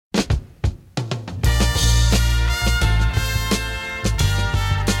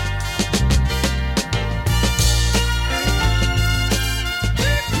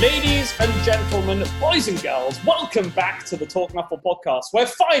Ladies and gentlemen, boys and girls, welcome back to the Talk Knuffle podcast, where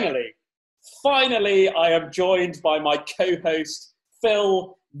finally, I am joined by my co-host,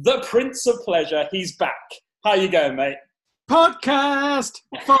 Phil, the Prince of Pleasure. He's back. How you going, mate? Podcast!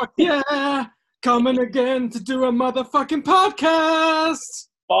 Fuck yeah! Coming again to do a motherfucking podcast!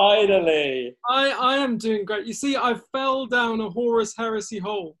 Finally. I am doing great. You see, I fell down a Horus Heresy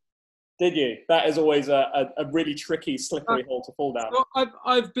hole. Did you? That is always a really tricky, slippery hole to fall down. So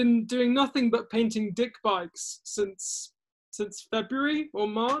I've been doing nothing but painting dick bikes since February or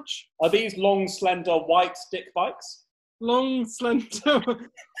March. Are these long, slender, white dick bikes? Long, slender,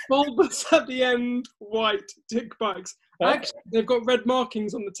 bulbous at the end, white dick bikes. Actually, they've got red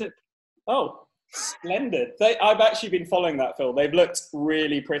markings on the tip. Oh, splendid. I've actually been following that, Phil. They've looked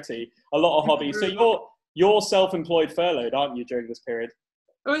really pretty. A lot of hobbies. So you're self-employed furloughed, aren't you, during this period?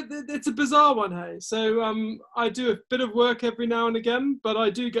 It's a bizarre one, hey. So I do a bit of work every now and again, but I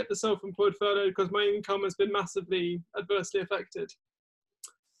do get the self-employed furlough because my income has been massively adversely affected.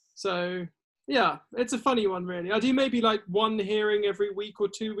 So, yeah, it's a funny one, really. I do maybe like one hearing every week or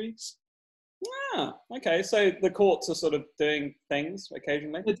 2 weeks. Yeah, okay. So the courts are sort of doing things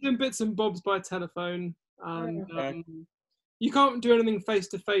occasionally? They're doing bits and bobs by telephone. And okay. You can't do anything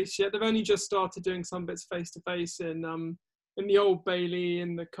face-to-face yet. They've only just started doing some bits face-to-face in the Old Bailey,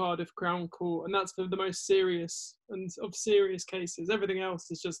 in the Cardiff Crown Court, and that's for the most serious cases. Everything else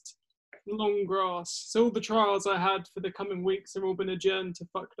is just long grass. So all the trials I had for the coming weeks have all been adjourned to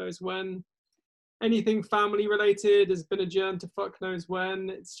fuck knows when. Anything family related has been adjourned to fuck knows when.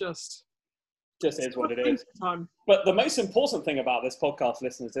 It's just is what it is. But the most important thing about this podcast,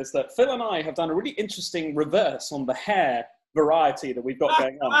 listeners, is that Phil and I have done a really interesting reverse on the hair variety that we've got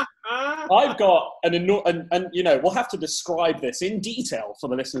going on. I've got and you know, we'll have to describe this in detail for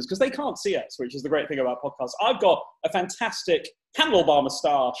the listeners because they can't see us, which is the great thing about podcasts. I've got a fantastic handlebar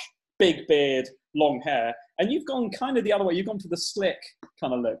moustache, big beard, long hair, and you've gone kind of the other way. You've gone for the slick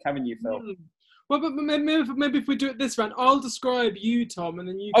kind of look, haven't you, Phil? Well, but maybe if we do it this round, I'll describe you, Tom, and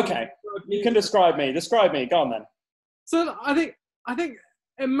then you can describe me. You can describe me. Describe me. Go on then. So I think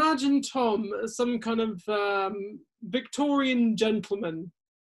imagine Tom as some kind of Victorian gentleman,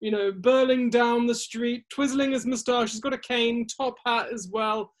 you know, burling down the street, twizzling his moustache. He's got a cane, top hat as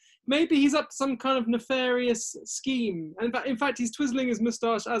well. Maybe he's up to some kind of nefarious scheme. And in fact, he's twizzling his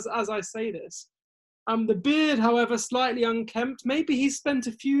moustache as I say this. The beard, however, slightly unkempt. Maybe he's spent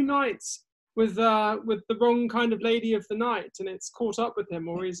a few nights with the wrong kind of lady of the night, and it's caught up with him,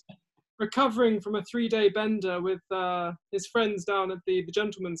 or he's recovering from a 3-day bender with his friends down at the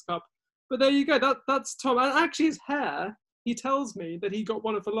Gentleman's Cup. But there you go, that's Tom. And actually his hair, he tells me that he got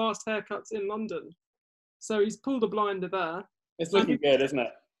one of the last haircuts in London. So he's pulled a blinder there. It's looking good, isn't it?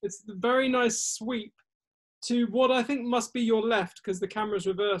 It's a very nice sweep to what I think must be your left, because the camera's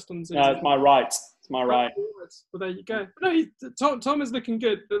reversed on Zoom. No, it's my right. It's my right. Well, there you go. No, Tom is looking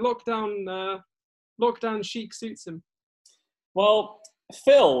good. The lockdown chic suits him. Well,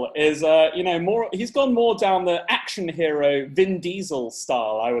 Phil is, more. He's gone more down the action hero Vin Diesel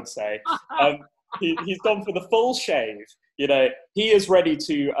style, I would say. He's gone for the full shave. You know, he is ready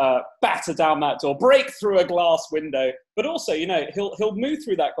to batter down that door, break through a glass window. But also, you know, he'll move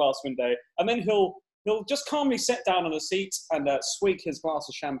through that glass window, and then he'll just calmly sit down on a seat and squeak his glass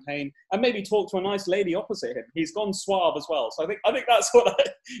of champagne and maybe talk to a nice lady opposite him. He's gone suave as well. So I think that's what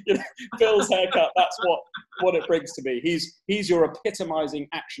Phil's haircut. That's what it brings to me. He's your epitomizing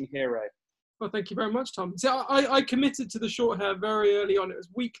action hero. Well, thank you very much, Tom. See, I committed to the short hair very early on. It was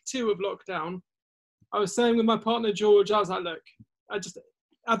week 2 of lockdown. I was saying with my partner George, I was like, look,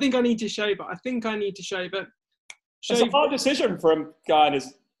 I think I need to shave it. It's a hard decision for a guy in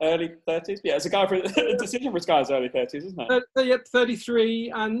his early 30s? Yeah, it's a decision for his guy's early 30s, isn't it? Yep,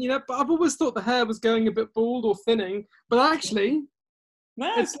 33. And, you know, but I've always thought the hair was going a bit bald or thinning. But actually...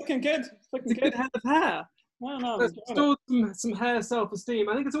 No, it's looking good. It's a good head of hair. No, There's still some hair self-esteem.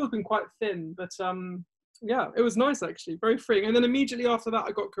 I think it's always been quite thin. But, yeah, it was nice, actually. Very freeing. And then immediately after that,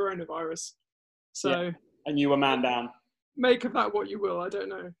 I got coronavirus. So... Yeah. And you were man down. Make of that what you will, I don't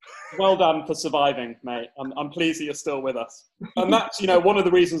know. Well done for surviving, mate. I'm pleased that you're still with us. And that's, you know, one of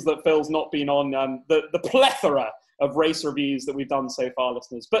the reasons that Phil's not been on the plethora of race reviews that we've done so far,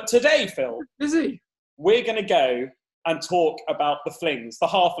 listeners. But today, Phil, we're going to go and talk about the Flings, the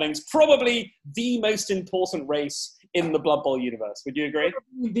Halflings, probably the most important race in the Blood Bowl universe. Would you agree?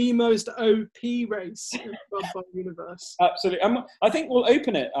 The most OP race in the Blood Bowl universe. Absolutely. I think we'll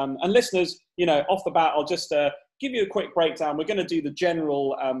open it. And listeners, you know, off the bat, I'll just... give you a quick breakdown. We're going to do the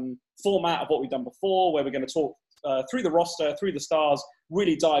general format of what we've done before, where we're going to talk through the roster, through the stars,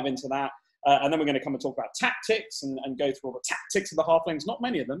 really dive into that. And then we're going to come and talk about tactics and go through all the tactics of the Halflings. Not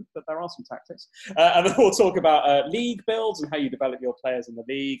many of them, but there are some tactics. And then we'll talk about league builds and how you develop your players in the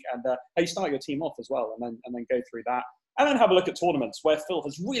league and how you start your team off as well, and then go through that. And then have a look at tournaments where Phil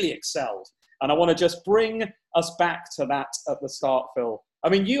has really excelled. And I want to just bring us back to that at the start, Phil. I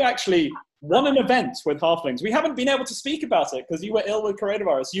mean, you actually won an event with Halflings. We haven't been able to speak about it because you were ill with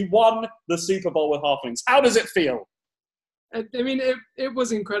coronavirus. You won the Super Bowl with Halflings. How does it feel? I mean, it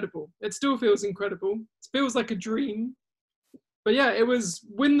was incredible. It still feels incredible. It feels like a dream. But yeah, it was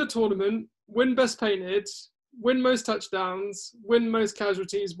win the tournament, win best painted, win most touchdowns, win most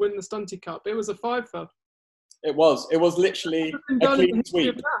casualties, win the Stunty Cup. It was a 5-fer. It was literally a clean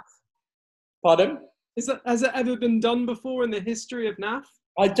sweep. Pardon? Has it ever been done before in the history of NAF?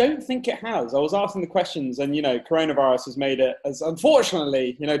 I don't think it has. I was asking the questions, and coronavirus has made it, as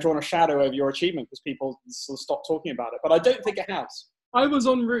unfortunately, drawn a shadow over your achievement because people sort of stopped talking about it. But I don't think it has. I was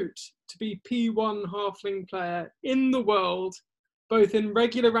en route to be P1 Halfling player in the world, both in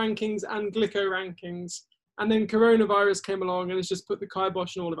regular rankings and Glicko rankings. And then coronavirus came along and it's just put the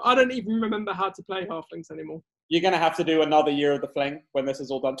kibosh on all of it. I don't even remember how to play Halflings anymore. You're going to have to do another year of the fling when this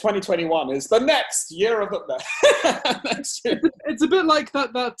is all done. 2021 is the next year of the... It's a bit like that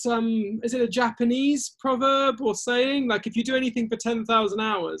is it a Japanese proverb or saying? Like, if you do anything for 10,000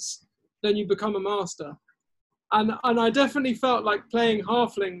 hours, then you become a master. And I definitely felt like playing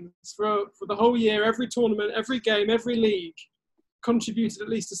Halflings for the whole year, every tournament, every game, every league, contributed at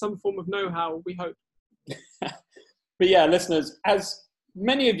least to some form of know-how, we hope. But yeah, listeners, as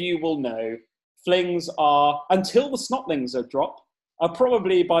many of you will know, Flings are, until the Snotlings are dropped, are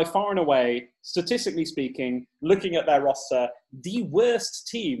probably by far and away, statistically speaking, looking at their roster, the worst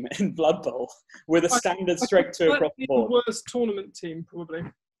team in Blood Bowl with a standard strength 2 across the board. The worst tournament team, probably.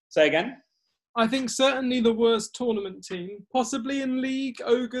 Say again? I think certainly the worst tournament team. Possibly in league,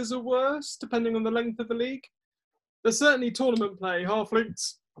 ogres are worse, depending on the length of the league. But certainly tournament play,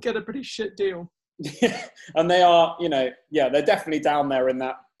 Halflings get a pretty shit deal. And they are, they're definitely down there in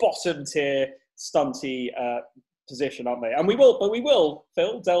that bottom tier stunty position, aren't they? And we will,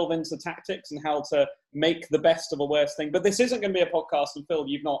 Phil, delve into tactics and how to make the best of a worst thing. But this isn't going to be a podcast, and Phil,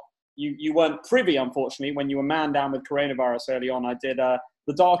 you weren't privy, unfortunately, when you were man down with coronavirus early on. I did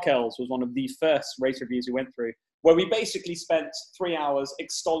the Dark Elves was one of the first race reviews we went through, where we basically spent 3 hours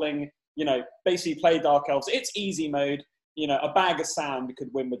extolling, basically play Dark Elves. It's easy mode. A bag of sand could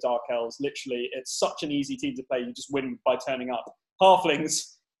win with Dark Elves. Literally, it's such an easy team to play. You just win by turning up.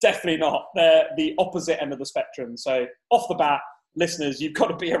 Halflings, definitely not. They're the opposite end of the spectrum. So off the bat, listeners, you've got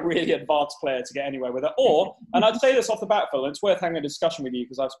to be a really advanced player to get anywhere with it. Or, and I'd say this off the bat, Phil, and it's worth having a discussion with you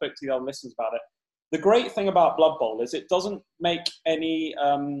because I've spoken to the other listeners about it. The great thing about Blood Bowl is it doesn't make any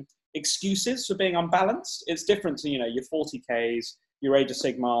excuses for being unbalanced. It's different to, your 40Ks, your Age of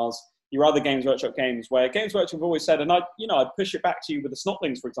Sigmars, your other Games Workshop games, where Games Workshop have always said, and I'd push it back to you with the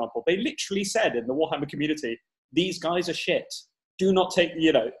Snotlings, for example, they literally said in the Warhammer community, these guys are shit. Do not take,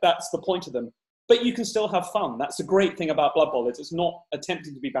 that's the point of them. But you can still have fun. That's the great thing about Blood Bowl. It's not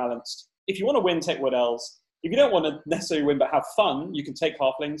attempting to be balanced. If you want to win, take Wood Elves. If you don't want to necessarily win but have fun, you can take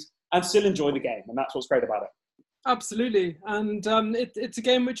Halflings and still enjoy the game. And that's what's great about it. Absolutely. And it's a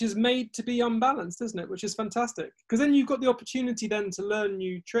game which is made to be unbalanced, isn't it? Which is fantastic. Because then you've got the opportunity then to learn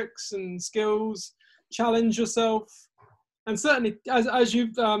new tricks and skills, challenge yourself. And certainly, as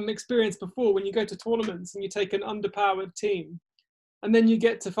you've experienced before, when you go to tournaments and you take an underpowered team, and then you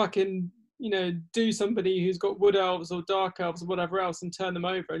get to fucking, do somebody who's got Wood Elves or Dark Elves or whatever else and turn them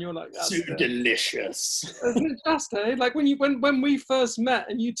over, and you're like, that's so delicious. Isn't it just, eh? Like when we first met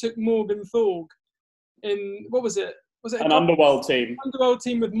and you took Morgan Thorg in, what was it? Was it an Underworld team? Underworld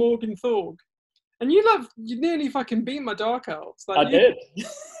team with Morgan Thorg. And you nearly fucking beat my Dark Elves. Like, I did.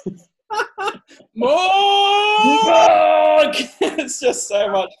 Morg! It's just so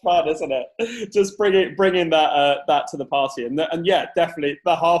much fun, isn't it? Just bringing that to the party, and yeah, definitely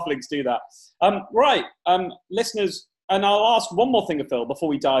the Halflings do that. Right, listeners, and I'll ask one more thing of Phil before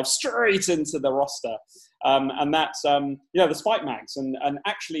we dive straight into the roster, and that's the Spike Mags, and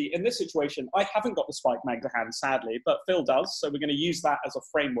actually in this situation I haven't got the Spike Mag to hand, sadly, but Phil does, so we're going to use that as a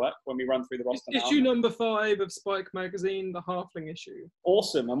framework when we run through the roster. Issue number 5 of Spike Magazine, the Halfling issue.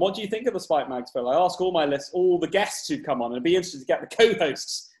 Awesome. And what do you think of the Spike Mags, Phil? I ask all the guests who've come on, and it'd be interested to get the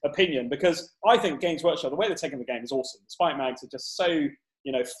co-host's opinion, because I think Games Workshop, the way they're taking the game is awesome. The Spike Mags are just so,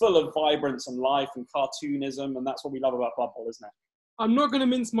 full of vibrance and life and cartoonism, and that's what we love about Blood Bowl, isn't it? I'm not going to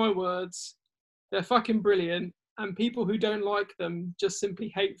mince my words. They're fucking brilliant, and people who don't like them just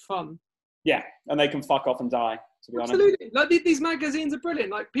simply hate fun. Yeah, and they can fuck off and die, to be honest. Absolutely. Like, these magazines are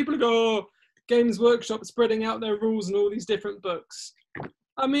brilliant. Like, people who go, Games Workshop spreading out their rules and all these different books.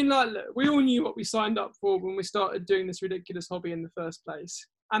 I mean, like, look, we all knew what we signed up for when we started doing this ridiculous hobby in the first place.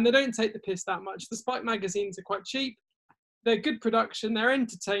 And they don't take the piss that much. The Spike magazines are quite cheap. They're good production. They're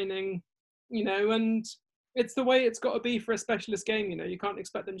entertaining, and it's the way it's got to be for a specialist game. You can't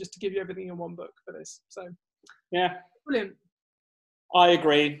expect them just to give you everything in one book for this. So, yeah, brilliant. I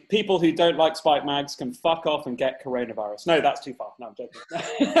agree. People who don't like Spike mags can fuck off and get coronavirus. No, that's too far. No, I'm joking.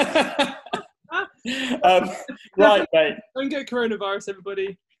 Right, mate. Don't get coronavirus,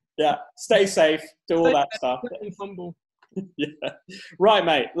 everybody. Yeah, stay safe. Do all that stuff. Fumble. Yeah. Right,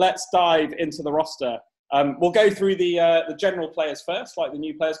 mate. Let's dive into the roster. We'll go through the general players first, like the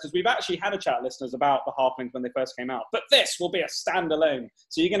new players, because we've actually had a chat, listeners, about the Halflings when they first came out. But this will be a standalone.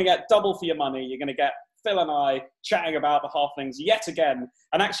 So you're going to get double for your money. You're going to get Phil and I chatting about the Halflings yet again.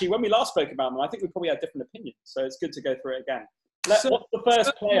 And actually, when we last spoke about them, I think we probably had different opinions. So it's good to go through it again. What's the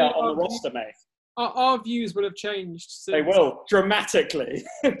first player on the roster, mate? Our views will have changed. They will, dramatically,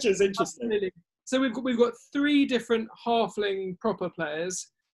 which is interesting. Absolutely. So we've got 3 different Halfling proper players.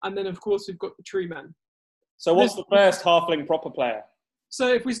 And then, of course, we've got the Tree Men. So what's the first Halfling proper player?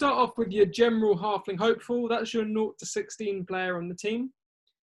 So if we start off with your general Halfling hopeful, that's your 0 to 16 player on the team.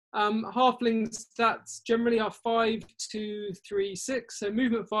 Halfling stats generally are 5, 2, 3, 6. So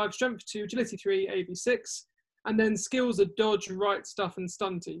movement 5, strength 2, agility 3, AV 6. And then skills are dodge, right stuff, and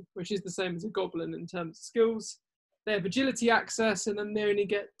stunty, which is the same as a goblin in terms of skills. They have agility access, and then they only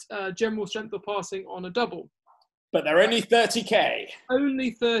get general strength or passing on a double. But they're only 30k.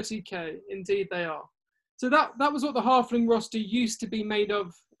 Only 30k, indeed they are. So that was what the Halfling roster used to be made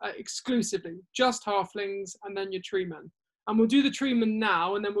of exclusively. Just Halflings and then your Tree Men. And we'll do the Tree Men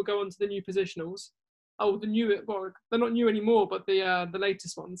now, and then we'll go on to the new positionals. Oh, they're not new anymore, but the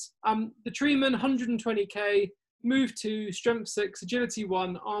latest ones. The Tree Men, 120k, move 2, strength 6, agility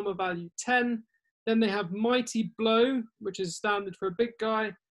 1, armor value 10. Then they have Mighty Blow, which is standard for a big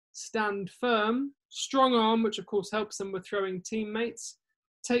guy, Stand Firm, Strong Arm, which of course helps them with throwing teammates,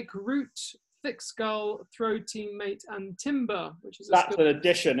 Take Root, Thick Skull, Throw Teammate, and Timber, which is that's an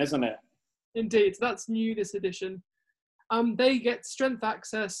addition, isn't it? Indeed, that's new this edition. They get strength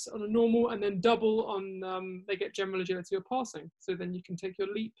access on a normal, and then double on they get general agility or passing. So then you can take your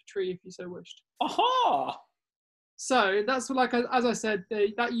leap tree if you so wished. Aha! So that's as I said,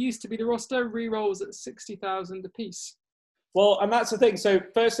 that used to be the roster. Rerolls at 60,000 apiece. Well, and that's the thing. So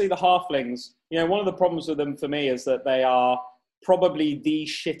firstly, the Halflings, one of the problems with them for me is that they are probably the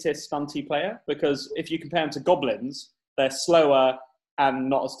shittest stunty player, because if you compare them to goblins, they're slower and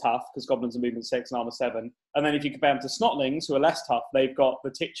not as tough, because goblins are movement 6 and armor 7. And then if you compare them to snotlings, who are less tough, they've got the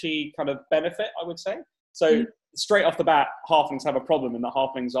titchy kind of benefit, I would say. So straight off the bat, Halflings have a problem in that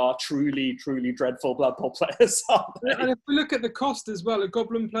Halflings are truly, truly dreadful Blood Bowl players, aren't they? And if we look at the cost as well, a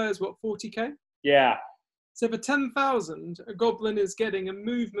goblin player is what, 40k? Yeah. So for 10,000, a goblin is getting a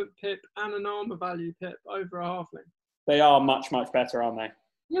movement pip and an armor value pip over a Halfling. They are much, much better, aren't they?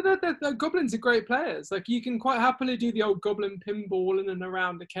 Yeah, they're goblins are great players. Like, you can quite happily do the old goblin pinball in and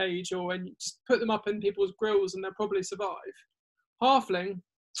around the cage, or when you just put them up in people's grills and they'll probably survive. Halfling,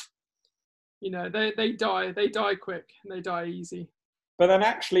 they die quick and they die easy. But then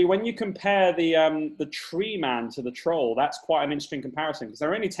actually, when you compare the Tree Man to the Troll, that's quite an interesting comparison, because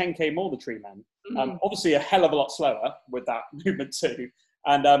they're only 10k more, the Tree Man. Obviously a hell of a lot slower with that movement too.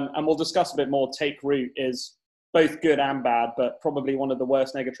 And we'll discuss a bit more. Take Root is both good and bad, but probably one of the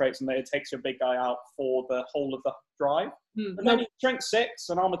worst nega traits, and that it takes your big guy out for the whole of the drive. And then strength 6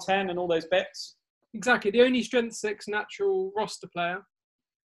 and armor 10 and all those bits. Exactly, the only strength 6 natural roster player.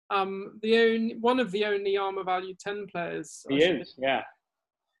 One of the only armor value 10 players. He is, yeah.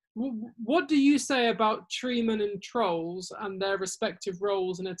 What do you say about Treemen and Trolls and their respective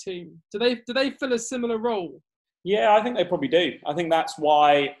roles in a team? Do they fill a similar role? Yeah, I think they probably do. I think that's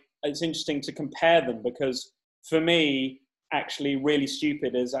why it's interesting to compare them, because for me, actually, Really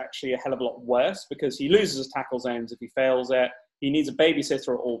Stupid is actually a hell of a lot worse, because he loses his tackle zones if he fails it. He needs a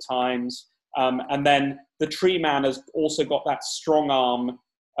babysitter at all times. And then the Tree Man has also got that strong arm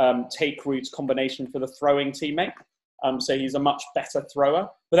take roots combination for the throwing teammate. So he's a much better thrower.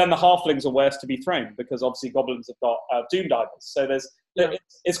 But then the Halflings are worse to be thrown, because obviously goblins have got Doom Divers. So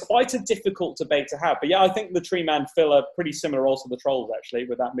it's quite a difficult debate to have. But yeah, I think the Tree Man fill a pretty similar role to the Trolls, actually,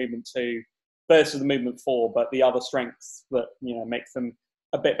 with that movement 2 versus the movement 4, but the other strengths that, make them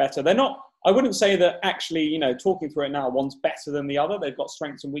a bit better. They're not, I wouldn't say that actually, talking through it now, one's better than the other. They've got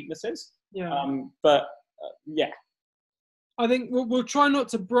strengths and weaknesses. Yeah. Yeah. I think we'll try not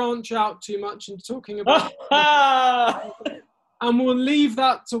to branch out too much into talking about and we'll leave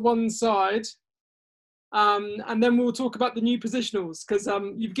that to one side. And then we'll talk about the new positionals, because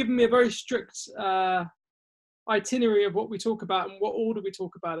you've given me a very strict itinerary of what we talk about and what order we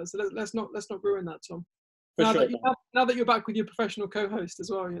talk about it. So let's not ruin that, Tom. For Now sure. now that you're back with your professional co-host as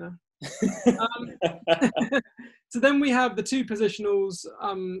well, So then we have the two positionals,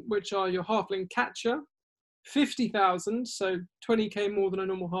 which are your halfling catcher, 50,000, so 20k more than a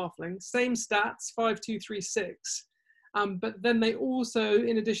normal halfling. Same stats, 5, 2, 3, 6. But then they also,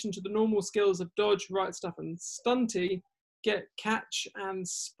 in addition to the normal skills of dodge, right stuff, and stunty, get catch and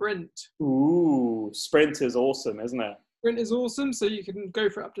sprint. Ooh, sprint is awesome, isn't it? Sprint is awesome, so you can go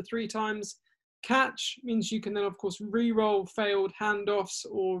for it up to 3 times. Catch means you can then, of course, re-roll failed handoffs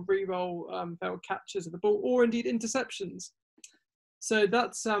or re-roll failed catches of the ball, or indeed interceptions. So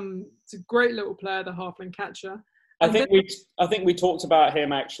that's it's a great little player, the halfling catcher. I think we talked about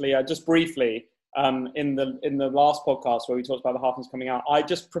him actually just briefly in the last podcast where we talked about the halflings coming out. I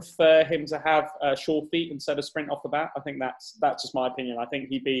just prefer him to have sure feet instead of sprint off the bat. I think that's just my opinion. I think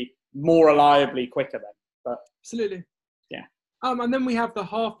he'd be more reliably quicker then. But absolutely, yeah. And then we have the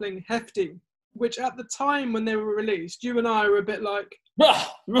halfling hefty, which at the time when they were released, you and I were a bit like,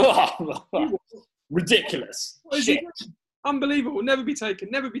 ridiculous. Shit. Unbelievable. Never be taken.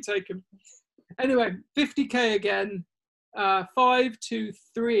 Anyway, 50k again, 5, 2,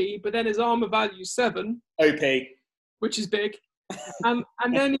 3, but then his armor value 7. OP. Which is big. And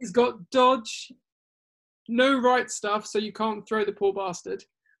then he's got dodge, no right stuff, so you can't throw the poor bastard.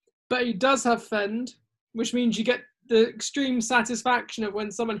 But he does have fend, which means you get the extreme satisfaction of when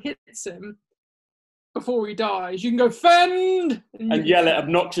someone hits him before he dies. You can go fend! And yell it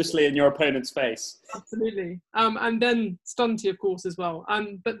obnoxiously in your opponent's face. Absolutely. And then stunty, of course, as well.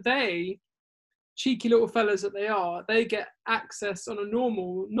 But they, cheeky little fellas that they are, they get access on a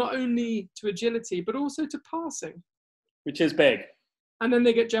normal, not only to agility, but also to passing. Which is big. And then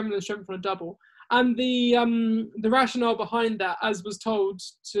they get general and strength on a double. And the rationale behind that, as was told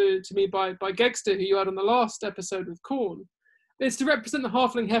to me by Gegster, who you had on the last episode with Korn, is to represent the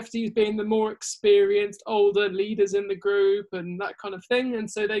halfling hefties being the more experienced, older leaders in the group and that kind of thing. And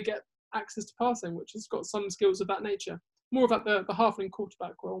so they get access to passing, which has got some skills of that nature. More about the halfling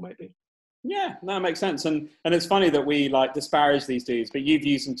quarterback role, maybe. Yeah, that makes sense. And it's funny that we disparage these dudes, but you've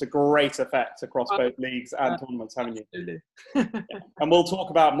used them to great effect across both leagues and tournaments, haven't you? Absolutely. Yeah. And we'll talk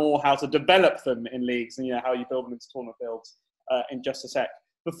about more how to develop them in leagues and how you build them into tournament builds in just a sec.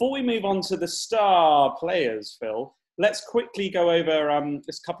 Before we move on to the star players, Phil, let's quickly go over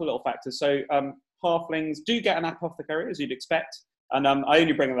just a couple of little factors. So halflings do get an apothecary, as you'd expect. And I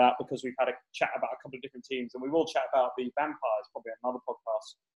only bring that up because we've had a chat about a couple of different teams, and we will chat about the vampires, probably another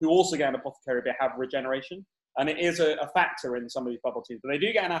podcast, who also get an apothecary but have regeneration. And it is a factor in some of these bubble teams. But they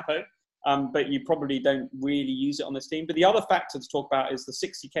do get an apo, but you probably don't really use it on this team. But the other factor to talk about is the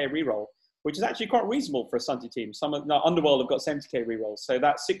 60k reroll, which is actually quite reasonable for a stunty team. Some of Underworld have got 70k rerolls, so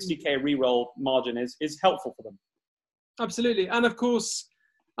that 60k reroll margin is helpful for them. Absolutely. And of course,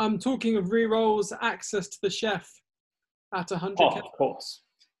 talking of rerolls, access to the chef at 100k. Oh, of course.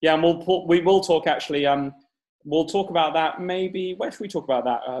 Yeah, and we will talk actually. We'll talk about that maybe. Where should we talk about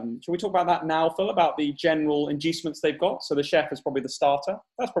that? Should we talk about that now, Phil? About the general inducements they've got. So the chef is probably the starter.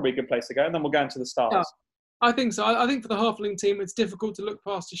 That's probably a good place to go, and then we'll go into the stars. Yeah, I think so. I think for the halfling team, it's difficult to look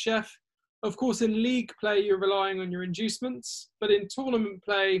past a chef. Of course, in league play, you're relying on your inducements, but in tournament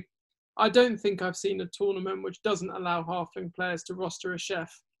play, I don't think I've seen a tournament which doesn't allow halfling players to roster a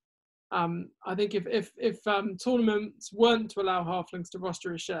chef. I think if tournaments weren't to allow halflings to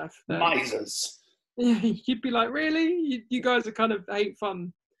roster a chef, then misers. You'd be like, really? You guys are kind of hate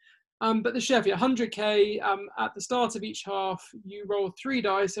fun. But the chef, 100k at the start of each half, you roll 3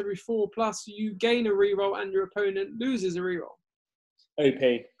 dice every 4, plus you gain a reroll and your opponent loses a reroll.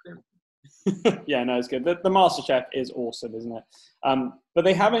 OP. Yeah, no, it's good. The Master Chef is awesome, isn't it? But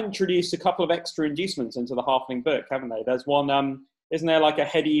they have introduced a couple of extra inducements into the halfling book, haven't they? There's one. Isn't there like a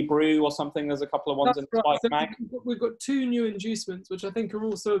heady brew or something? There's a couple of ones in the Spike Mag. We've got 2 new inducements, which I think are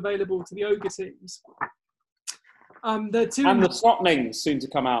also available to the Ogre teams. There are 2 and the Snotlings soon to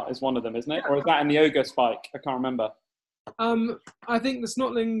come out is one of them, isn't it? Yeah. Or is that in the Ogre Spike? I can't remember. I think the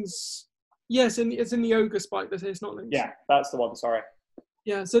Snotlings, yes, it's in the Ogre Spike, they say Snotlings. Yeah, that's the one, sorry.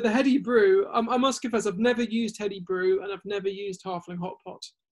 Yeah, so the Heady Brew, I must confess, I've never used Heady Brew and I've never used Halfling Hot Pot.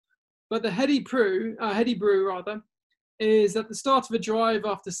 But the Heady Brew, is at the start of a drive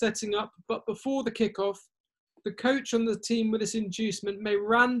after setting up, but before the kickoff, the coach on the team with this inducement may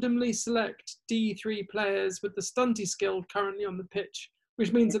randomly select D3 players with the stunty skill currently on the pitch,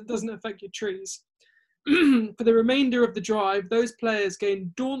 which means it doesn't affect your trees. For the remainder of the drive, those players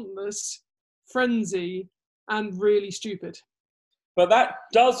gain Dauntless, Frenzy, and Really Stupid. But that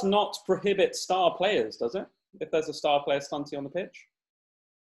does not prohibit star players, does it? If there's a star player stunty on the pitch?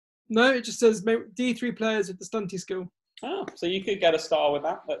 No, it just says D3 players with the stunty skill. Oh, so you could get a star with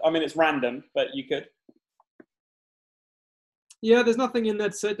that. I mean, it's random, but you could. Yeah, there's nothing in there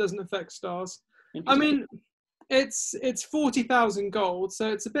to say it doesn't affect stars. I mean, it's 40,000 gold,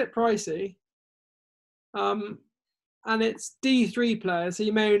 so it's a bit pricey. And it's D3 players, so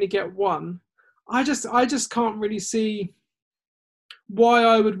you may only get one. I just can't really see why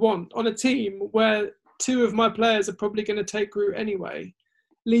I would want on a team where 2 of my players are probably going to take root anyway,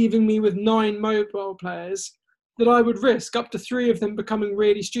 leaving me with 9 mobile players, that I would risk up to 3 of them becoming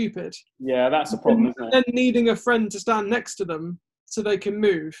really stupid. Yeah, that's a problem, isn't it? Then needing a friend to stand next to them so they can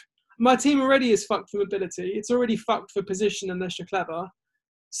move. My team already is fucked for mobility. It's already fucked for position unless you're clever.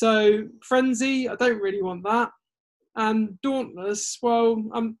 So Frenzy, I don't really want that. And Dauntless, well,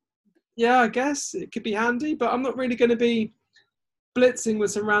 yeah, I guess it could be handy, but I'm not really going to be blitzing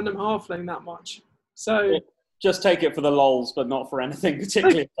with some random halfling that much. So just take it for the lols, but not for anything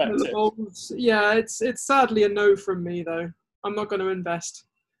particularly effective. Yeah, it's sadly a no from me though. I'm not going to invest.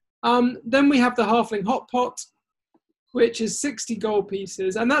 Then we have the halfling hot pot, which is 60 gold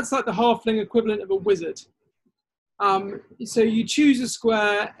pieces, and that's like the halfling equivalent of a wizard. So you choose a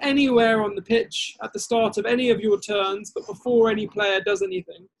square anywhere on the pitch at the start of any of your turns, but before any player does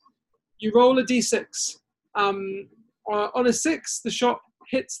anything. You roll a d6. On a 6, the shot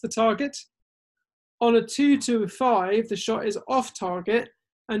hits the target. On a 2 to a 5, the shot is off target,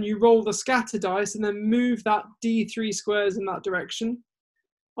 and you roll the scatter dice and then move that d3 squares in that direction.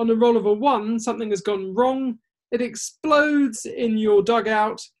 On a roll of a 1, something has gone wrong. It explodes in your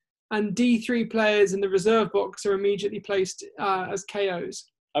dugout, and D3 players in the reserve box are immediately placed as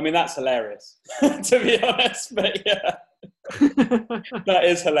KOs. I mean, that's hilarious, to be honest, but yeah. That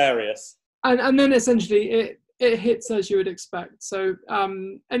is hilarious. And then essentially it hits as you would expect. So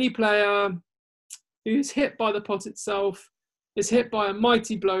any player who's hit by the pot itself is hit by a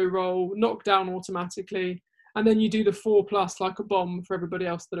mighty blow roll, knocked down automatically, and then you do the 4+ like a bomb for everybody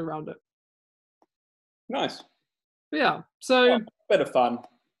else that are around it. Nice. But yeah, so... bit of fun.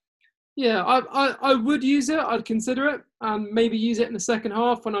 Yeah, I would use it. I'd consider it. Maybe use it in the second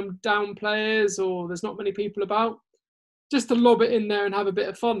half when I'm down players or there's not many people about. Just to lob it in there and have a bit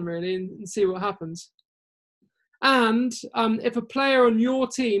of fun, really, and see what happens. And if a player on your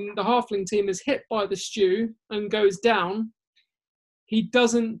team, the halfling team, is hit by the stew and goes down, he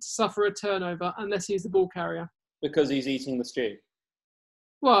doesn't suffer a turnover unless he's the ball carrier. Because he's eating the stew.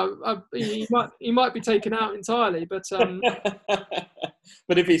 Well, he might be taken out entirely, but...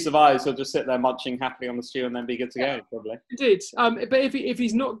 But if he survives, he'll just sit there munching happily on the stew and then be good to go, probably. Indeed. But if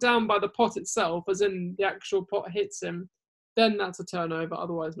he's knocked down by the pot itself, as in the actual pot hits him, then that's a turnover,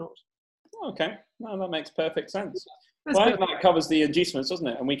 otherwise not. Okay, well, that makes perfect sense. Well, I think that covers the inducements, doesn't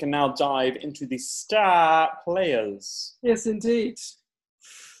it? And we can now dive into the star players. Yes, indeed.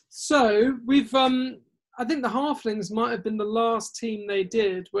 So we've... I think the halflings might have been the last team they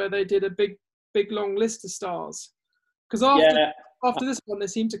did where they did a big long list of stars. Because after this one, they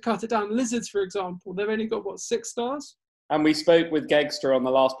seem to cut it down. Lizards, for example, they've only got, 6 stars? And we spoke with Gegster on the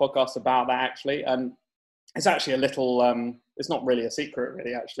last podcast about that, actually. And it's actually a little, it's not really a secret,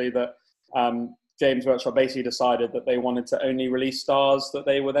 really, actually, that James Workshop basically decided that they wanted to only release stars that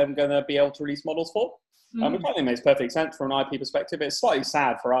they were then going to be able to release models for. Which I think makes perfect sense from an IP perspective. It's slightly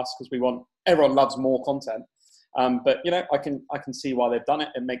sad for us because everyone loves more content. But, I can see why they've done it.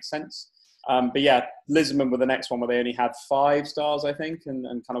 It makes sense. But yeah, Lisbon were the next one where they only had 5 stars, I think, and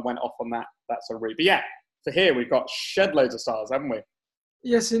kind of went off on that sort of route. But yeah, for here we've got shed loads of stars, haven't we?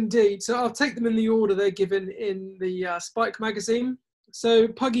 Yes, indeed. So I'll take them in the order they're given in the Spike magazine. So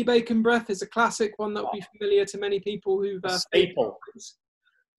Puggy Bacon Breath is a classic, one that will be familiar to many people who've... staple.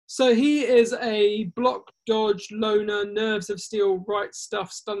 So he is a block, dodge, loner, nerves of steel, right stuff,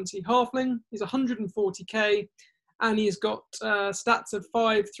 stunty halfling. He's 140k, and he's got stats of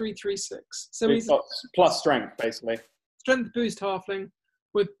 5, 3, 3, 6. So he's got plus strength, basically. Strength boost halfling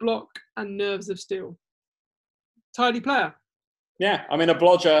with block and nerves of steel. Tidy player. Yeah, I mean a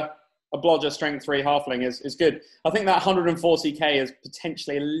blodger strength 3 halfling is good. I think that 140k is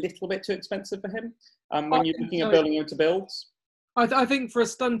potentially a little bit too expensive for him when you're looking at building into builds. I think for a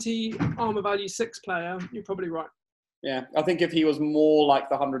stunty armor value 6 player, you're probably right. Yeah, I think if he was more like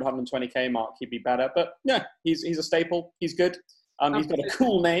the 100, 120k mark, he'd be better. But yeah, he's a staple. He's good. He's got a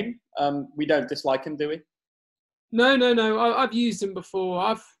cool name. We don't dislike him, do we? No. I've used him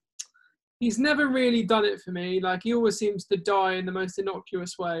before. He's never really done it for me. Like, he always seems to die in the most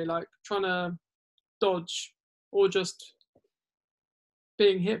innocuous way, like trying to dodge or just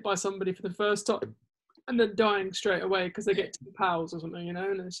being hit by somebody for the first time and then dying straight away because they get 2 pals or something, and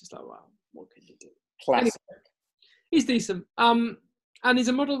it's just like, wow, what can you do? Classic. Anyway, he's decent. And he's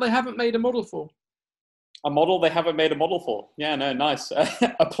a model they haven't made a model for. A model they haven't made a model for. Yeah, no, nice.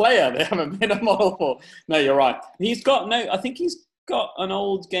 A player they haven't made a model for. No, you're right. I think he's got an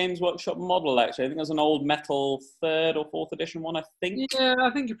old Games Workshop model, actually. I think there's an old metal 3rd or 4th edition one, I think. Yeah,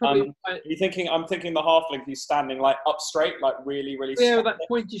 I think you're probably right. I'm thinking the halfling, he's standing like up straight, like really, really Yeah, with that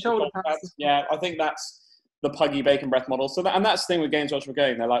pointy shoulder pads. Yeah, I think that's the Puggy Bacon Breath model. So that's the thing with Games Workshop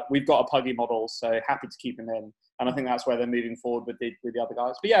going. They're like, we've got a Puggy model, so happy to keep him in. And I think that's where they're moving forward with the other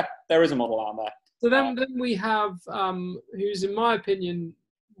guys. But yeah, there is a model out there. So then we have, who's in my opinion,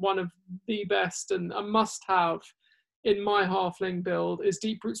 one of the best and a must-have in my halfling build is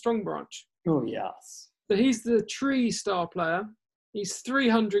Deeproot Strongbranch. Oh, yes. So he's the tree star player. He's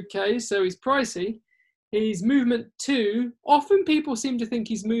 300k, so he's pricey. He's movement 2. Often people seem to think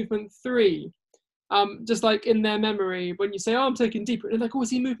he's movement 3. Just like in their memory, when you say, oh, I'm taking Deeproot, they're like, oh, is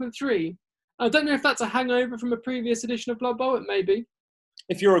he movement 3? I don't know if that's a hangover from a previous edition of Blood Bowl. It may be.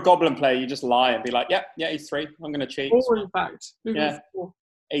 If you're a goblin player, you just lie and be like, yeah, he's 3. I'm going to cheat. 4, in fact. Yeah. 4.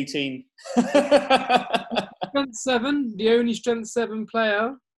 18. Strength 7, the only Strength 7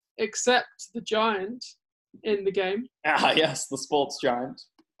 player, except the giant in the game. Ah, yes, the sports giant.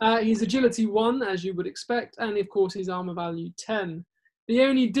 He's agility 1, as you would expect, and of course he's armor value 10. The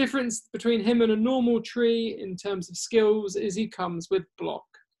only difference between him and a normal tree in terms of skills is he comes with block.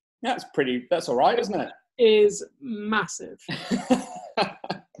 That's all right, isn't it? Is massive.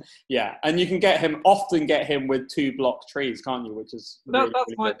 Yeah, and you can often get him with 2 block trees, can't you? Which is that's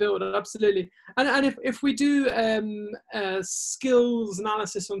my build, absolutely. And if we do skills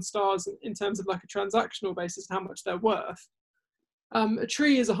analysis on stars in terms of like a transactional basis, how much they're worth, a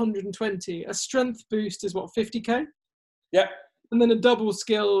tree is 120. A strength boost is what, 50k? Yeah. And then a double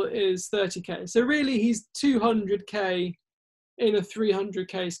skill is 30k. So really, he's 200k in a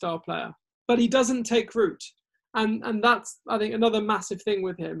 300k star player, but he doesn't take root. And that's, I think, another massive thing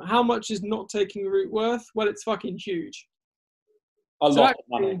with him. How much is not taking root worth? Well, it's fucking huge. A lot of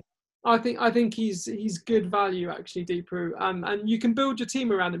money. I think he's good value, actually, Deeproot. And you can build your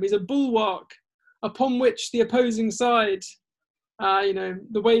team around him. He's a bulwark upon which the opposing side, the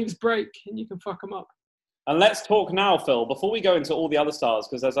waves break and you can fuck them up. And let's talk now, Phil, before we go into all the other stars,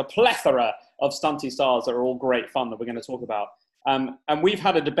 because there's a plethora of stunty stars that are all great fun that we're going to talk about. And we've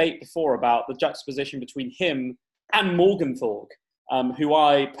had a debate before about the juxtaposition between him and Morgenthau, who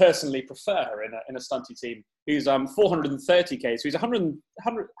I personally prefer in a stunty team, who's 430k, so he's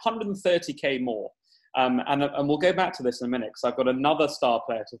 130k more. And we'll go back to this in a minute, because I've got another star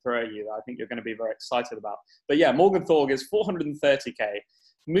player to throw at you that I think you're going to be very excited about. But yeah, Morgenthau is 430k,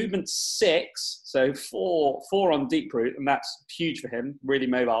 movement 6, so 4 on Deeproot, and that's huge for him, really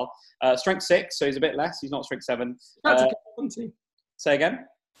mobile. Strength 6, so he's a bit less, he's not strength 7. Practically a stunty. Say again?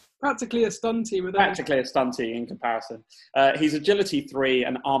 Practically a stunty. Practically a stunty in comparison. He's agility 3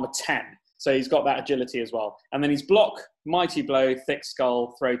 and armor 10, so he's got that agility as well. And then he's block, mighty blow, thick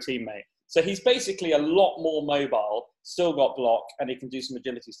skull, throw teammate. So he's basically a lot more mobile, still got block, and he can do some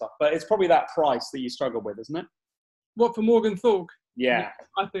agility stuff. But it's probably that price that you struggle with, isn't it? What, for Morgenthau? Yeah.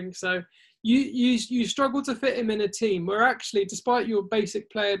 I think so. You struggle to fit him in a team where actually, despite your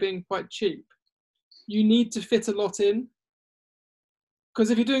basic player being quite cheap, you need to fit a lot in. Because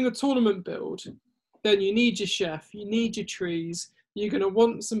if you're doing a tournament build, then you need your chef, you need your trees, you're going to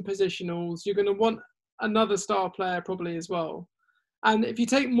want some positionals, you're going to want another star player probably as well. And if you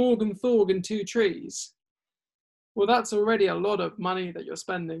take Morgenthau and 2 trees, well, that's already a lot of money that you're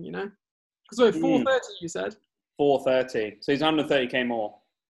spending, Because 430, you said? 430. So he's 130k more.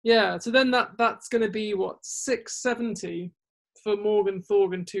 Yeah, so then that's going to be, what, 670 for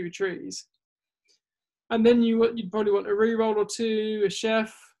Morgenthau and 2 trees. And then you'd probably want a reroll or 2, a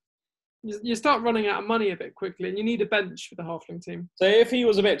chef. You start running out of money a bit quickly, and you need a bench for the halfling team. So if he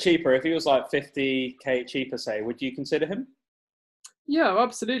was a bit cheaper, if he was like 50k cheaper, say, would you consider him? Yeah,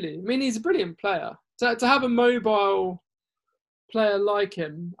 absolutely. I mean, he's a brilliant player. To have a mobile player like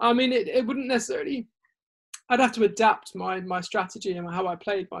him, I mean, it wouldn't necessarily... I'd have to adapt my strategy and how I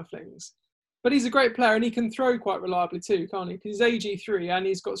played my flings. But he's a great player, and he can throw quite reliably too, can't he? Because he's AG3 and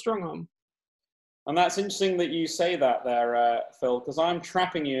he's got strong arm. And that's interesting that you say that there, Phil, because I'm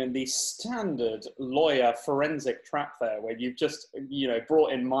trapping you in the standard lawyer forensic trap there, where you've just,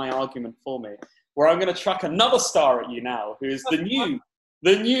 brought in my argument for me, where I'm going to chuck another star at you now, who is the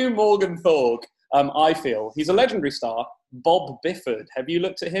new Morgenthau, I feel. He's a legendary star, Bob Bifford. Have you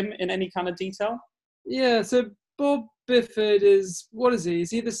looked at him in any kind of detail? Yeah, so Bob Bifford is, what is he?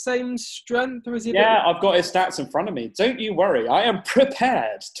 Is he the same strength, or is he? Yeah, I've got his stats in front of me. Don't you worry. I am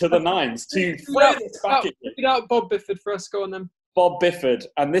prepared to the nines to throw this back at you. Read out Bob Bifford for us. Go on then. Bob Bifford,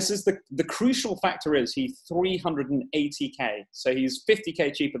 and this is the crucial factor is he's 380k, so he's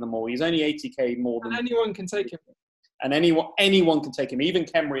 50k cheaper than Moore. He's only 80k more than anyone can take him. And anyone can take him, even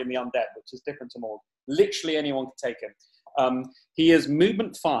Khemri and the Undead, which is different to Morg. Literally anyone can take him. He is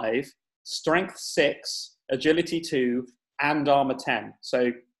movement 5, strength 6, agility 2, and armor 10.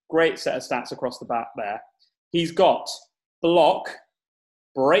 So great set of stats across the back there. He's got block,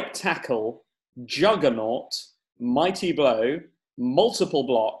 break tackle, juggernaut, mighty blow, multiple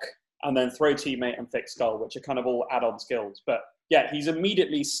block, and then throw teammate and thick skull, which are kind of all add-on skills. But yeah, he's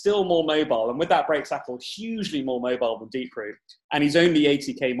immediately still more mobile. And with that break tackle, hugely more mobile than Deep Root. And he's only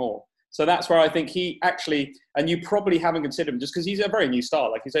 80k more. So that's where I think he actually, and you probably haven't considered him just because he's a very new star.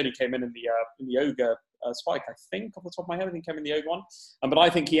 Like he's only came in the Ogre Spike, I think, off the top of my head. I think he came in the Ogre one. But I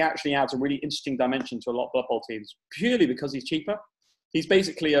think he actually adds a really interesting dimension to a lot of Blood Bowl teams purely because he's cheaper. He's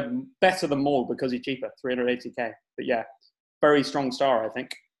basically better than Morg because he's cheaper, 380k. But yeah, very strong star, I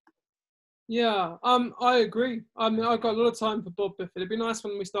think. Yeah, I agree. I mean, I've got a lot of time for Bob Bifford. It'd be nice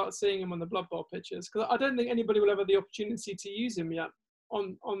when we start seeing him on the Blood Bowl pitches because I don't think anybody will have the opportunity to use him yet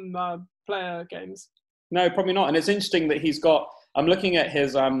on player games. No, probably not. And it's interesting that he's got. I'm looking at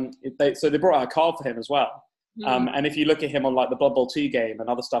his. So they brought out a card for him as well. And if you look at him on like the Blood Bowl 2 game and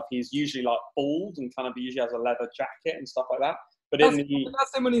other stuff, he's usually like bald and kind of usually has a leather jacket and stuff like that. But that's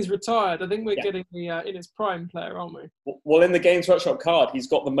him when he's retired. I think we're getting the in his prime player, aren't we? Well, in the Games Workshop card, he's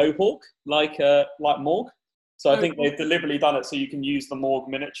got the Mohawk like Morg. So I think they've deliberately done it so you can use the Morg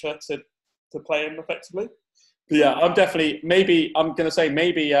miniature to play him effectively. But yeah, I'm definitely maybe the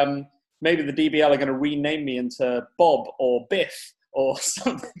DBL are going to rename me into Bob or Biff or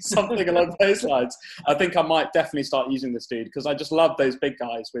something along those lines. I think I might definitely start using this dude because I just love those big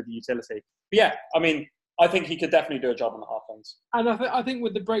guys with utility. But yeah, I mean, I think he could definitely do a job on the halflings. And I think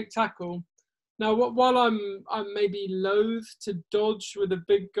with the break tackle, now while I'm maybe loath to dodge with a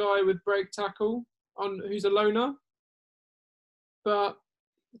big guy with break tackle on who's a loner, but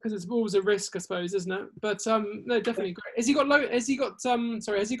because it's always a risk, I suppose, isn't it? But no, definitely great. Has he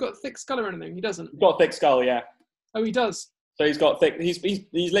got thick skull or anything? He doesn't. He's got a thick skull, yeah. Oh, he does. So he's got thick. He's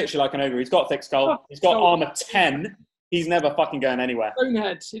literally like an ogre. He's got a thick skull. He's got armor 10. He's never fucking going anywhere.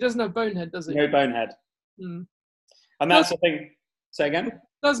 Bonehead. He doesn't have bonehead, does he? No bonehead. Mm. And that's the thing. Say again?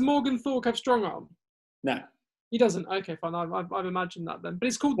 Does Morgan Thorpe have strong arm? No. He doesn't. Okay, fine. I've imagined that then. But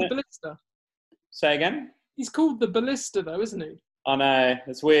it's called the Ballista. Say again? He's called the Ballista though, isn't he? I know.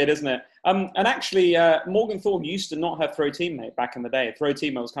 It's weird, isn't it? And actually, Morgan Thorpe used to not have throw teammate back in the day. Throw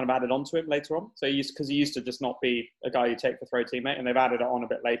teammate was kind of added onto him later on. So he used to just not be a guy you take for throw teammate, and they've added it on a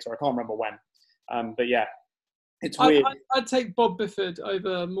bit later. I can't remember when. But yeah, it's weird. I'd take Bob Bifford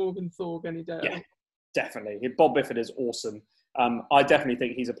over Morgan Thorpe any day. Yeah, definitely. Bob Bifford is awesome. I definitely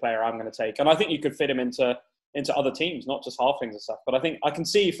think he's a player I'm going to take. And I think you could fit him into other teams, not just halflings and stuff. But I think I can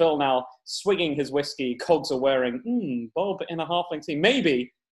see Phil now swigging his whiskey, cogs are wearing, Bob in a halfling team.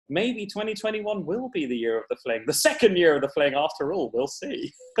 Maybe 2021 will be the year of the fling. The second year of the fling after all, we'll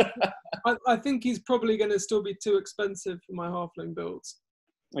see. I think he's probably going to still be too expensive for my halfling builds.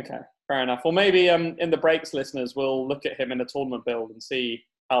 Okay, fair enough. Well, maybe in the breaks, listeners, we'll look at him in a tournament build and see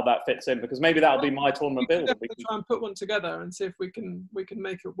how that fits in, because maybe that'll be my tournament build. We can try and put one together and see if we can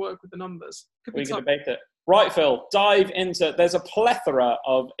make it work with the numbers. We can debate it. Right, Phil, dive into. There's a plethora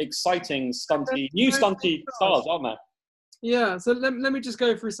of exciting new stunty stars, aren't there? Yeah. So let me just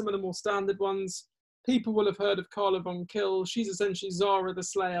go through some of the more standard ones. People will have heard of Carla von Kill. She's essentially Zara the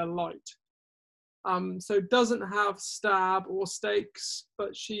Slayer light. So doesn't have stab or stakes,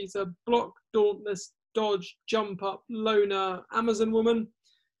 but she's a block, dauntless, dodge, jump up, loner Amazon woman.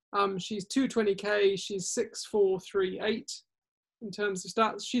 She's 220k. She's 6'4", 3'8" in terms of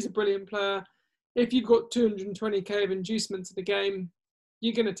stats. She's a brilliant player. If you've got 220k of inducement to the game,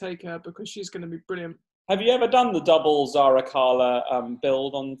 you're going to take her because she's going to be brilliant. Have you ever done the double Zara Carla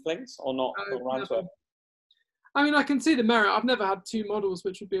build on Flings or not? I mean, I can see the merit. I've never had two models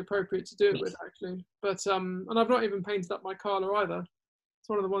which would be appropriate to do it with, actually. But and I've not even painted up my Carla either. It's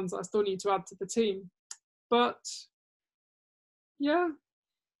one of the ones that I still need to add to the team. But yeah,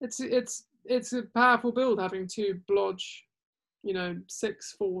 it's a powerful build having two blodge, 6'4",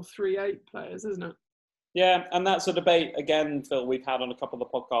 3'8" players, isn't it? Yeah, and that's a debate again, Phil. We've had on a couple of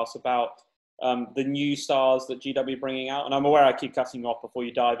the podcasts about the new stars that GW are bringing out, and I'm aware I keep cutting you off before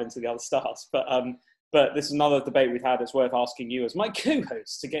you dive into the other stars, but this is another debate we've had. It's worth asking you as my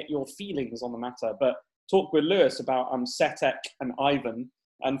co-host to get your feelings on the matter. But talk with Lewis about Setek and Ivan,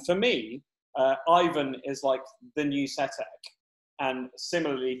 and for me, Ivan is like the new Setek, and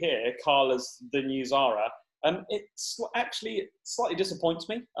similarly here, Carla's the new Zara. It actually slightly disappoints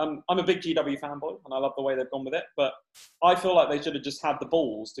me. I'm a big GW fanboy, and I love the way they've gone with it. But I feel like they should have just had the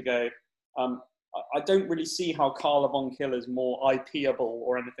balls to go. I don't really see how Carla Von Kill is more IPable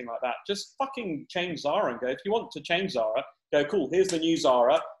or anything like that. Just fucking change Zara and go. If you want to change Zara, go, cool, here's the new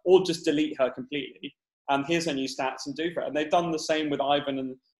Zara, or just delete her completely. And here's her new stats and do for it. And they've done the same with Ivan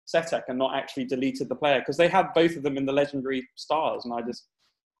and Setek and not actually deleted the player because they had both of them in the legendary stars. And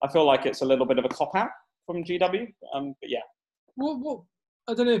I feel like it's a little bit of a cop-out from GW. But yeah. What?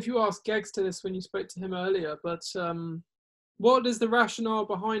 I don't know if you asked Geggs to this when you spoke to him earlier, but what is the rationale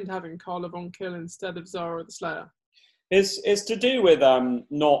behind having Carla Von Kill instead of Zara the Slayer? It's to do with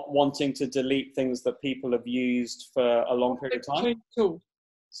not wanting to delete things that people have used for a long period of time. Change at all?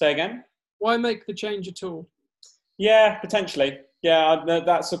 Say again? Why make the change at all? Yeah, potentially. Yeah,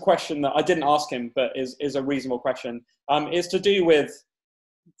 that's a question that I didn't ask him, but is a reasonable question. It's to do with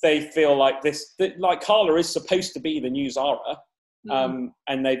they feel like like Carla is supposed to be the new Zara,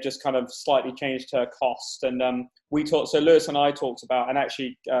 and they've just kind of slightly changed her cost. And so Lewis and I talked about, and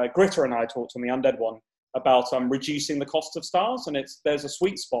actually Gritter and I talked on the Undead one about reducing the cost of stars, and there's a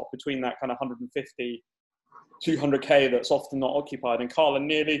sweet spot between that kind of 150, 200k that's often not occupied, and Carla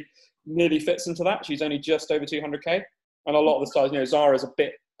nearly fits into that. She's only just over 200k, and a lot of the stars, Zara's a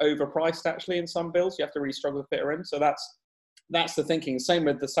bit overpriced actually in some builds. You have to really struggle to fit her in. So that's the thinking. Same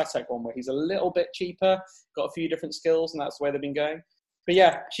with the Setek one, where he's a little bit cheaper, got a few different skills, and that's the way they've been going. But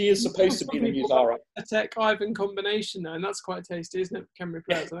yeah, she is supposed to be the new Zara. Setek Ivan combination though, and that's quite tasty, isn't it? Khemri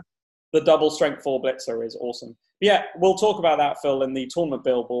players. The double strength 4 blitzer is awesome. But yeah, we'll talk about that, Phil, in the tournament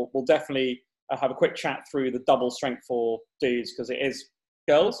build. We'll definitely have a quick chat through the double strength 4 dudes, because it is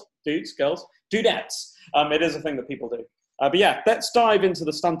dudettes. It is a thing that people do. But yeah, let's dive into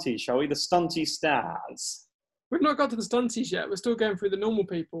the stunties, shall we? The stunty stars. We've not got to the stunties yet. We're still going through the normal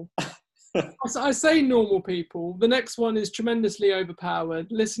people. I say normal people. The next one is tremendously overpowered.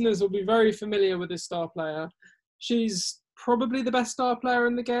 Listeners will be very familiar with this star player. She's probably the best star player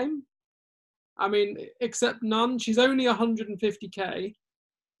in the game. I mean, except none. She's only 150k.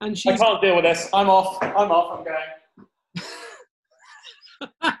 And I can't deal with this. I'm off. I'm going.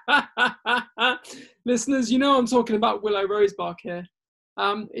 Listeners, I'm talking about Willow Rosebark here.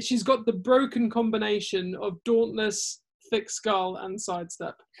 She's got the broken combination of Dauntless, Thick Skull, and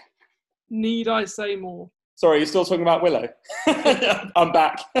Sidestep. Need I say more? Sorry, you're still talking about Willow? I'm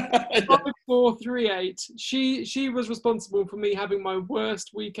back. 438. She was responsible for me having my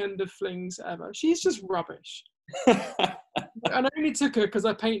worst weekend of flings ever. She's just rubbish. And I only took her because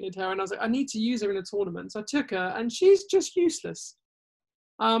I painted her, and I was like, I need to use her in a tournament. So I took her, and she's just useless.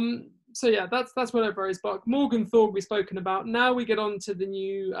 So yeah, that's whatever is. But Morgan Thorg we've spoken about. Now we get on to the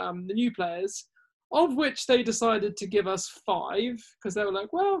new players, of which they decided to give us 5 because they were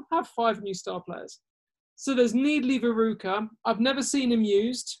like, well, have 5 new star players. So there's Needly Veruca. I've never seen him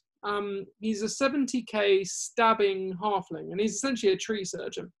used. He's a 70k stabbing halfling, and he's essentially a tree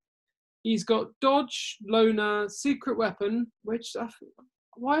surgeon. He's got dodge, loner, secret weapon, which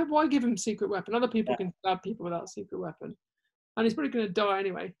why give him secret weapon? Other people can stab people without secret weapon. And he's probably going to die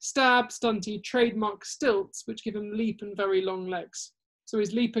anyway. Stab, stunty, trademark stilts, which give him leap and very long legs. So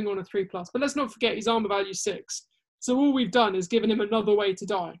he's leaping on a 3+. But let's not forget he's armor value 6. So all we've done is given him another way to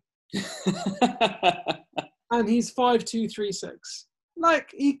die. And he's 5'2", 3'6". Like,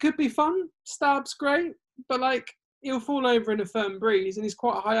 he could be fun. Stab's great. But he'll fall over in a firm breeze, and he's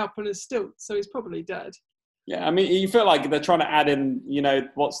quite high up on his stilts, so he's probably dead. Yeah, I mean, you feel like they're trying to add in,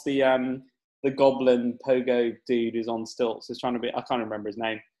 what's the goblin pogo dude who's on stilts is trying to be, I can't remember his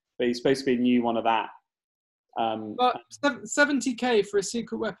name, but he's supposed to be a new one of that. But 70k for a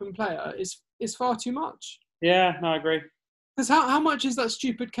secret weapon player is far too much. Yeah, no, I agree. Because how much is that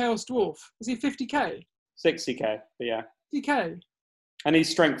stupid Chaos Dwarf? Is he 50k? 60k, but yeah. 50k. And he's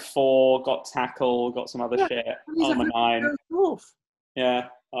strength 4, got tackle, got some other shit. Armor 9. Dwarf. Yeah,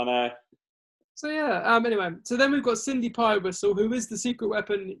 I know. So yeah, anyway, so then we've got Cindy Pie Whistle, who is the secret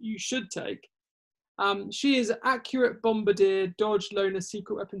weapon you should take. She is accurate bombardier, dodge, loner,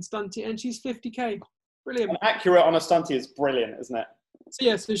 secret weapon, stunty, and she's 50k. Brilliant. And accurate on a stunty is brilliant, isn't it? So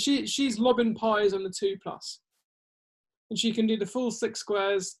yeah, so she's lobbing pies on the 2+. And she can do the full 6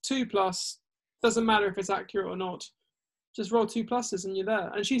 squares, 2+. Doesn't matter if it's accurate or not. Just roll 2+ and you're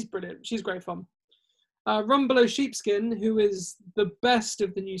there. And she's brilliant. She's great fun. Rumbelow Sheepskin, who is the best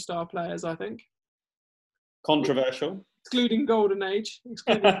of the new star players, I think. Controversial. Excluding Golden Age.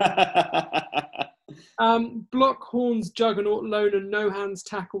 Block, Horns, Juggernaut, Loner, No Hands,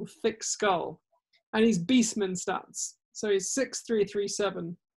 Tackle, Thick Skull. And he's Beastman stats. So he's 6'3",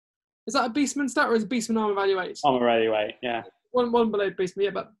 3'7". Is that a Beastman stat or is Beastman armor value 8? Armor value 8, yeah. One below Beastman,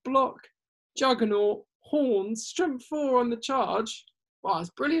 yeah, but Block, Juggernaut, horns, strength 4 on the charge. Wow,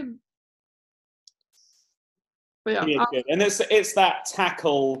 it's brilliant. But yeah, He is good. And it's that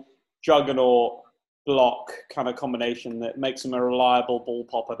tackle juggernaut block kind of combination that makes him a reliable ball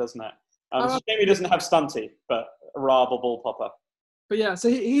popper, doesn't it? So maybe he doesn't have stunty, but a reliable ball popper. But yeah, so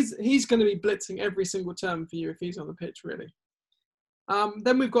he's going to be blitzing every single turn for you if he's on the pitch, really.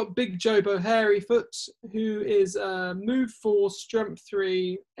 Then we've got Big Jobo Hairyfoot, who is move 4, strength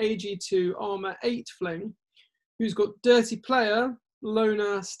 3, AG 2, armor 8 fling, who's got dirty player,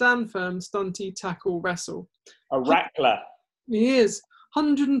 loner, stand firm, stunty, tackle, wrestle. A rackler. He is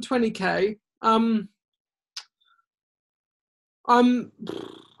 120k. I'm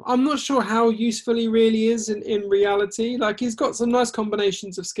not sure how useful he really is in reality. Like, he's got some nice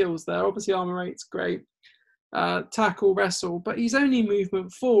combinations of skills there. Obviously, armor 8's great. Tackle, wrestle, but he's only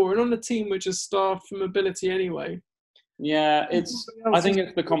movement 4, and on a team which is starved for mobility anyway. Yeah, I think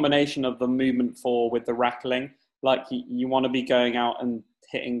it's the combination of the movement 4 with the rattling. Like, you want to be going out and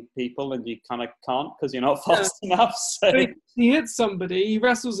hitting people, and you kind of can't because you're not fast enough. So he hits somebody, he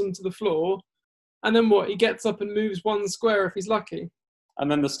wrestles them to the floor, and then what? He gets up and moves 1 square if he's lucky.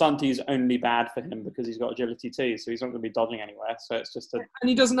 And then the stunty is only bad for him because he's got agility too, so he's not going to be dodging anywhere. So it's just and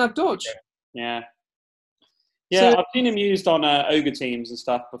he doesn't have dodge. Yeah. Yeah, so, I've seen him used on ogre teams and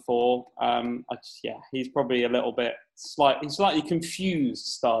stuff before. He's probably a little bit slightly confused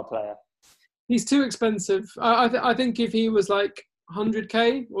star player. He's too expensive. I think if he was like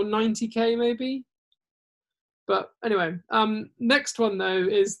 100k or 90k maybe. But anyway, next one though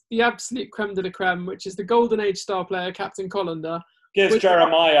is the absolute creme de la creme, which is the Golden Age star player, Captain Colander. Gives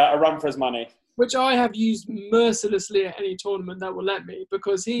Jeremiah a run for his money. Which I have used mercilessly at any tournament that will let me,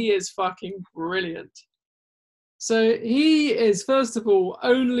 because he is fucking brilliant. So he is, first of all,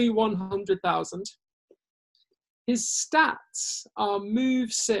 only 100,000. His stats are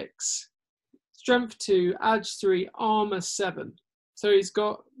move 6, strength 2, edge 3, armor 7. So he's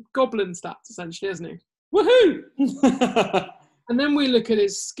got goblin stats, essentially, hasn't he? Woohoo! And then we look at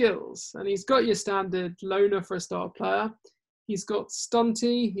his skills, and he's got your standard loner for a star player. He's got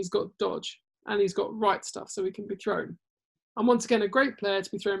stunty, he's got dodge, and he's got right stuff, so he can be thrown. And once again, a great player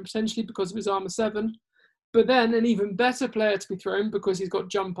to be thrown potentially because of his armor 7, but then an even better player to be thrown because he's got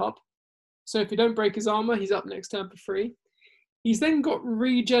jump up. So if you don't break his armor, he's up next turn for free. He's then got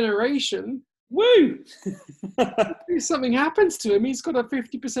regeneration. Woo! If something happens to him, he's got a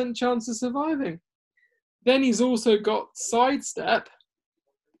 50% chance of surviving. Then he's also got sidestep.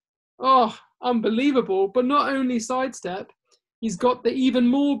 Oh, unbelievable. But not only sidestep, he's got the even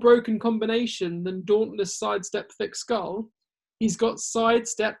more broken combination than Dauntless Sidestep Thick Skull. He's got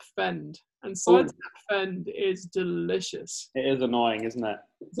Sidestep Fend. And Sidestep Fend is delicious. It is annoying, isn't it?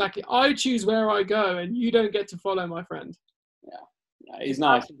 Exactly. I choose where I go, and you don't get to follow, my friend. Yeah, he's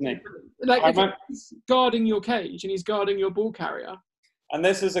nice, isn't he? Like, if he's guarding your cage and he's guarding your ball carrier. And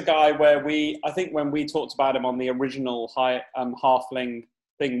this is a guy where I think when we talked about him on the original Halfling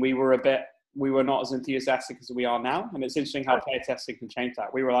thing, we were not as enthusiastic as we are now. And it's interesting how player testing can change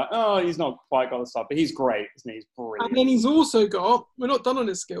that. We were like, oh, he's not quite got the stuff, but he's great, isn't he? He's brilliant. And then he's also got, we're not done on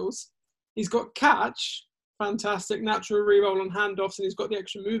his skills, he's got catch, fantastic natural reroll on handoffs, and he's got the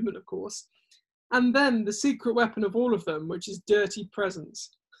extra movement, of course. And then the secret weapon of all of them, which is dirty presence.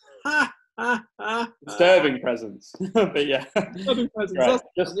 Disturbing presence. But yeah. Disturbing presence.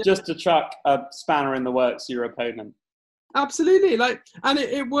 Just to chuck a spanner in the works to your opponent. Absolutely. And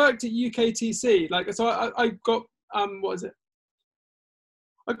it worked at UKTC. So I got, what is it?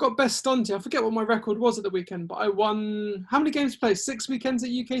 I got best stunty. I forget what my record was at the weekend, but I won, how many games played? 6 weekends at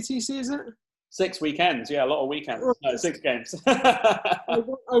UKTC, is it? 6 weekends, yeah, a lot of weekends. No, 6 games. I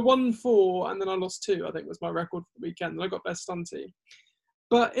won 4, and then I lost 2, I think was my record for the weekend, and I got best stunty.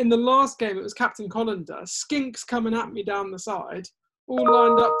 But in the last game, it was Captain Colander. Skinks coming at me down the side, all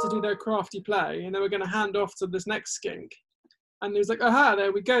lined up to do their crafty play, and they were going to hand off to this next skink. And he was like, aha,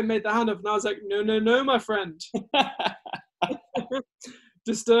 there we go, made the handoff. And I was like, no, my friend.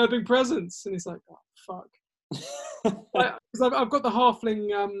 Disturbing presence. And he's like, oh, fuck. I've got the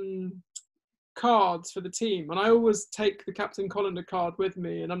Halfling cards for the team, and I always take the Captain Colander card with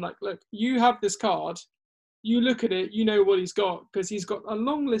me, and I'm like, look, you have this card, you look at it, you know what he's got, because he's got a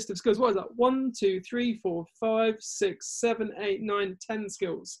long list of skills. What is that? 1, 2, 3, 4, 5, 6, 7, 8, 9, 10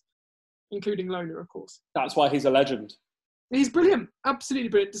 skills, including loner, of course. That's why he's a legend. He's brilliant, absolutely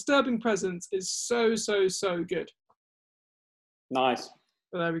brilliant. Disturbing presence is so good. Nice.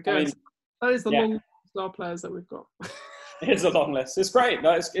 So there we go. I mean, that is the long star players that we've got. It's a long list. It's great.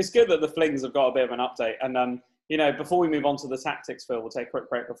 No, it's good that the Flings have got a bit of an update. And, before we move on to the tactics, Phil, we'll take a quick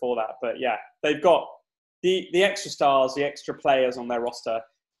break before that. But, yeah, they've got the extra stars, the extra players on their roster.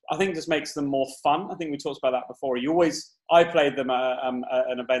 I think it just makes them more fun. I think we talked about that before. I played them at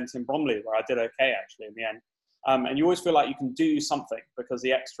an event in Bromley where I did okay actually in the end. And you always feel like you can do something because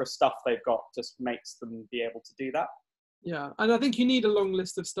the extra stuff they've got just makes them be able to do that. Yeah, and I think you need a long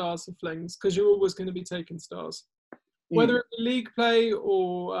list of stars for flings because you're always going to be taking stars. Whether it be league play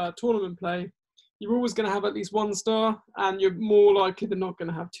or tournament play, you're always going to have at least 1 star, and you're more likely than not going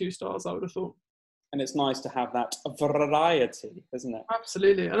to have 2 stars, I would have thought. And it's nice to have that variety, isn't it?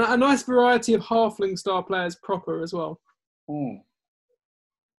 Absolutely, and a nice variety of halfling star players proper as well.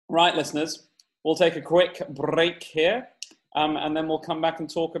 Right, listeners, we'll take a quick break here, and then we'll come back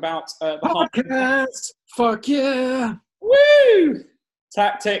and talk about the podcast. Fuck yeah! Woo!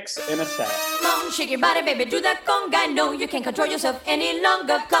 Tactics in a set. Come on, shake your body, baby, do that conga. No, you can't control yourself any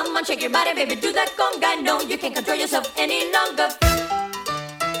longer. Come on, shake your body, baby, do that conga. No, you can't control yourself any longer.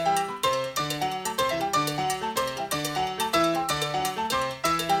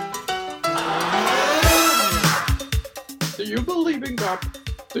 Do you believe in God?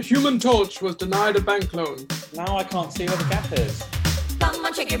 The Human Torch was denied a bank loan. Now I can't see where the gap is. Come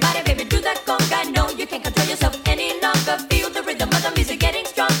on, shake your body, baby, do that conga. No, you can't control yourself any longer. Feel the rhythm of the music getting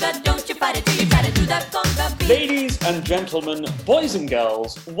stronger. Don't you fight it till you try to do that conga. Ladies and gentlemen, boys and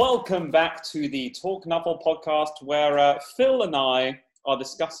girls, welcome back to the Talk Knuffle podcast where Phil and I are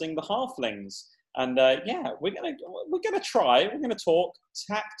discussing the halflings. And we're gonna talk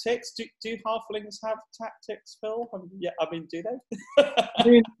tactics. Do halflings have tactics, Phil? Do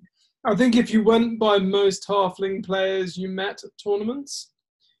they? I think if you went by most halfling players you met at tournaments,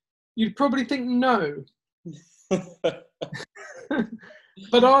 you'd probably think no. But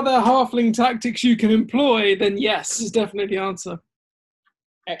are there halfling tactics you can employ? Then yes, is definitely the answer.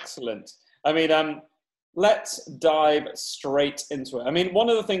 Excellent. I mean, let's dive straight into it. I mean, one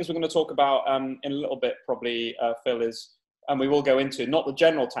of the things we're going to talk about in a little bit, probably, Phil, is, and we will go into, not the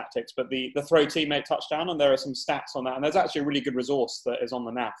general tactics, but the throw teammate touchdown, and there are some stats on that. And there's actually a really good resource that is on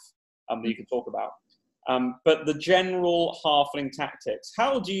the NAF that you can talk about. But the general halfling tactics,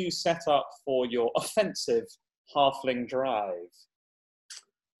 how do you set up for your offensive halfling drive?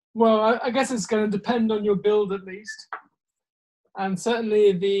 Well, I guess it's going to depend on your build at least. And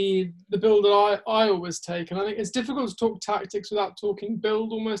certainly the build that I always take, and I think it's difficult to talk tactics without talking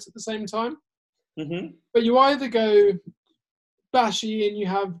build almost at the same time. Mm-hmm. But you either go bashy and you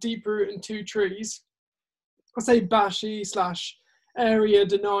have deep root and 2 trees. I say bashy / area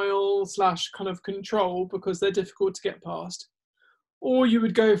denial / kind of control because they're difficult to get past. Or you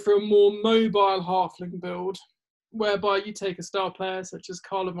would go for a more mobile halfling build, whereby you take a star player such as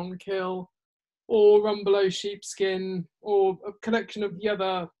Carla Von Kill, or Rumbelow Sheepskin, or a collection of the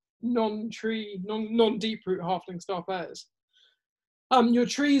other non-tree, non-deep root halfling star players. Your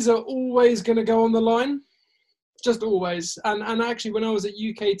trees are always going to go on the line, just always. And actually, when I was at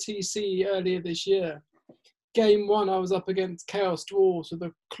UKTC earlier this year, game 1, I was up against Chaos Dwarves with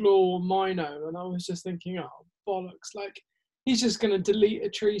a Claw Mino, and I was just thinking, oh, bollocks, like, he's just going to delete a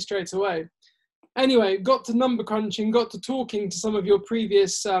tree straight away. Anyway, got to number crunching, got to talking to some of your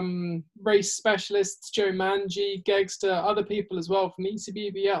previous race specialists, Joe Manji, Gegster, other people as well from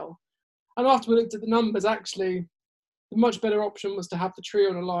ECBBL. And after we looked at the numbers, actually, the much better option was to have the tree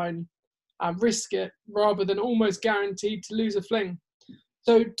on a line and risk it rather than almost guaranteed to lose a fling.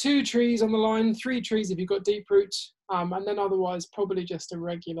 So 2 trees on the line, 3 trees if you've got deep root, and then otherwise probably just a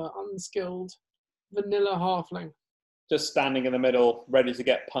regular, unskilled, vanilla halfling. Just standing in the middle, ready to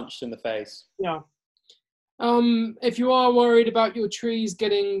get punched in the face. Yeah. If you are worried about your trees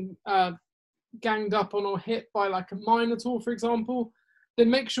getting ganged up on or hit by like a Minotaur, for example, then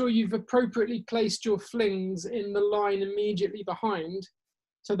make sure you've appropriately placed your flings in the line immediately behind,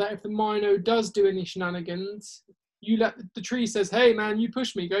 so that if the Mino does do any shenanigans, you let the tree says, hey man, you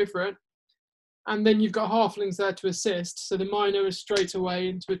push me, go for it. And then you've got halflings there to assist, so the Mino is straight away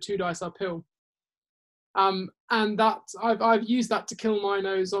into a 2 dice uphill. And that I've used that to kill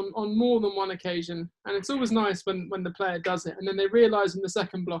Minos on more than one occasion, and it's always nice when the player does it and then they realise in the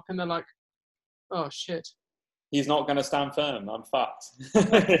second block and they're like, oh shit, he's not going to stand firm, I'm fucked.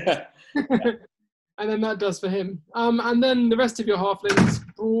 And then that does for him. And then the rest of your halflings,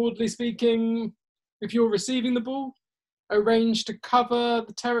 broadly speaking, if you're receiving the ball, arrange to cover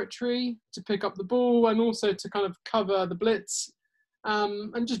the territory to pick up the ball and also to kind of cover the blitz.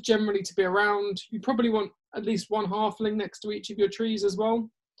 And just generally to be around. You probably want at least 1 halfling next to each of your trees as well,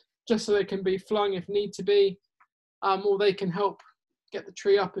 just so they can be flung if need to be, or they can help get the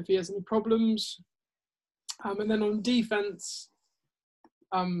tree up if he has any problems. And then on defense,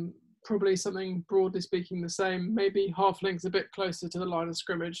 probably something broadly speaking the same, maybe halflings a bit closer to the line of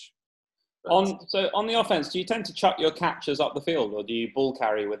scrimmage. But, On the offense, do you tend to chuck your catchers up the field, or do you ball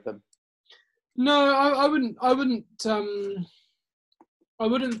carry with them? no, I wouldn't. I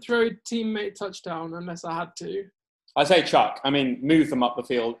wouldn't throw teammate touchdown unless I had to. I say chuck. I mean, move them up the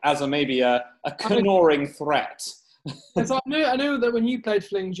field as maybe a canoring threat. Because I know that when you played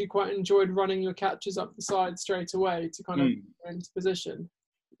Flings, you quite enjoyed running your catches up the side straight away to kind of get into position.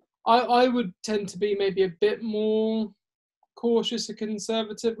 I would tend to be maybe a bit more cautious and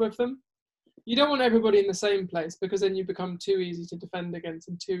conservative with them. You don't want everybody in the same place because then you become too easy to defend against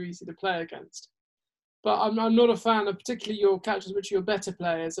and too easy to play against. But I'm not a fan of particularly your catchers, which are your better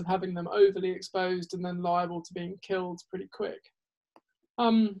players, of having them overly exposed and then liable to being killed pretty quick.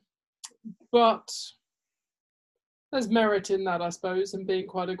 But there's merit in that, I suppose, and being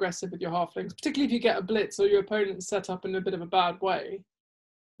quite aggressive with your halflings, particularly if you get a blitz or your opponent's set up in a bit of a bad way.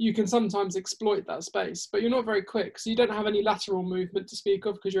 You can sometimes exploit that space, but you're not very quick, so you don't have any lateral movement to speak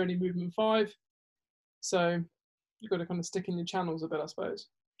of because you're only movement 5. So you've got to kind of stick in your channels a bit, I suppose.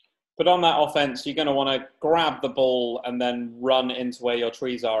 But on that offense, you're going to want to grab the ball and then run into where your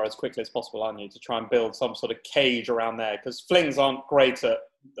trees are as quickly as possible, aren't you, to try and build some sort of cage around there? Because flings aren't great at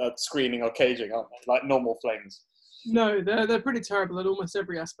screening or caging, aren't they? Like normal flings. No, they're pretty terrible at almost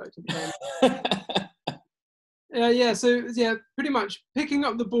every aspect of the game. So pretty much picking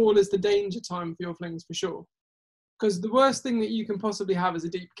up the ball is the danger time for your flings for sure. Because the worst thing that you can possibly have is a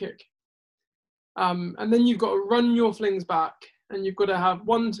deep kick. And then you've got to run your flings back, and you've got to have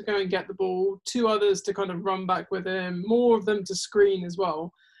one to go and get the ball, 2 others to kind of run back with him, more of them to screen as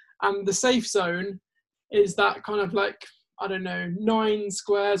well. And the safe zone is that kind of like, I don't know, 9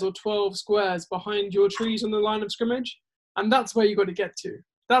 squares or 12 squares behind your trees on the line of scrimmage. And that's where you've got to get to.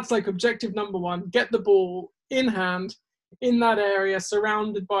 That's like objective number 1, get the ball in hand, in that area,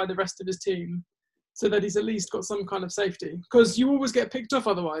 surrounded by the rest of his team, so that he's at least got some kind of safety. Because you always get picked off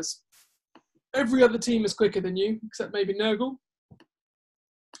otherwise. Every other team is quicker than you, except maybe Nurgle.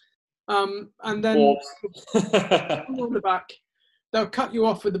 And then on the back, they'll cut you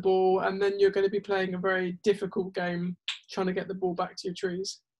off with the ball, and then you're going to be playing a very difficult game trying to get the ball back to your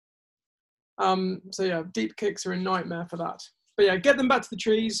trees. Deep kicks are a nightmare for that. But yeah, get them back to the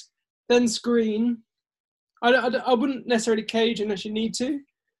trees, then screen. I wouldn't necessarily cage unless you need to,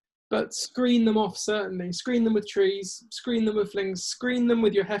 but screen them off certainly. Screen them with trees, screen them with flings, screen them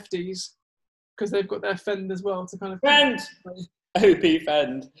with your hefties, because they've got their fend as well to kind of... Fend! OP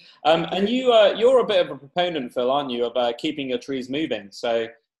fend. And you're a bit of a proponent, Phil, aren't you, of keeping your trees moving. So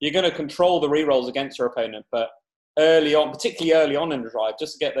you're going to control the rerolls against your opponent, but early on, particularly early on in the drive,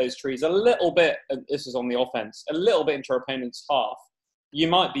 just to get those trees a little bit, this is on the offense, a little bit into your opponent's half, you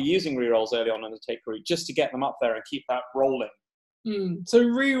might be using rerolls early on in the take route just to get them up there and keep that rolling. So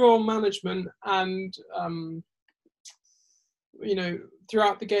reroll management and,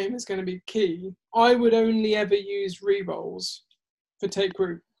 throughout the game is going to be key. I would only ever use rerolls for take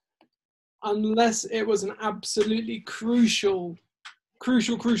route unless it was an absolutely crucial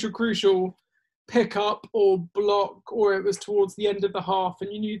pick up or block, or it was towards the end of the half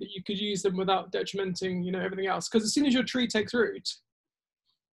and you knew that you could use them without detrimenting, everything else. Because as soon as your tree takes root,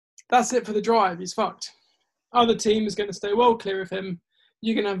 that's it for the drive. He's fucked. Other team is going to stay well clear of him.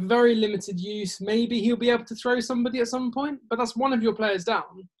 You're going to have very limited use. Maybe he'll be able to throw somebody at some point, but that's one of your players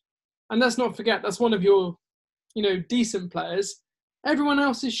down. And let's not forget, that's one of your, decent players. Everyone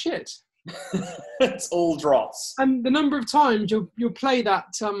else is shit. It's all dross. And the number of times you'll play that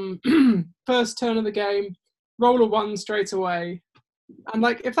first turn of the game, roll a 1 straight away, and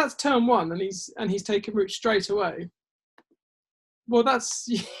like if that's turn 1 and he's taken root straight away, well, that's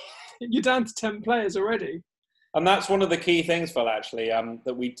you're down to 10 players already. And that's one of the key things, Phil, actually,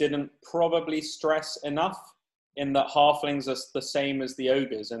 that we didn't probably stress enough, in that halflings are the same as the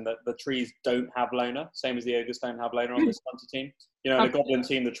ogres, and that the trees don't have loner, same as the ogres don't have loner on this hunter team. The goblin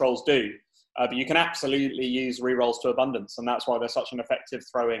team, the trolls do. But you can absolutely use rerolls to abundance, and that's why they're such an effective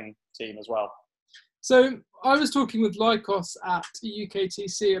throwing team as well. So I was talking with Lycos at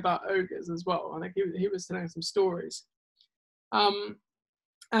UKTC about ogres as well. I think he was telling some stories.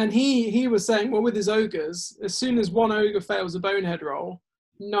 And he was saying, well, with his ogres, as soon as one ogre fails a bonehead roll,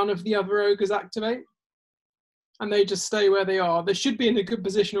 none of the other ogres activate. And they just stay where they are. They should be in a good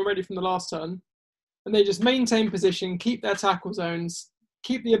position already from the last turn. And they just maintain position, keep their tackle zones,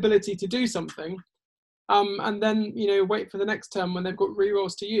 keep the ability to do something. And then, wait for the next turn when they've got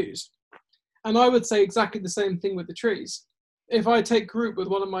rerolls to use. And I would say exactly the same thing with the trees. If I take root with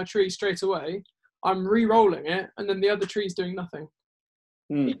one of my trees straight away, I'm re-rolling it, and then the other tree's doing nothing.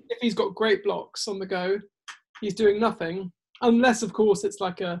 If he's got great blocks on the go, he's doing nothing. Unless, of course, it's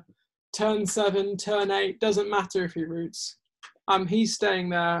like a turn 7, turn 8, doesn't matter if he roots. He's staying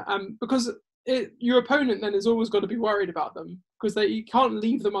there because your opponent then has always got to be worried about them because you can't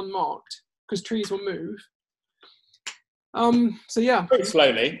leave them unmarked because trees will move. So yeah, Very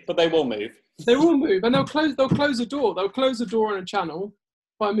slowly, but they will move. they will move, and they'll close a door. They'll close a door on a channel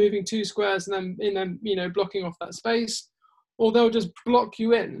by moving 2 squares and then blocking off that space, or they'll just block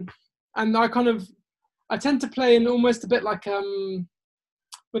you in. And I tend to play in almost a bit like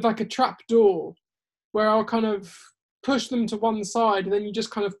with like a trap door, where I'll kind of push them to one side, and then you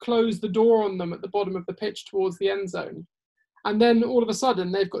just kind of close the door on them at the bottom of the pitch towards the end zone. And then all of a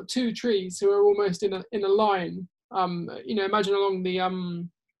sudden, they've got 2 trees who are almost in a line. Imagine along the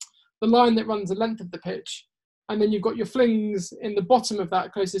line that runs the length of the pitch, and then you've got your flings in the bottom of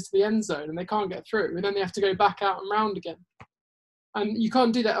that closest to the end zone, and they can't get through, and then they have to go back out and round again. And you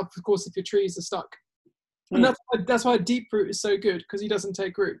can't do that, of course, if your trees are stuck. And that's why deep root is so good, because he doesn't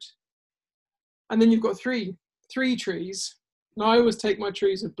take root. And then you've got three trees. Now I always take my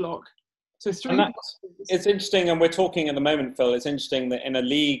trees with block. So 3. It's interesting, and we're talking at the moment, Phil. It's interesting that in a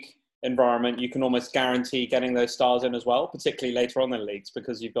league environment, you can almost guarantee getting those stars in as well, particularly later on in leagues,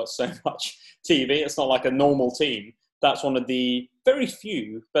 because you've got so much TV. It's not like a normal team. That's one of the very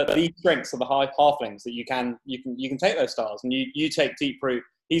few, but the strengths of the halflings that you can take those stars, and you take deep root.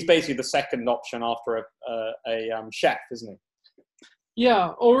 He's basically the second option after a chef, isn't he? Yeah,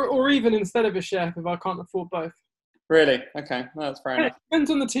 or even instead of a chef if I can't afford both. Really? Okay, no, that's fair enough. It depends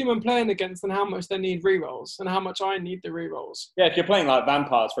on the team I'm playing against and how much they need rerolls and how much I need the rerolls. Yeah, if you're playing like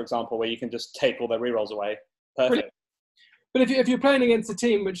vampires, for example, where you can just take all their rerolls away, perfect. But if you're playing against a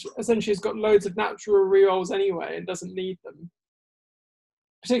team which essentially has got loads of natural rerolls anyway and doesn't need them,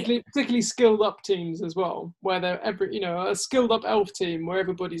 particularly skilled up teams as well, where they're a skilled up elf team where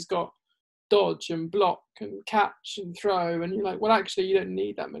everybody's got dodge and block and catch and throw, and you're like, well, actually, you don't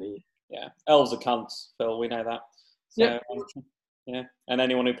need that many. Yeah, elves are cunts, Phil. We know that. So, yeah, and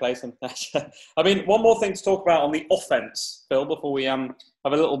anyone who plays them. I mean, one more thing to talk about on the offense, Phil, before we have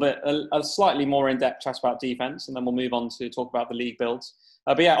a slightly more in-depth chat about defense, and then we'll move on to talk about the league builds.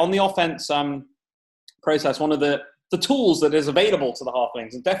 But yeah, on the offense process, one of the tools that is available to the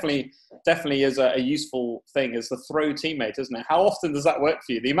halflings, and definitely is a useful thing, is the throw teammate, isn't it? How often does that work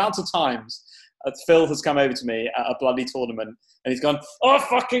for you? The amount of times Phil has come over to me at a bloody tournament and he's gone, I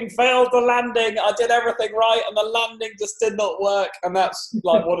fucking failed the landing. I did everything right and the landing just did not work. And that's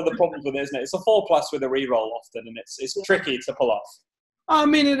like one of the problems with it, isn't it? It's a 4+ with a reroll often, and it's tricky to pull off. I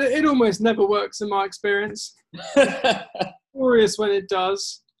mean, it almost never works in my experience. Glorious when it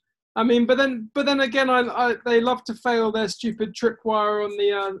does. I mean, but then again, they love to fail their stupid tripwire on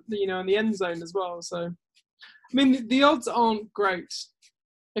the end zone as well. So, I mean, the odds aren't great.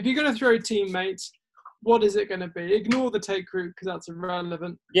 If you're going to throw teammates, what is it going to be? Ignore the take route because that's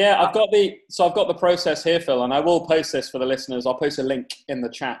irrelevant. Yeah, I've got the process here, Phil, and I will post this for the listeners. I'll post a link in the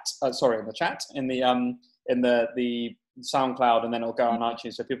chat. In the SoundCloud, and then it'll go on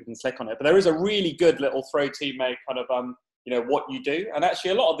iTunes so people can click on it. But there is a really good little throw teammate kind of what you do. And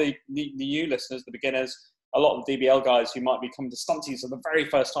actually, a lot of the new listeners, the beginners, a lot of the DBL guys who might be coming to Stunties for the very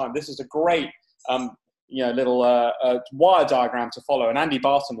first time, this is a great little wire diagram to follow. And Andy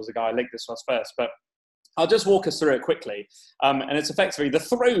Barton was the guy who linked this to us first, but I'll just walk us through it quickly. And it's effectively the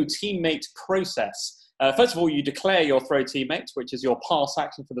throw teammate process. First of all, you declare your throw teammate, which is your pass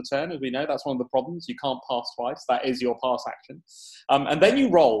action for the turn. As we know, that's one of the problems. You can't pass twice. That is your pass action. And then you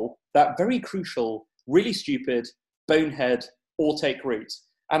roll that very crucial, really stupid, bonehead, or take route.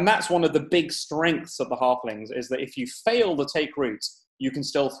 And that's one of the big strengths of the halflings, is that if you fail the take route, you can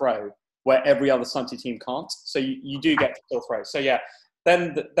still throw, where every other Stunty team can't. So you do get to still throw. So yeah,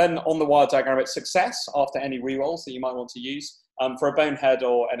 then on the wire diagram, it's success after any rerolls that you might want to use. For a bonehead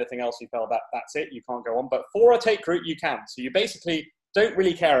or anything else you fail, that's it. You can't go on. But for a take route, you can. So you basically don't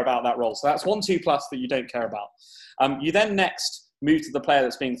really care about that roll. So that's 1/2+ that you don't care about. You then next move to the player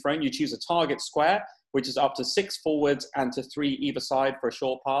that's being thrown. You choose a target square, which is up to 6 forward and to 3 either side for a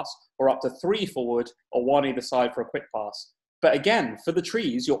short pass, or up to 3 forward or 1 either side for a quick pass. But again, for the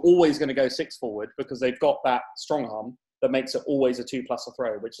trees, you're always going to go 6 forward because they've got that strong arm that makes it always a 2+ a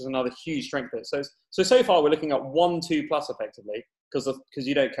throw, which is another huge strength. So far we're looking at 1/2+ effectively because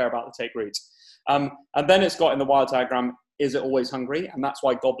you don't care about the take route. And then it's got in the wire diagram, is it always hungry? And that's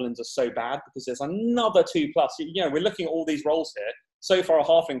why goblins are so bad, because there's another 2+. We're looking at all these rolls here. So far, a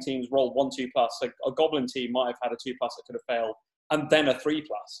halfling team's rolled 1/2+. So a goblin team might have had a 2+ that could have failed, and then a 3+.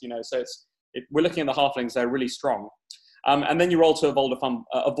 So we're looking at the halflings; they're really strong. And then you roll to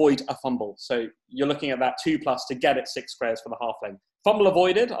avoid a fumble. So you're looking at that 2+ to get it 6 squares for the halfling. Fumble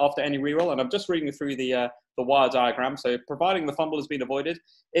avoided after any reroll, and I'm just reading through the wire diagram. So providing the fumble has been avoided,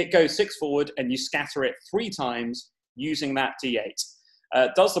 it goes 6 forward, and you scatter it 3 times using that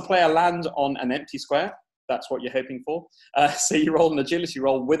D8. Does the player land on an empty square? That's what you're hoping for. So you roll an agility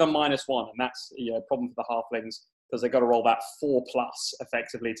roll with a -1, and that's a problem for the halflings because they've got to roll that 4+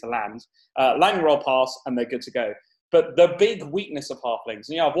 effectively to land. Landing roll pass, and they're good to go. But the big weakness of halflings,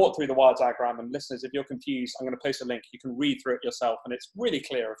 and I've walked through the wire diagram, and listeners, if you're confused, I'm going to post a link. You can read through it yourself, and it's really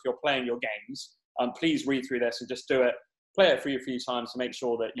clear if you're playing your games. Please read through this and just do it. Play it through a few times to make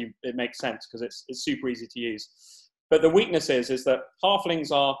sure that it makes sense, because it's super easy to use. But the weakness is that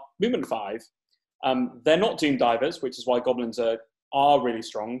halflings are movement 5. They're not Doom Divers, which is why goblins are really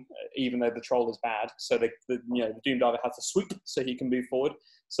strong, even though the troll is bad. So the Doom Diver has to swoop so he can move forward.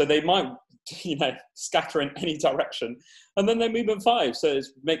 So they might, scatter in any direction. And then they're movement 5, so it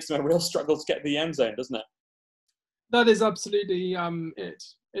makes them a real struggle to get to the end zone, doesn't it? That is absolutely it.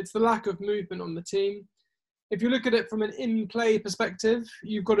 It's the lack of movement on the team. If you look at it from an in-play perspective,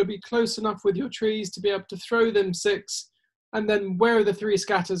 you've got to be close enough with your trees to be able to throw them 6, and then where are the 3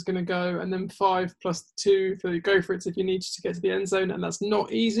 scatters going to go, and then 5 + 2 for the go for it if you need to get to the end zone, and that's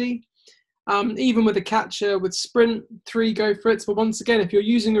not easy. Even with a catcher, with sprint, 3 go for it. But once again, if you're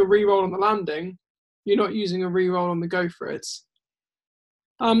using a reroll on the landing, you're not using a reroll on the go for it.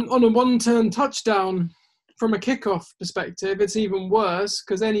 On a 1-turn touchdown, from a kickoff perspective, it's even worse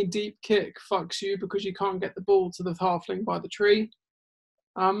because any deep kick fucks you because you can't get the ball to the halfling by the tree.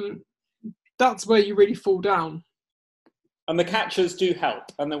 That's where you really fall down. And the catchers do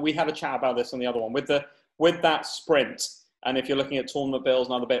help. And then we had a chat about this on the other one with that sprint. And if you're looking at tournament bills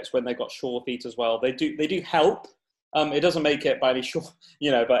and other bits when they've got sure feet as well, they do help. It doesn't make it by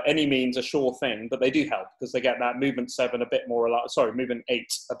any means a sure thing, but they do help because they get that movement 7 movement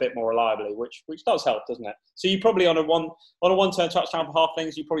 8 a bit more reliably, which does help, doesn't it? So you probably on a 1-turn touchdown for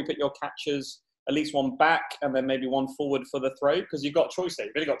halflings, you probably put your catchers at least 1 back and then maybe 1 forward for the throw, because you've got choice there.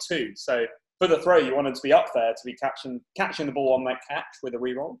 You've only got 2. So for the throw, you want them to be up there to be catching the ball on that catch with a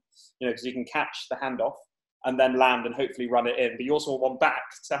reroll, because you can catch the handoff and then land and hopefully run it in. But you also want 1 back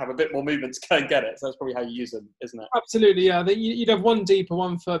to have a bit more movement to go and get it. So that's probably how you use them, isn't it? Absolutely, yeah. You'd have 1 deeper,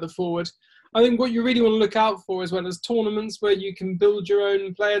 1 further forward. I think what you really want to look out for as well as tournaments where you can build your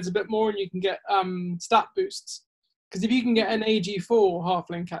own players a bit more and you can get stat boosts. Because if you can get an AG4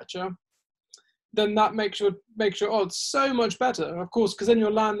 halfling catcher, then that makes your odds so much better, of course, because then your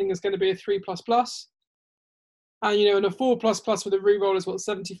landing is going to be a 3++. And, and a 4++ with a reroll is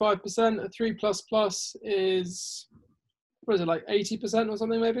 75%. A 3++ is, what is it, like 80% or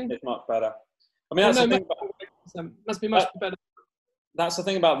something maybe? It's much better. I mean, that's the thing about, must be much better. That's the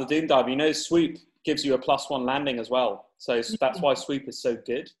thing about the Doom Dive. Swoop gives you a +1 landing as well. So that's why Swoop is so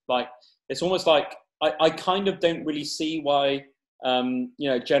good. Like, it's almost like, I kind of don't really see why,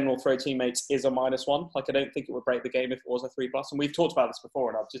 general throw teammates is a -1. Like, I don't think it would break the game if it was a 3+. And we've talked about this before,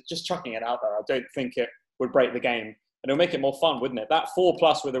 and I'm just chucking it out there. I don't think it would break the game, and it'll make it more fun, wouldn't it? That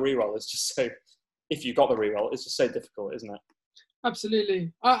 4+ with a reroll is just so, if you got the reroll, it's just so difficult, isn't it?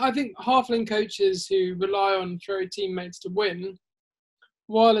 Absolutely. I think halfling coaches who rely on throw teammates to win,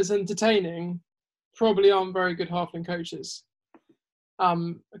 while it's entertaining, probably aren't very good halfling coaches.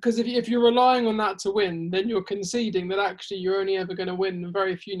 Because if you're relying on that to win, then you're conceding that actually you're only ever going to win a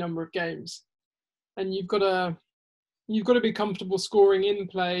very few number of games, and you've got to be comfortable scoring in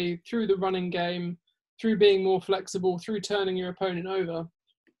play through the running game, through being more flexible, through turning your opponent over,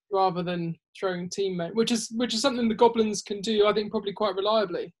 rather than throwing teammate, which is something the goblins can do, I think, probably quite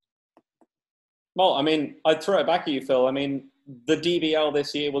reliably. Well, I mean, I'd throw it back at you, Phil. I mean, the DBL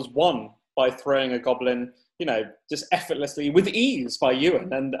this year was won by throwing a goblin, just effortlessly with ease by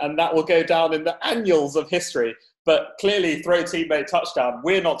Ewan, and that will go down in the annals of history. But clearly, throw teammate touchdown,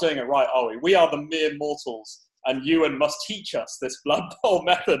 we're not doing it right, are we? We are the mere mortals. And Ewan must teach us this Blood Bowl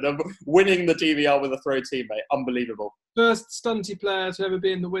method of winning the DBL with a throw teammate. Unbelievable. First stunty player to ever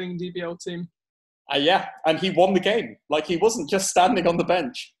be in the winning DBL team. Yeah, and he won the game. Like, he wasn't just standing on the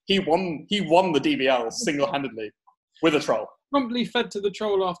bench. He won the DBL single-handedly with a troll. Promptly fed to the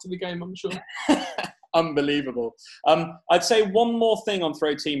troll after the game, I'm sure. Unbelievable. I'd say one more thing on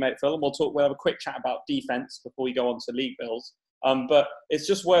throw teammate, Phil, and we'll have a quick chat about defense before we go on to league bills. But it's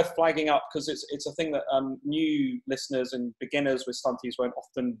just worth flagging up because it's a thing that new listeners and beginners with stunties won't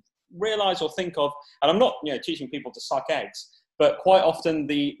often realise or think of. And I'm not teaching people to suck eggs, but quite often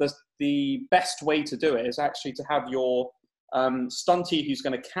the best way to do it is actually to have your stunty who's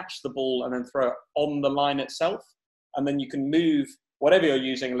going to catch the ball and then throw it on the line itself, and then you can move whatever you're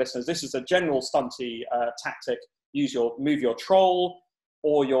using. Listeners, this is a general stunty tactic. Move your troll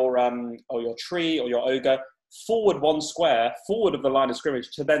or your tree or your ogre forward 1 square, forward of the line of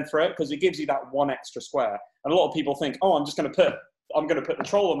scrimmage to then throw it, because it gives you that 1 extra square. And a lot of people think, I'm going to put the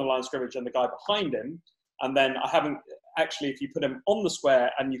troll on the line of scrimmage and the guy behind him, And then I haven't actually, if you put him on the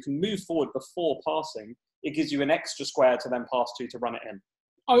square and you can move forward before passing, it gives you an extra square to then pass to run it in.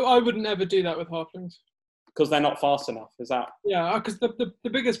 I wouldn't ever do that with halflings. Because they're not fast enough, is that? Yeah, because the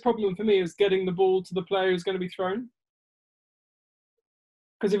biggest problem for me is getting the ball to the player who's going to be thrown.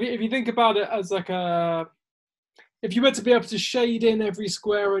 Because if you think about it as like if you were to be able to shade in every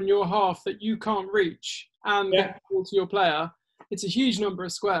square on your half that you can't reach and get the ball to your player, it's a huge number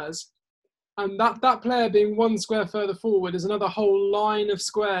of squares. And that player being one square further forward is another whole line of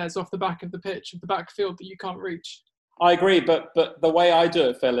squares off the back of the pitch, of the back field that you can't reach. I agree, but the way I do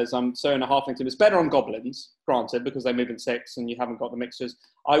it, Phil, is so in a halfling team, it's better on goblins, granted, because they move in 6 and you haven't got the mixtures.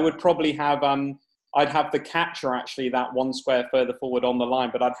 I would probably have I'd have the catcher actually that one square further forward on the line,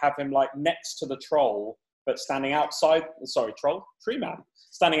 but I'd have him like next to the troll, but standing outside. Sorry, troll, tree man,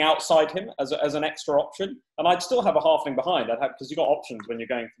 standing outside him as an extra option, and I'd still have a halfling behind. I'd have, because you've got options when you're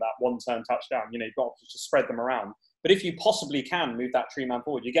going for that one turn touchdown. You know, you've got options to spread them around. But if you possibly can move that tree man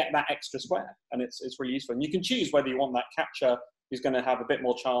forward, you get that extra square, and it's really useful. And you can choose whether you want that catcher who's going to have a bit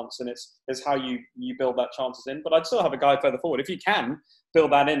more chance, and it's how you build that chances in. But I'd still have a guy further forward. If you can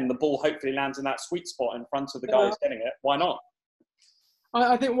build that in, the ball hopefully lands in that sweet spot in front of the guy who's getting it. Why not?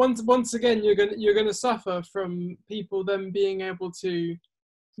 I think once again you're going to suffer from people then being able to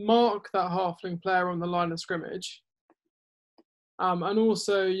mark that halfling player on the line of scrimmage, and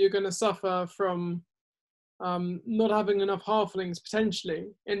also you're going to suffer from not having enough halflings potentially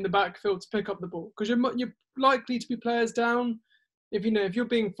in the backfield to pick up the ball, because you're likely to be players down. If you're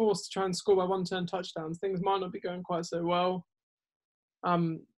being forced to try and score by one turn touchdowns, things might not be going quite so well.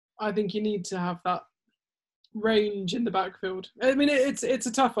 I think you need to have that range in the backfield. I mean, it's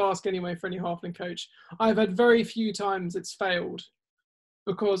a tough ask anyway for any halfling coach. I've had very few times it's failed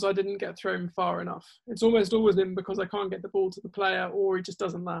because I didn't get thrown far enough. It's almost always been because I can't get the ball to the player, or he just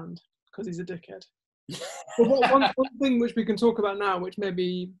doesn't land because he's a dickhead. But one thing which we can talk about now, which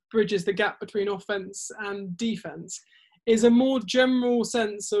maybe bridges the gap between offense and defense, is a more general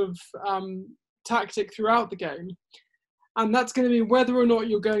sense of tactic throughout the game. And that's going to be whether or not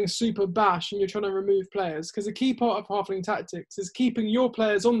you're going super bash and you're trying to remove players. Because a key part of halfling tactics is keeping your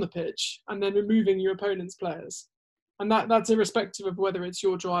players on the pitch and then removing your opponent's players. And that's irrespective of whether it's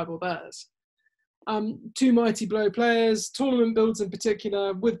your drive or theirs. Two mighty blow players, tournament builds in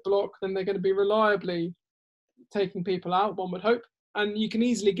particular, with block, then they're going to be reliably taking people out, one would hope. And you can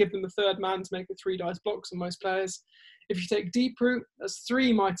easily give them the third man to make it 3 dice blocks on most players. If you take deep root, that's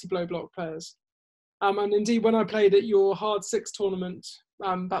 3 mighty blow block players. And indeed, when I played at your Hard 6 tournament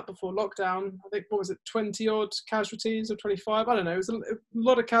back before lockdown, I think, 20 odd casualties or 25? I don't know. It was a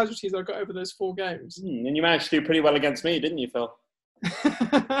lot of casualties I got over those 4 games. And you managed to do pretty well against me, didn't you, Phil?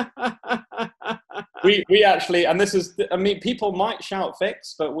 we actually, and this is, I mean, people might shout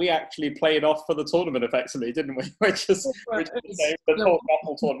fix, but we actually played off for the tournament effectively, didn't we? Which is the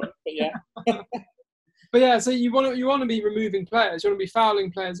whole tournament, but yeah. But yeah, so you want to be removing players. You want to be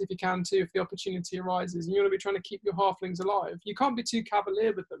fouling players if you can too, if the opportunity arises, and you want to be trying to keep your halflings alive. You can't be too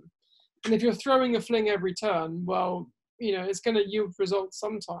cavalier with them. And if you're throwing a fling every turn, well, it's going to yield results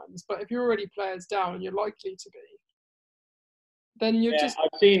sometimes. But if you're already players down, and you're likely to be, then you're just.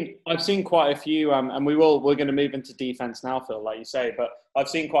 I've seen quite a few, and we're going to move into defense now, Phil, like you say. But I've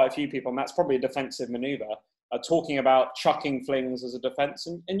seen quite a few people, and that's probably a defensive maneuver, talking about chucking flings as a defense,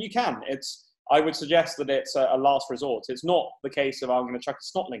 and you can. I would suggest that it's a last resort. It's not the case of I'm going to chuck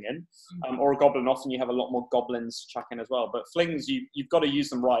a snotling in or a goblin. Often you have a lot more goblins to chuck in as well. But flings, you've got to use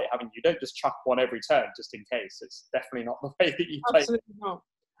them right, haven't you? You don't just chuck one every turn just in case. It's definitely not the way that you play. Absolutely not.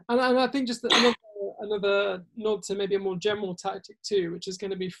 And I think just another nod to maybe a more general tactic too, which is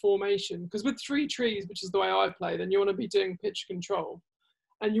going to be formation. Because with 3 trees, which is the way I play, then you want to be doing pitch control.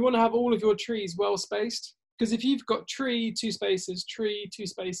 And you want to have all of your trees well spaced. Because if you've got tree, 2 spaces, tree, 2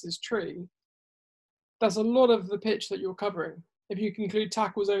 spaces, tree, that's a lot of the pitch that you're covering, if you can include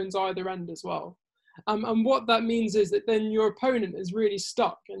tackle zones either end as well. And what that means is that then your opponent is really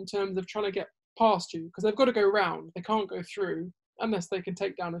stuck in terms of trying to get past you, because they've got to go round. They can't go through unless they can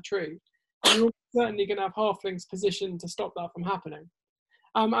take down a tree. And you're certainly going to have halflings positioned to stop that from happening.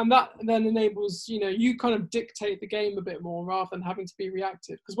 And that then enables, you kind of dictate the game a bit more rather than having to be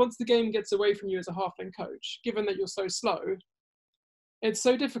reactive. Because once the game gets away from you as a halfling coach, given that you're so slow, it's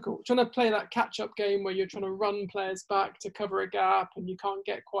so difficult trying to play that catch-up game where you're trying to run players back to cover a gap and you can't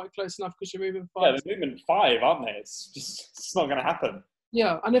get quite close enough because you're moving 5. Yeah, they're moving 5, aren't they? It's not going to happen.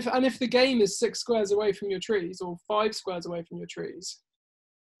 Yeah, and if the game is 6 squares away from your trees or 5 squares away from your trees,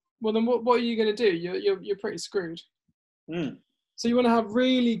 well then what are you going to do? You're pretty screwed. So you want to have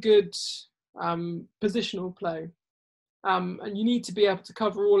really good positional play. And you need to be able to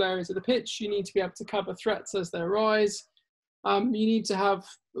cover all areas of the pitch. You need to be able to cover threats as they arise. You need to have,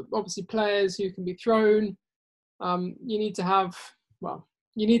 obviously, players who can be thrown. You need to have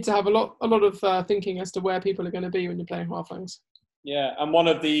a lot of thinking as to where people are going to be when you're playing halflings. Yeah, and one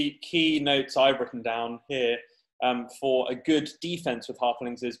of the key notes I've written down here for a good defense with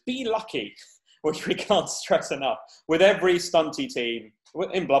halflings is be lucky, which we can't stress enough. With every stunty team,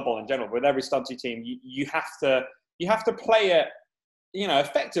 in Blood Bowl in general, with every stunty team, you have to play it,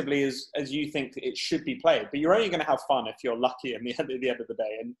 effectively as you think it should be played. But you're only going to have fun if you're lucky at the end of the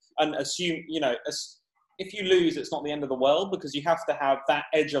day, and assume, if you lose, it's not the end of the world, because you have to have that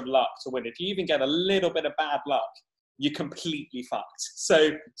edge of luck to win. If you even get a little bit of bad luck, you're completely fucked.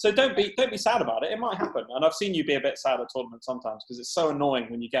 So don't be sad about it. It might happen, and I've seen you be a bit sad at tournaments sometimes because it's so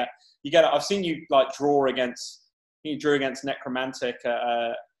annoying when you get it. I've seen you drew against Necromantic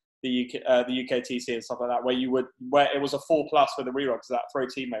the UKTC and stuff like that, where it was a 4+ with a reroll to that throw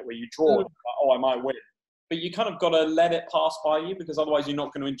teammate, where you draw and I might win, but you kind of got to let it pass by you, because otherwise you're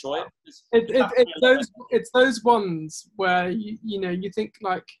not going to enjoy it. It's those ones where you think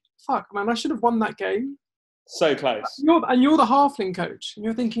like, fuck man, I should have won that game. So close. And you're the halfling coach, and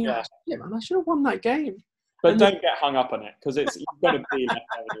you're thinking, yeah, man, I should have won that game. But don't get hung up on it, because you've got to be left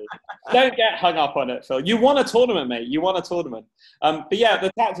over. Don't get hung up on it, Phil. You won a tournament, mate. You won a tournament. But yeah,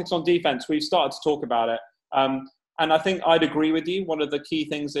 the tactics on defense, we've started to talk about it. And I think I'd agree with you. One of the key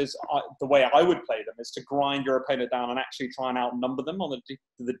things is the way I would play them is to grind your opponent down and actually try and outnumber them on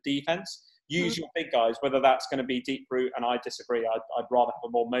the defense. Use your big guys, whether that's going to be deep root, and I disagree. I'd rather have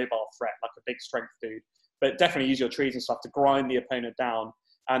a more mobile threat, like a big strength dude. But definitely use your trees and stuff to grind the opponent down.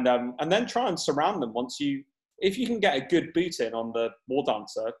 And then try and surround them if you can get a good boot in on the War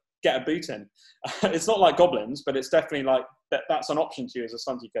Dancer, get a boot in. It's not like goblins, but it's definitely like that's an option to you as a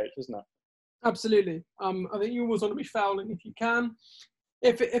stunty coach, isn't it? Absolutely. I think you always want to be fouling if you can.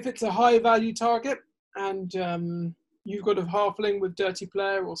 If it's a high value target and you've got a halfling with dirty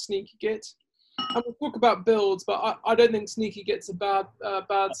player or sneaky git, and we'll talk about builds, but I don't think sneaky git's a bad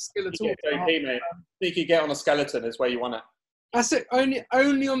skill at all. Mate. Sneaky git on a skeleton is where you want it. That's it.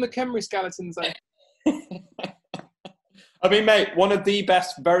 Only on the Khemri skeletons, though. I mean, mate, one of the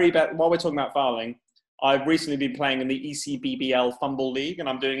best, very best, while we're talking about fouling, I've recently been playing in the ECBBL Fumble League, and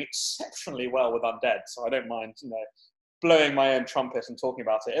I'm doing exceptionally well with Undead, so I don't mind, blowing my own trumpet and talking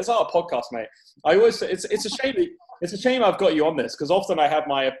about it. It's our podcast, mate. I always say it's a shame I've got you on this, because often I have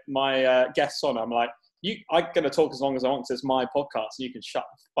my guests on. I'm like, I'm going to talk as long as I want, because it's my podcast, and you can shut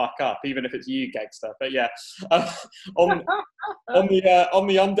the fuck up, even if it's you, Gangster. But yeah, on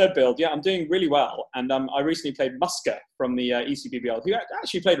the Undead build, yeah, I'm doing really well. And I recently played Muska from the ECBBL, who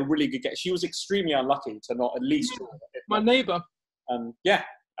actually played a really good game. She was extremely unlucky to not at least... My neighbour. Yeah,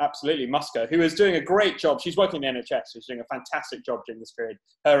 absolutely, Muska, who is doing a great job. She's working in the NHS. She's doing a fantastic job during this period.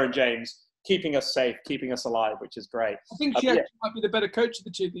 Her and James, keeping us safe, keeping us alive, which is great. I think she actually might be the better coach of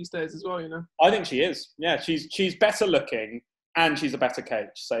the two these days as well, I think she is. Yeah, she's better looking and she's a better coach.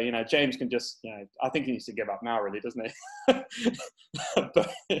 So, James can just, I think he needs to give up now, really, doesn't he?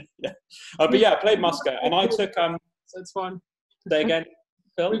 but yeah, I played Muska, and I took... so it's fine. Say again,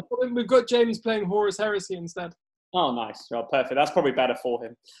 Phil? We've got James playing Horus Heresy instead. Oh, nice. Well, perfect. That's probably better for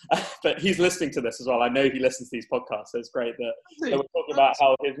him. But he's listening to this as well. I know he listens to these podcasts, so it's great that we're talking about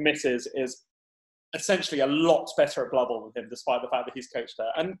how his missus is essentially a lot better at Blood Bowl than him, despite the fact that he's coached her.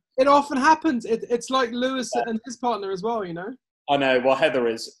 And it often happens. It's like Lewis and his partner as well, I know. Well, Heather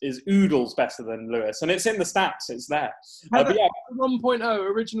is oodles better than Lewis, and it's in the stats. It's there. Heather 1.0,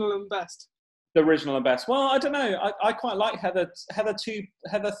 original and best. The original and best. Well, I don't know. I quite like Heather. Heather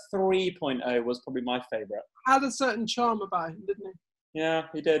 3.0 was probably my favourite. Had a certain charm about him, didn't he? Yeah,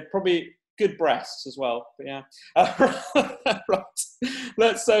 he did. Probably good breasts as well. But yeah. Right.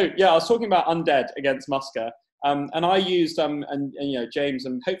 I was talking about Undead against Muska. And I used James,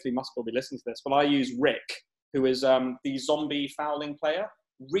 and hopefully Muska will be listening to this, but I used Rick, who is the zombie fouling player,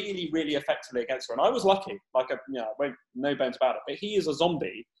 really, really effectively against her. And I was lucky, no bones about it. But he is a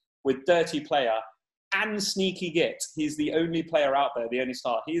zombie with dirty player and sneaky git. He's the only player out there, the only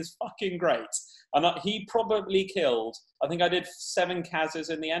star. He is fucking great. And he probably killed, I think I did 7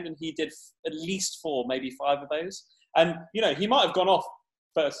 Kazes in the end, and he did at least 4, maybe 5 of those. And, he might have gone off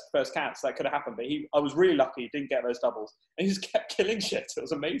first cats. That could have happened, but I was really lucky he didn't get those doubles. And he just kept killing shit. It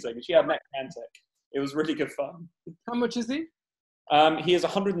was amazing. And she had Necromantic. It was really good fun. How much is he? He is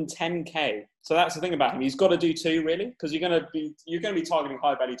 110k. So that's the thing about him. He's got to do 2 really, because you're going to be targeting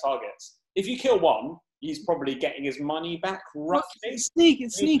high value targets. If you kill 1, he's probably getting his money back roughly.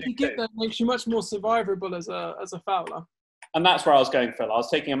 Sneaky git that makes you much more survivable as a fowler. And that's where I was going, Phil. I was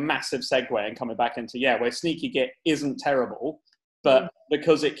taking a massive segue and coming back into, where Sneaky Git isn't terrible, but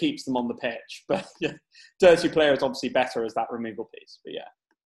because it keeps them on the pitch. But Dirty Player is obviously better as that removal piece. But yeah.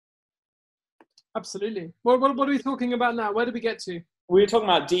 Absolutely. What are we talking about now? Where did we get to? We were talking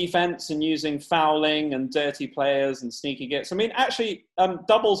about defense and using fouling and dirty players and sneaky gits. I mean, actually,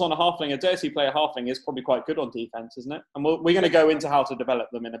 doubles on a halfling, a dirty player halfling is probably quite good on defense, isn't it? And we're going to go into how to develop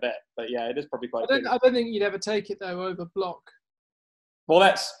them in a bit. But yeah, it is probably quite good. I don't think you'd ever take it, though, over block.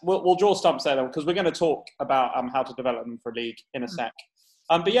 Well, we'll draw stumps there, because we're going to talk about how to develop them for League in a sec.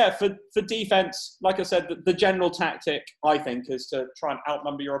 But yeah, for defense, like I said, the general tactic, I think, is to try and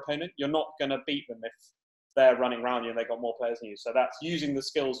outnumber your opponent. You're not going to beat them if they're running around you and they've got more players than you. So that's using the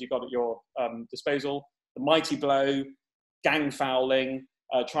skills you've got at your disposal, the mighty blow, gang fouling,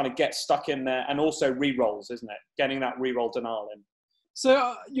 trying to get stuck in there, and also re-rolls, isn't it? Getting that re-roll denial in.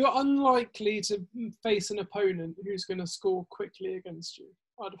 So you're unlikely to face an opponent who's going to score quickly against you,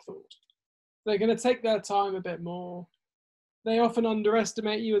 I'd have thought. They're going to take their time a bit more. They often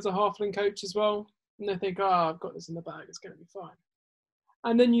underestimate you as a halfling coach as well. And they think, I've got this in the bag, it's going to be fine.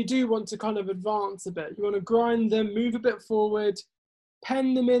 And then you do want to kind of advance a bit. You want to grind them, move a bit forward,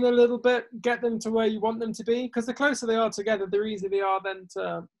 pen them in a little bit, get them to where you want them to be. Because the closer they are together, the easier they are then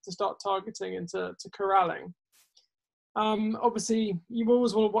to start targeting and to corralling. Obviously, you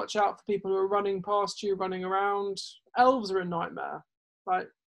always want to watch out for people who are running past you, running around. Elves are a nightmare. Like,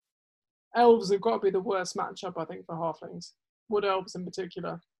 elves have got to be the worst matchup, I think, for halflings. Wood elves in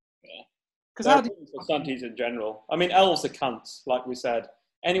particular. Yeah. Because Stunties in general. I mean, elves are cunts, like we said.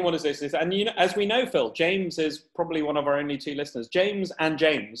 Anyone who's listening, and as we know, Phil, James is probably one of our only two listeners. James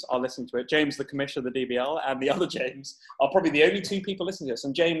are listening to it. James, the commissioner of the DBL, and the other James are probably the only two people listening to this.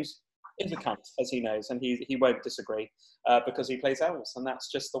 And James is a cunt, as he knows, and he won't disagree because he plays elves, and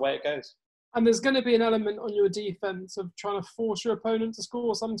that's just the way it goes. And there's going to be an element on your defense of trying to force your opponent to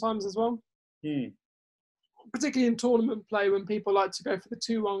score sometimes as well. Particularly in tournament play, when people like to go for the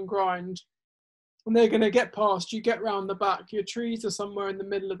 2-1 grind. And they're going to get past you, get round the back. Your trees are somewhere in the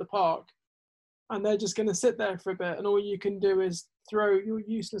middle of the park. And they're just going to sit there for a bit. And all you can do is throw your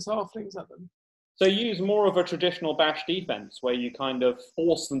useless halflings at them. So use more of a traditional bash defense where you kind of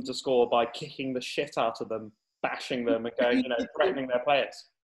force them to score by kicking the shit out of them, bashing them and going, threatening their players.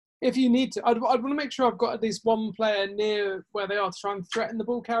 If you need to. I'd want to make sure I've got at least one player near where they are to try and threaten the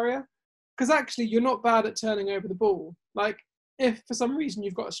ball carrier. Because actually, you're not bad at turning over the ball. Like, if for some reason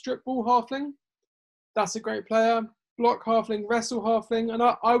you've got a strip ball halfling, that's a great player. Block halfling, wrestle halfling, and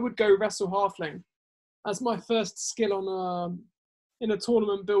I would go wrestle halfling as my first skill in a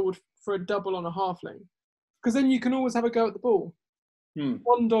tournament build for a double on a halfling, because then you can always have a go at the ball.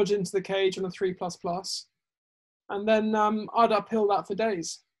 One dodge into the cage on a 3++, and then I'd uphill that for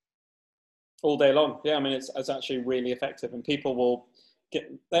days. All day long. Yeah, I mean it's actually really effective, and people will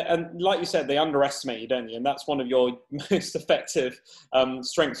and like you said, they underestimate you, don't you? And that's one of your most effective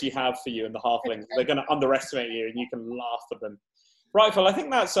strengths you have for you in the halflings. They're going to underestimate you, and you can laugh at them. Right, Phil, I think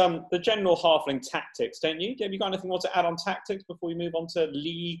that's the general halfling tactics, don't you? Have you got anything more to add on tactics before we move on to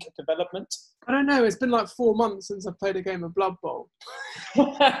league development? I don't know. It's been like 4 months since I've played a game of Blood Bowl.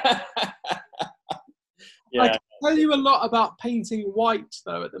 Yeah. I can tell you a lot about painting white,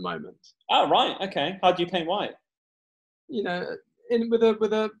 though, at the moment. Oh, right. Okay. How do you paint white? With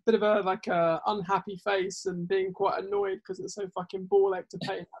a bit of a unhappy face and being quite annoyed because it's so fucking ball-ache to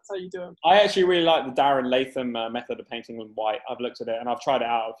paint. That's how you do it. I actually really like the Darren Latham method of painting with white. I've looked at it and I've tried it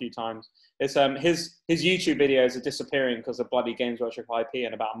out a few times. It's his YouTube videos are disappearing because of bloody Games Workshop IP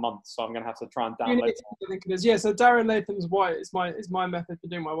in about a month, so I'm going to have to try and download it. I think it is. Yeah, so Darren Latham's white is my method for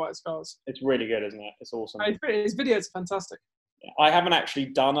doing my white scars. It's really good, isn't it? It's awesome. His videos are fantastic. I haven't actually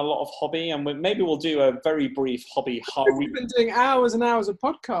done a lot of hobby, and maybe we'll do a very brief hobby. We've been doing hours and hours of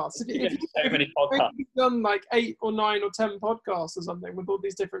podcasts. If you've done like 8 or 9 or 10 podcasts or something with all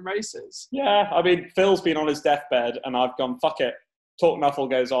these different races. Yeah, I mean, Phil's been on his deathbed, and I've gone, fuck it. Talk Nuffle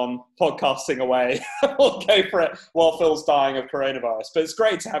goes on, podcasting away. We'll go for it while Phil's dying of coronavirus. But it's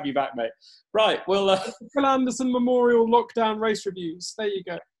great to have you back, mate. Right, we'll... Phil Anderson Memorial Lockdown Race Reviews. There you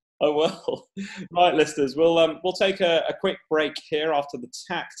go. Oh, well. Right, listeners, we'll take a quick break here after the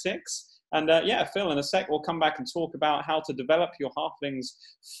tactics. And Phil, in a sec, we'll come back and talk about how to develop your halflings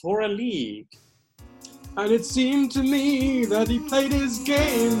for a league. And it seemed to me that he played his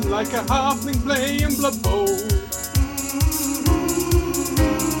game like a halfling playing Blood Bowl.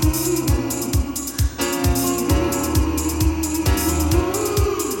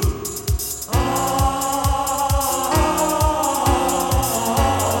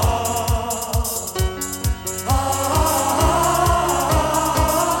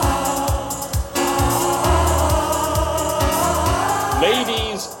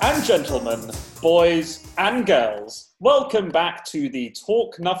 Ladies and gentlemen, boys and girls, welcome back to the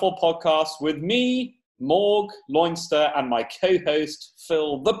Talk Nuffle podcast with me, Morg, Loinster, and my co-host,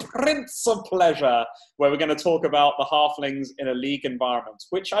 Phil, the Prince of Pleasure, where we're going to talk about the Halflings in a league environment,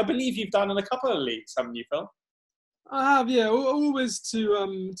 which I believe you've done in a couple of leagues, haven't you, Phil? I have, yeah, always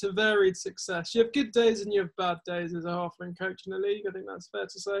to varied success. You have good days and you have bad days as a halfling coach in the league. I think that's fair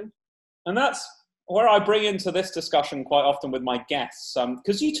to say. And that's where I bring into this discussion quite often with my guests.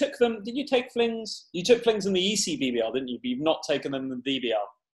 Because you took them, did you take Flings? You took Flings in the ECBBL, didn't you? But you've not taken them in the DBL.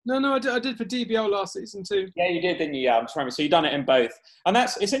 No, I did for DBL last season too. Yeah, you did, didn't you? Yeah, I'm trying to remember. So you've done it in both. And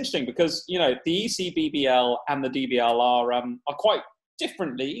it's interesting because, you know, the ECBBL and the DBL are quite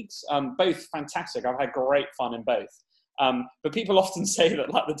different leagues, both fantastic. I've had great fun in both. But people often say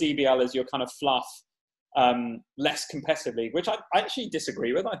that like the DBL is your kind of fluff, less competitive league, which I actually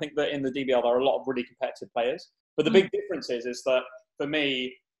disagree with. I think that in the DBL there are a lot of really competitive players. But the big difference is that for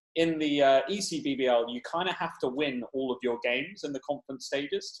me, in the ECBBL, you kind of have to win all of your games in the conference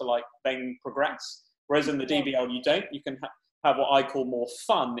stages to like then progress. Whereas in the DBL, you don't. You can have what I call more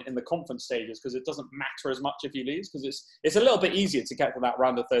fun in the conference stages because it doesn't matter as much if you lose because it's a little bit easier to get to that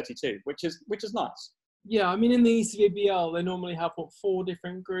round of 32, which is nice. Yeah, I mean, in the ECBL, they normally have, 4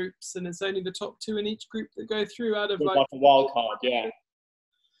 different groups, and it's only the top 2 in each group that go through out of like a wild card, yeah.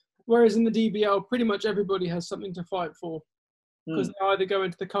 Whereas in the DBL, pretty much everybody has something to fight for because they either go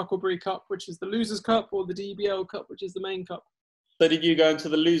into the Cuckleberry Cup, which is the Losers' Cup, or the DBL Cup, which is the main cup. So did you go into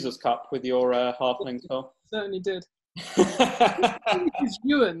the Losers' Cup with your halflings, Phil? Certainly did.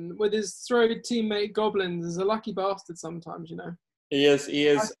 Ewan, with his throwed teammate Goblins, is a lucky bastard sometimes, you know. He is.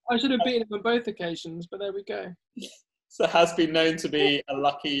 I should have beaten him on both occasions, but there we go. So has been known to be a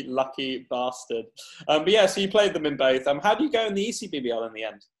lucky bastard. But yeah, so you played them in both. How do you go in the ECBBL in the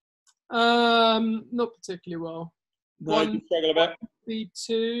end? Not particularly well. No, you struggle a bit. Beat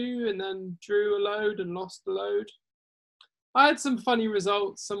 2, and then drew a load and lost a load. I had some funny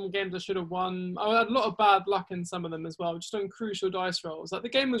results. Some games I should have won. I had a lot of bad luck in some of them as well, just on crucial dice rolls. Like the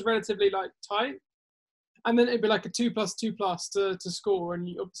game was relatively like tight. And then it'd be like a 2+2+ to score, and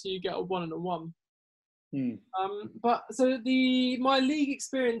obviously you get a 1 and a 1. But so my league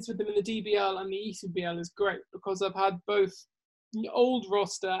experience with them in the DBL and the ECBL is great because I've had both the old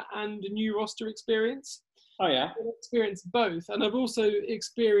roster and a new roster experience. Oh yeah, I've experienced both, and I've also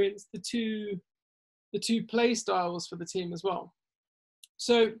experienced the two play styles for the team as well.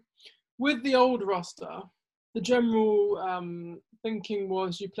 So with the old roster, the general thinking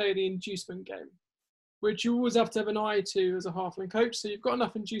was you play the inducement game, which you always have to have an eye to as a halfling coach. So you've got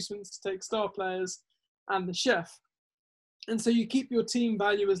enough inducements to take star players and the chef. And so you keep your team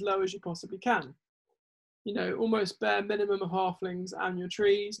value as low as you possibly can. You know, almost bare minimum of halflings and your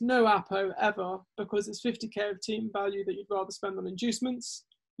trees. No APO ever, because it's 50k of team value that you'd rather spend on inducements.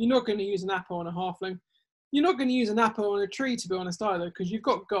 You're not going to use an APO on a halfling. You're not going to use an APO on a tree, to be honest, either, because you've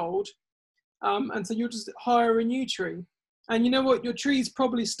got gold. And so you'll just hire a new tree. And you know what? Your tree's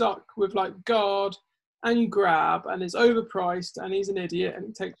probably stuck with like guard and grab, and is overpriced, and he's an idiot, and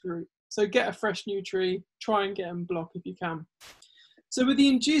it takes root. So get a fresh new tree, try and get him block if you can. So with the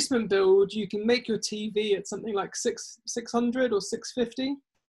inducement build, you can make your TV at something like 600 or 650,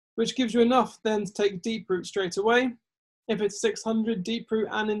 which gives you enough then to take deep root straight away. If it's 600, deep root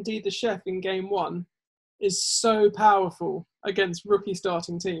and indeed the chef in game 1 is so powerful against rookie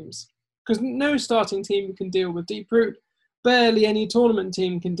starting teams. Because no starting team can deal with deep root. Barely any tournament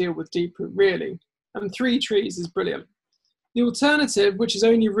team can deal with deep root, really. And 3 trees is brilliant. The alternative, which is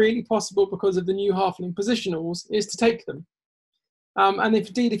only really possible because of the new halfling positionals, is to take them. And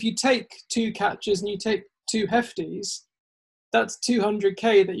if you take 2 catchers and you take 2 hefties, that's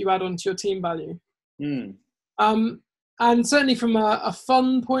 200k that you add onto your team value. And certainly from a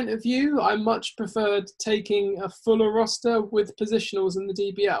fun point of view, I much preferred taking a fuller roster with positionals in the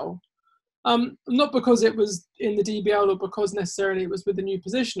DBL. Not because it was in the DBL or because necessarily it was with the new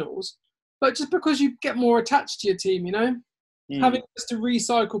positionals, but just because you get more attached to your team, you know? Having just to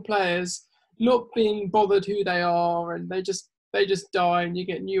recycle players, not being bothered who they are, and they just die and you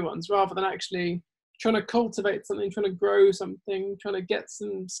get new ones, rather than actually trying to cultivate something, trying to grow something, trying to get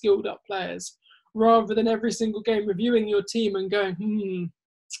some skilled up players, rather than every single game reviewing your team and going,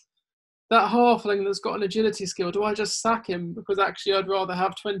 that halfling that's got an agility skill, do I just sack him because actually I'd rather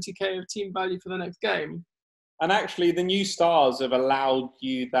have 20k of team value for the next game? And actually the new stars have allowed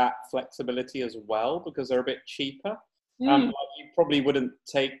you that flexibility as well because they're a bit cheaper. Like you probably wouldn't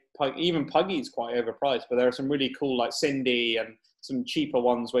take even Puggy's quite overpriced, but there are some really cool like Cindy and some cheaper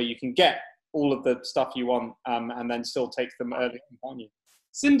ones where you can get all of the stuff you want and then still take them early on you.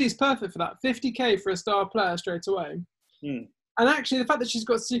 Cindy's perfect for that. 50k for a star player straight away. And actually, the fact that she's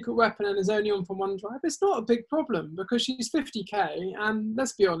got a secret weapon and is only on for one drive, it's not a big problem because she's 50k. And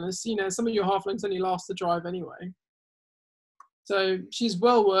let's be honest, some of your halflings only last the drive anyway. So she's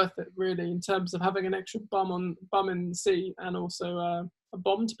well worth it, really, in terms of having an extra bum in the seat and also a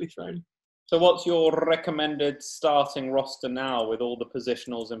bomb to be thrown. So what's your recommended starting roster now with all the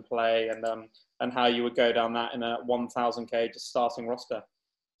positionals in play and how you would go down that in a 1000k just starting roster?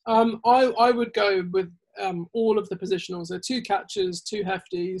 I would go with all of the positionals. There are 2 catchers, 2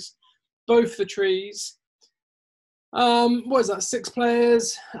 hefties, both the trees. What is that? 6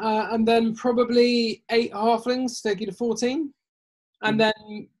 players, and then probably 8 halflings, take you to 14, and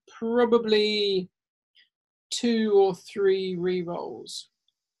then probably 2 or 3 rerolls.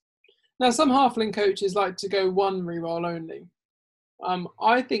 Now, some halfling coaches like to go 1 reroll only.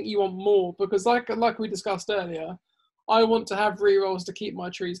 I think you want more because, like we discussed earlier, I want to have rerolls to keep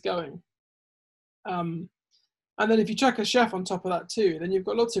my trees going. And then if you chuck a chef on top of that too, then you've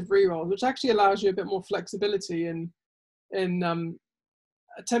got lots of rerolls, which actually allows you a bit more flexibility in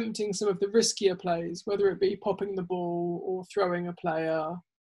attempting some of the riskier plays, whether it be popping the ball or throwing a player,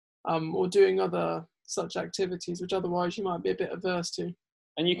 or doing other such activities, which otherwise you might be a bit averse to.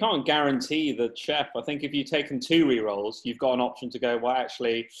 And you can't guarantee the chef. I think if you've taken 2 rerolls, you've got an option to go, well,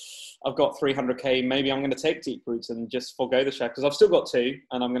 actually, I've got 300k. Maybe I'm going to take deep roots and just forego the chef because I've still got 2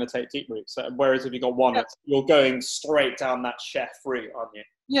 and I'm going to take deep roots. Whereas if you've got 1, you're going straight down that chef route, aren't you?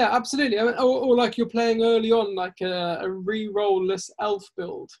 Yeah, absolutely. Or like you're playing early on, like a re-roll-less elf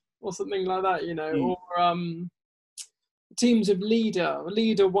build or something like that, or teams of leader 1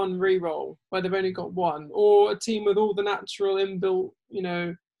 reroll where they've only got 1, or a team with all the natural inbuilt,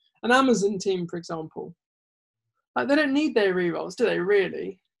 an Amazon team, for example. Like they don't need their rerolls, do they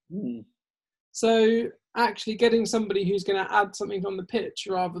really? So actually getting somebody who's going to add something on the pitch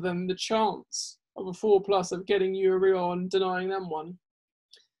rather than the chance of a 4+ of getting you a reroll and denying them 1.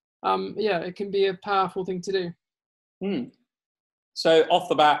 It can be a powerful thing to do. So off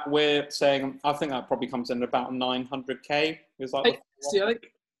the bat, we're saying, I think that probably comes in about 900k. Is that 860, I think.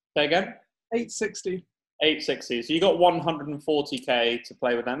 Say again? 860. 860. So you got 140k to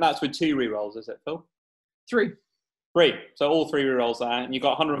play with them. That's with 2 rerolls, is it, Phil? 3. 3. So all 3 rerolls there, and you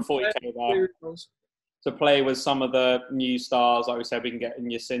got 140k there to play with some of the new stars. Like we said, we can get in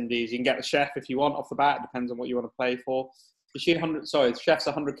your Cindy's. You can get the chef if you want off the bat. It depends on what you want to play for. Is she 100? Sorry, the chef's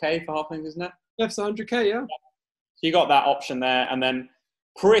 100k for halflings, isn't it? Chef's 100k, yeah. So you got that option there, and then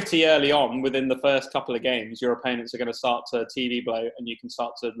pretty early on, within the first couple of games, your opponents are going to start to TV blow, and you can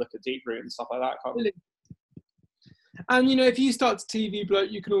start to look at deep root and stuff like that. Really? And if you start to TV blow,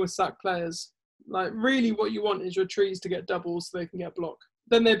 you can always sack players. Like really, what you want is your trees to get doubles so they can get block.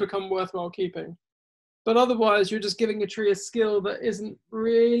 Then they become worthwhile keeping. But otherwise, you're just giving a tree a skill that isn't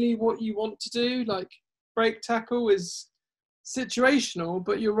really what you want to do. Like break tackle is situational,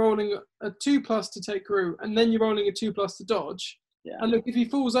 but you're rolling a 2+ to take root, and then you're rolling a 2+ to dodge. Yeah. And look, if he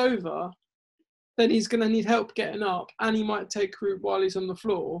falls over, then he's going to need help getting up, and he might take root while he's on the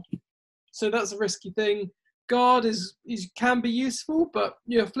floor. So that's a risky thing. Guard can be useful, but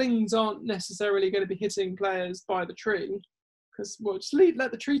your flings aren't necessarily going to be hitting players by the tree because just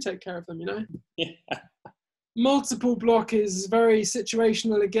let the tree take care of them. Yeah. Multiple block is very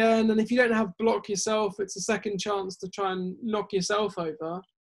situational again, and if you don't have block yourself, it's a second chance to try and knock yourself over.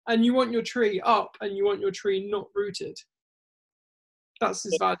 And you want your tree up, and you want your tree not rooted. That's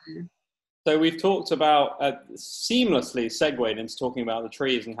his value. So we've talked about seamlessly segued into talking about the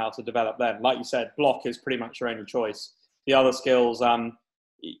trees and how to develop them. Like you said, block is pretty much your only choice. The other skills,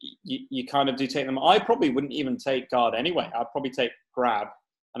 you kind of do take them. I probably wouldn't even take guard anyway. I'd probably take grab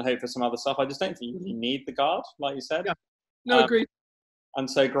and hope for some other stuff. I just don't think you really need the guard, like you said. Yeah. No, agreed. And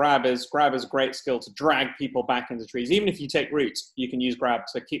so grab is a great skill to drag people back into trees. Even if you take roots, you can use grab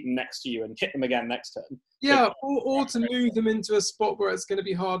to keep them next to you and hit them again next turn. Yeah, or to move them into a spot where it's going to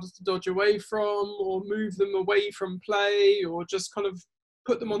be harder to dodge away from, or move them away from play, or just kind of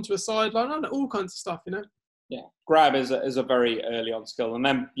put them onto a sideline, all kinds of stuff, Yeah, grab is a very early on skill. And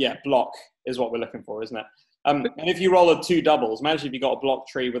then, block is what we're looking for, isn't it? And if you roll 2 doubles, imagine if you got a block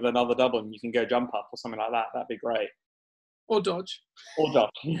tree with another double and you can go jump up or something like that. That'd be great. Or dodge.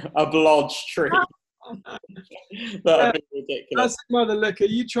 A blodge tree. That'd be ridiculous. That's mother liquor.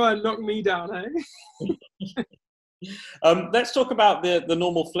 You try and knock me down, eh? Let's talk about the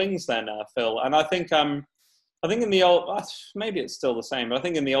normal flings then, Phil. And I think in the old, maybe it's still the same, but I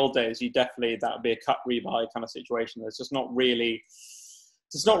think in the old days, that would be a cut rebuy kind of situation. There's not really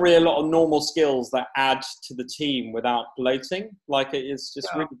a lot of normal skills that add to the team without bloating. Like it's just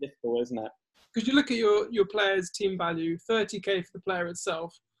really difficult, isn't it? Because you look at your player's team value, 30k for the player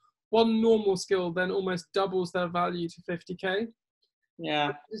itself, one normal skill then almost doubles their value to 50k.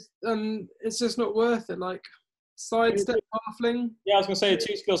 Yeah. And it's just not worth it. Like sidestep halfling. Yeah, I was going to say the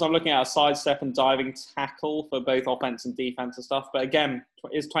two skills I'm looking at are sidestep and diving tackle for both offense and defense and stuff. But again,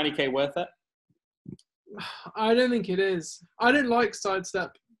 is 20k worth it? I don't think it is. I don't like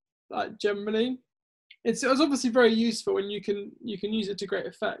sidestep, like generally. It's obviously very useful and you can use it to great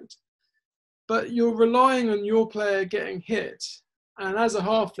effect. But you're relying on your player getting hit. And as a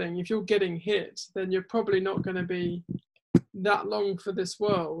halfling, if you're getting hit, then you're probably not going to be that long for this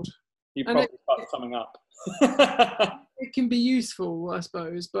world. You probably start coming up. It can be useful, I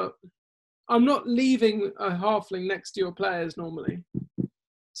suppose, but I'm not leaving a halfling next to your players normally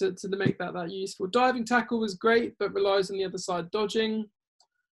to make that useful. Diving tackle was great, but relies on the other side dodging.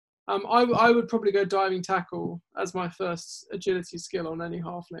 I would probably go diving tackle as my first agility skill on any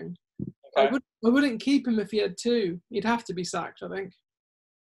halfling. Okay. I wouldn't keep him if he had 2. He'd have to be sacked, I think.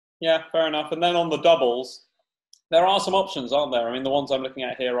 Yeah, fair enough. And then on the doubles, there are some options, aren't there? I mean, the ones I'm looking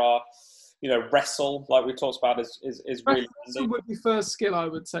at here are, wrestle, like we talked about, is really... Wrestle would be first skill I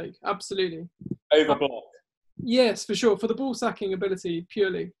would take, absolutely. Over block. Yes, for sure, for the ball sacking ability,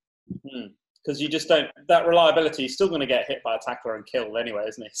 purely. Because you just don't... That reliability is still going to get hit by a tackler and killed anyway,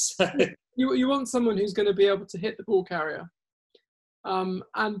 isn't it? So... You want someone who's going to be able to hit the ball carrier.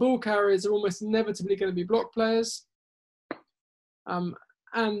 And ball carriers are almost inevitably going to be block players. And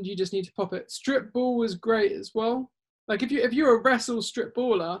you just need to pop it. Strip ball was great as well. Like if you're a wrestle strip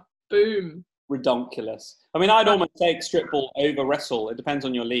baller, boom. Redonkulous. I mean, I'd almost take strip ball over wrestle. It depends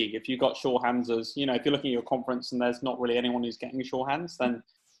on your league. If you've got sure handsers, if you're looking at your conference and there's not really anyone who's getting sure hands, then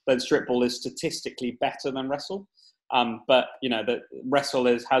strip ball is statistically better than wrestle. But the wrestle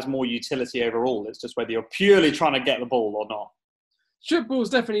has more utility overall. It's just whether you're purely trying to get the ball or not. Strip ball is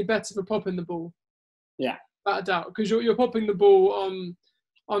definitely better for popping the ball. Yeah, without a doubt, because you're popping the ball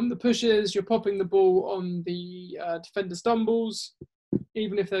on the pushes, you're popping the ball on the defender stumbles,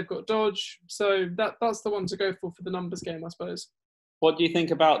 even if they've got dodge. So that's the one to go for the numbers game, I suppose. What do you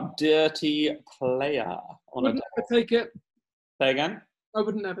think about dirty player? Wouldn't ever take it. Say again? I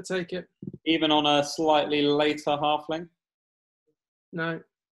wouldn't ever take it. Even on a slightly later halfling? No.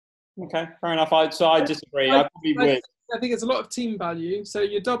 Okay, fair enough. I disagree. I probably would. I think it's a lot of team value. So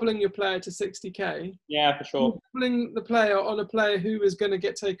you're doubling your player to 60k. Yeah, for sure. You're doubling the player on a player who is going to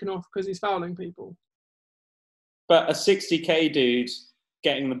get taken off because he's fouling people. But a 60k dude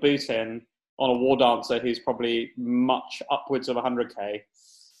getting the boot in on a war dancer who's probably much upwards of 100k,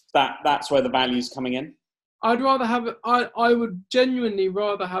 that's where the value's coming in. I would genuinely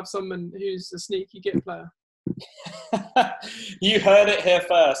rather have someone who's a sneaky git player. You heard it here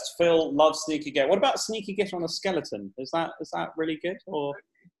first. Phil loves sneaky git. What about sneaky git on a skeleton? Is that really good? Or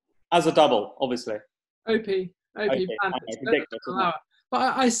as a double, obviously? OP. Ridiculous.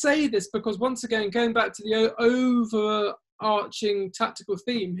 But I say this because, once again, going back to the overarching tactical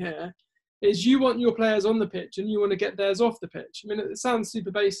theme here, is you want your players on the pitch and you want to get theirs off the pitch. I mean, it sounds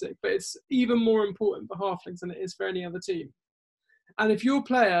super basic, but it's even more important for halflings than it is for any other team. And if your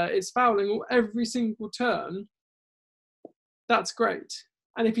player is fouling every single turn, that's great.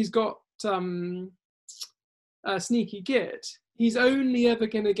 And if he's got sneaky git, he's only ever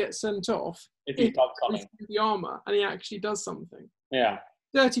going to get sent off if he does something. The armor and he actually does something. Yeah.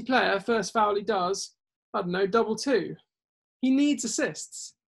 Dirty player, first foul he does, I don't know, double 2. He needs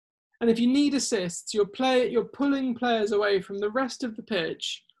assists. And if you need assists, you're pulling players away from the rest of the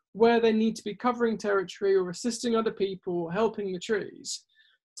pitch where they need to be covering territory or assisting other people or helping the trees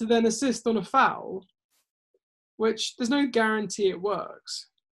to then assist on a foul, which there's no guarantee it works.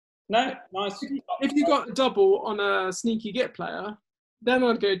 No, nice. If you got a double on a sneaky git player, then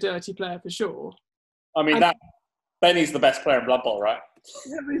I'd go dirty player for sure. I mean, Benny's the best player in Blood Bowl, right?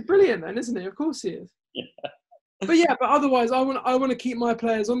 Yeah, but he's brilliant then, isn't he? Of course he is. Yeah. But otherwise, I want to keep my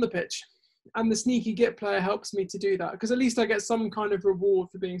players on the pitch, and the sneaky git player helps me to do that because at least I get some kind of reward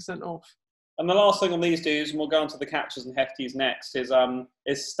for being sent off. And the last thing on these dudes, and we'll go on to the catchers and hefties next, is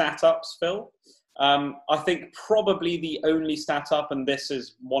stat ups, Phil. I think probably the only stat up, and this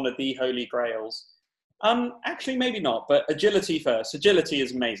is one of the holy grails. Actually, maybe not, but agility first. Agility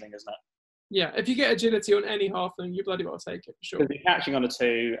is amazing, isn't it? Yeah, if you get agility on any halfling, you bloody well take it, for sure. Because you're catching on a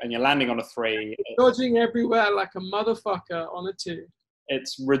 2 and you're landing on a 3. Dodging everywhere like a motherfucker on a 2.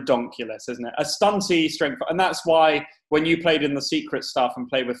 It's redonkulous, isn't it? A stunty strength. And that's why when you played in the secret stuff and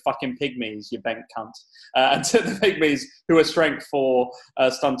played with fucking pygmies, you bent cunt. And to the pygmies who are strength 4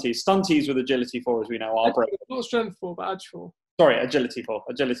 stunties. Stunties with agility 4, as we know, are broken. Not strength 4, but edge 4. Sorry, agility 4.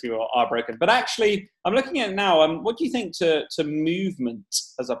 Agility 4 are broken. But actually, I'm looking at it now. What do you think to movement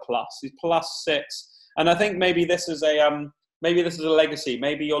as a plus? He's +6. And I think maybe this is maybe this is a legacy.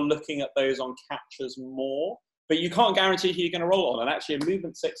 Maybe you're looking at those on catchers more, but you can't guarantee who you're going to roll it on. And actually, a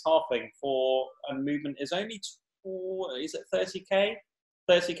movement 6 halfling for a movement is only, is it 30k?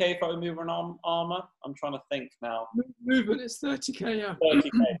 30k for a movement on armor? I'm trying to think now. Movement is 30k, yeah. 30k.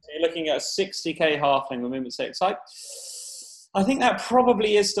 So you're looking at a 60k halfling with movement 6. I think that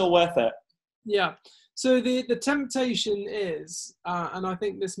probably is still worth it. Yeah. So the temptation is, and I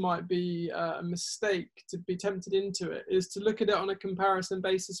think this might be a mistake to be tempted into it, is to look at it on a comparison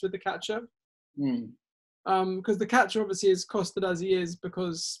basis with the catcher. Because the catcher obviously is costed as he is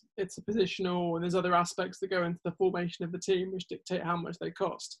because it's a positional and there's other aspects that go into the formation of the team which dictate how much they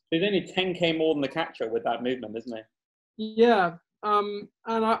cost. He's only 10k more than the catcher with that movement, isn't he? Yeah. And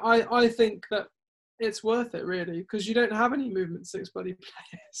I think that it's worth it really because you don't have any movement 6 bloody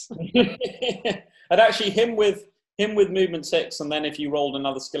players. And actually him with movement 6, and then if you rolled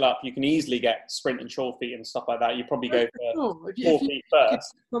another skill up, you can easily get sprint and short feet and stuff like that. You probably go for 4 feet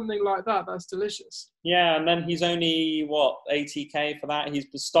first. Something like that, that's delicious. Yeah, and then he's only 80k for that. He's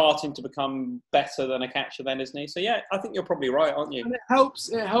starting to become better than a catcher then, isn't he? So yeah, I think you're probably right, aren't you? And it helps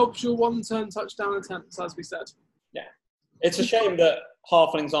your 1-turn touchdown attempts, as we said. Yeah. It's a shame that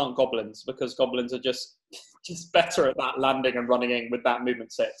halflings aren't goblins, because goblins are just better at that landing and running in with that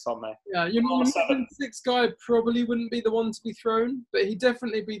movement 6, aren't they? Yeah, your movement 6 guy probably wouldn't be the one to be thrown, but he'd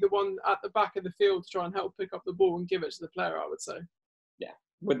definitely be the one at the back of the field to try and help pick up the ball and give it to the player, I would say. Yeah,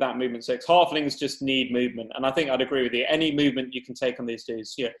 with that movement 6. Halflings just need movement, and I think I'd agree with you. Any movement you can take on these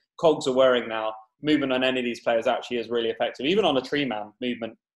dudes, cogs are wearing now. Movement on any of these players actually is really effective. Even on a tree man,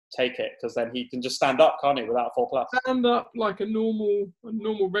 movement, take it, because then he can just stand up, can't he, without 4+. Stand up like a normal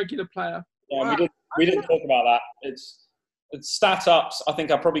regular player. Yeah, wow. we didn't talk about that. It's stat ups. I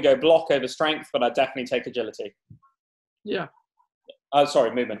think I'd probably go block over strength, but I'd definitely take agility. Yeah.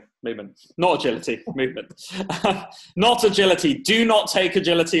 Sorry, movement. Not agility, movement. Not agility. Do not take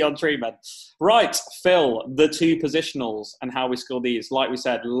agility on tree men. Right, Phil, the 2 positionals and how we score these. Like we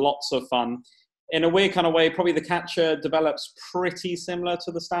said, lots of fun. In a weird kind of way, probably the catcher develops pretty similar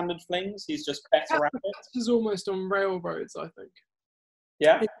to the standard flings. He's just better at it. He's almost on railroads, I think.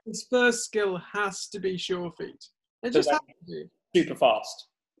 Yeah? His first skill has to be sure feet. It just has to be. Super fast.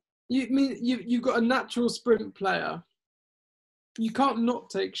 You've got a natural sprint player. You can't not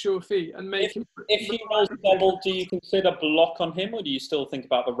take sure feet and make him... If he rolls a double, do you consider block on him, or do you still think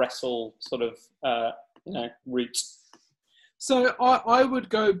about the wrestle sort of, route? So I would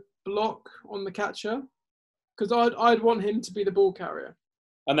go block on the catcher because I'd want him to be the ball carrier,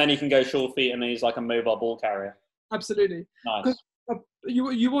 and then he can go short feet and he's like a mobile ball carrier. Absolutely. Nice. Because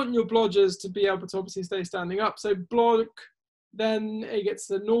you want your blodgers to be able to obviously stay standing up, so block, then he gets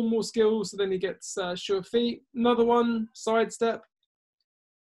the normal skills, so then he gets sure feet, another one, sidestep,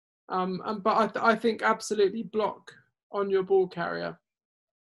 but I think absolutely block on your ball carrier.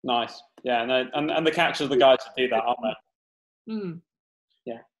 Nice. Yeah, and the catchers are the guys to do that, aren't they?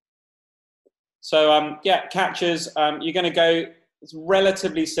 Yeah. So catchers. You're going to go. It's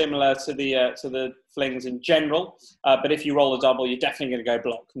relatively similar to the flings in general, but if you roll a double, you're definitely going to go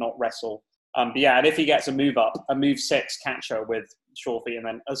block, not wrestle. But yeah, and if he gets a move 6 catcher with short feet, and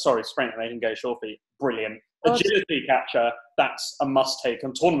then sprint, and they can go short feet. Brilliant. Agility catcher. That's a must take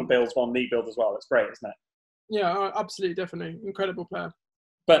on tournament builds, on league build as well. It's great, isn't it? Yeah, absolutely, definitely, incredible player.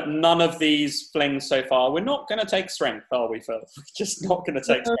 But none of these flings so far, we're not going to take strength, are we, Phil? We're just not going to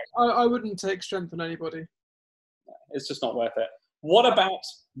take strength. I wouldn't take strength on anybody. It's just not worth it. What about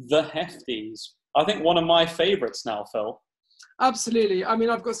the hefties? I think one of my favourites now, Phil. Absolutely. I mean,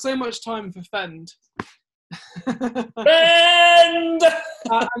 I've got so much time for Fend. Fend!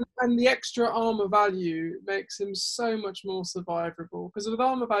 and the extra armour value makes him so much more survivable. Because with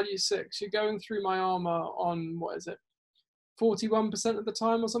armour value 6, you're going through my armour on, 41% of the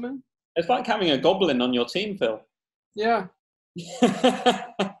time or something? It's like having a goblin on your team, Phil. Yeah.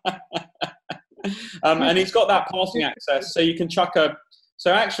 And he's got that passing access, so you can chuck a...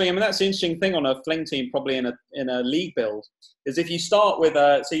 So actually, I mean, that's the interesting thing on a fling team, probably in a league build, is if you start with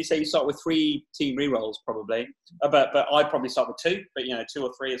so you say you start with 3 team rerolls probably, but I'd probably start with 2, but 2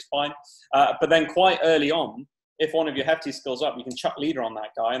 or 3 is fine. But then quite early on, if one of your hefty skills up, you can chuck leader on that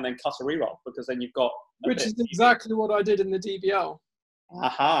guy and then cut a reroll, because then you've got... Which is exactly what I did in the DBL.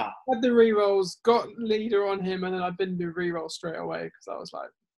 Aha. Had the rerolls, got leader on him, and then I've been to reroll straight away, because I was like...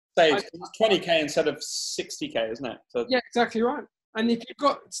 Saved. It's 20k instead of 60k, isn't it? So, yeah, exactly right. And if you've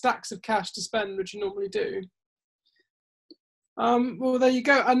got stacks of cash to spend, which you normally do, well, there you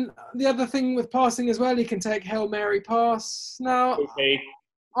go. And the other thing with passing as well, you can take Hail Mary pass. Now,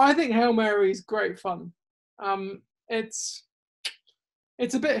 I think Hail Mary is great fun. It's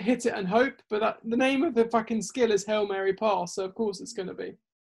it's a bit hit it and hope, but the name of the fucking skill is Hail Mary Pass, so of course it's going to be.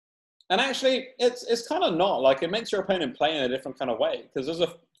 And actually, it's kind of not. Like, it makes your opponent play in a different kind of way. Because as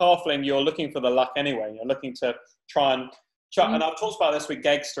a halfling, you're looking for the luck anyway. You're looking to try and... And I've talked about this with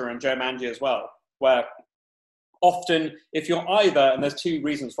Gegster and Joe Manji as well, where often if you're either, and there's two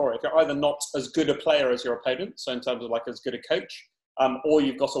reasons for it, if you're either not as good a player as your opponent, so in terms of like as good a coach, or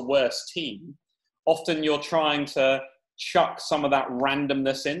you've got a worse team, often you're trying to chuck some of that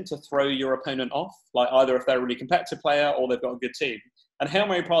randomness in to throw your opponent off, like either if they're a really competitive player or they've got a good team. And Hail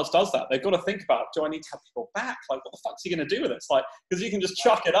Mary Pass does that. They've got to think about, do I need to have people back? Like, what the fuck's he going to do with this? Like, because you can just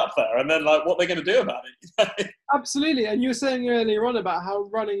chuck it up there and then, like, what they're going to do about it? Absolutely. And you were saying earlier on about how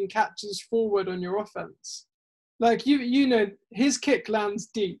running catches forward on your offense. Like, you know, his kick lands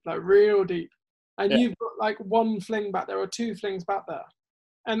deep, like real deep. And you've got like one fling back there or two flings back there.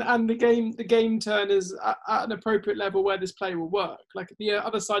 And the game turn is at an appropriate level where this play will work. Like, the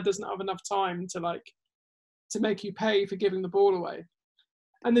other side doesn't have enough time to make you pay for giving the ball away.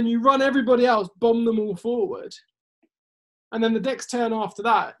 And then you run everybody else, bomb them all forward. And then the next turn after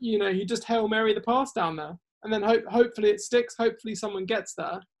that, you know, you just Hail Mary the pass down there. And then hopefully it sticks. Hopefully someone gets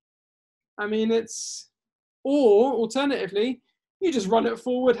there. I mean, or alternatively, you just run it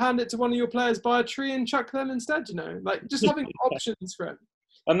forward, hand it to one of your players by a tree and chuck them instead, you know. Like, just having options for it.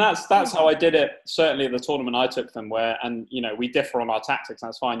 And that's how I did it, certainly at the tournament I took them where, and, you know, we differ on our tactics,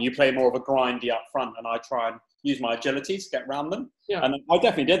 that's fine. You play more of a grindy up front and I try and use my agility to get around them. Yeah. And I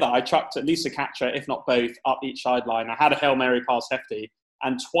definitely did that. I chucked at least a catcher, if not both, up each sideline. I had a Hail Mary pass hefty.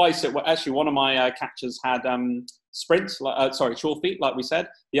 And twice, actually one of my catchers had short feet, like we said.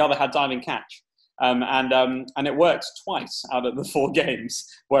 The other had diving catch. And it worked twice out of the 4 games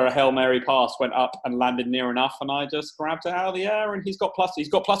where a Hail Mary pass went up and landed near enough, and I just grabbed it out of the air, and he's got plus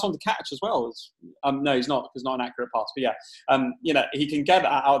on the catch as well. No, he's not, because not an accurate pass, but yeah, you know, he can get it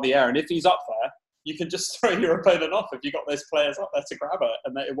out of the air, and if he's up there, you can just throw your opponent off if you got those players up there to grab it,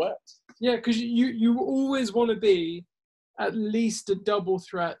 and it worked. Yeah, because you always want to be at least a double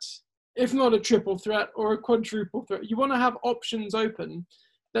threat, if not a triple threat or a quadruple threat. You want to have options open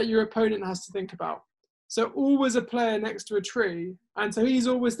that your opponent has to think about. So always a player next to a tree. And so he's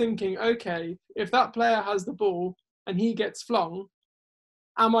always thinking, okay, if that player has the ball and he gets flung,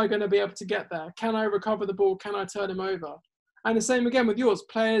 am I going to be able to get there? Can I recover the ball? Can I turn him over? And the same again with yours,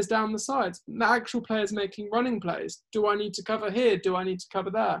 players down the sides, the actual players making running plays. Do I need to cover here? Do I need to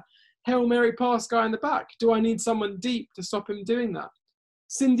cover there? Hail Mary pass guy in the back. Do I need someone deep to stop him doing that?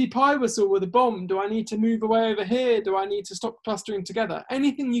 Cindy Pie whistle with a bomb. Do I need to move away over here? Do I need to stop clustering together?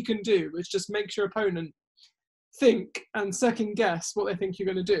 Anything you can do which just makes your opponent think and second guess what they think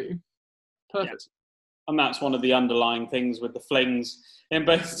you're going to do. Perfect. Yeah. And that's one of the underlying things with the flings in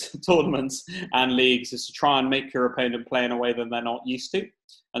both tournaments and leagues, is to try and make your opponent play in a way that they're not used to,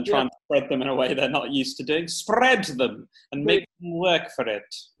 and try and spread them in a way they're not used to doing. Spread them and make them work for it.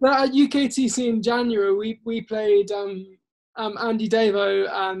 Now, at UKTC in January, we played Andy Davo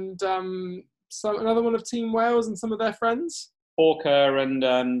and another one of Team Wales and some of their friends. Hawker and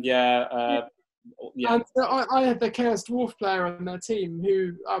And I had the Chaos Dwarf player on their team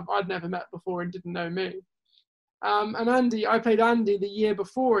who I'd never met before and didn't know me. And Andy, I played Andy the year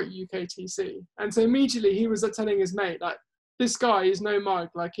before at UKTC. And so immediately he was telling his mate, like, this guy is no mug.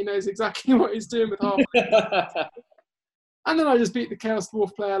 Like, he knows exactly what he's doing with Halfling. And then I just beat the Chaos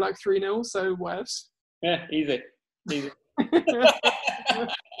Dwarf player like 3-0, so whatevs. Yeah, easy.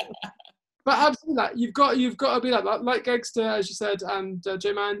 But absolutely, like, you've got to be like Gegster, as you said, and Joe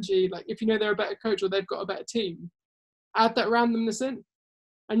Manji. Like, if you know they're a better coach or they've got a better team, add that randomness in,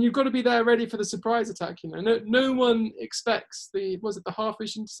 and you've got to be there ready for the surprise attack. You know, no one expects the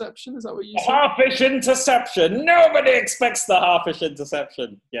halfish interception? Is that what you said? Halfish interception. Nobody expects the halfish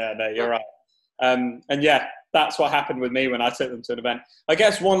interception. Yeah, no, you're right. And yeah, that's what happened with me when I took them to an event. I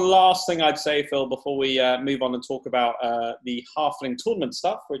guess one last thing I'd say, Phil, before we move on and talk about the Halfling tournament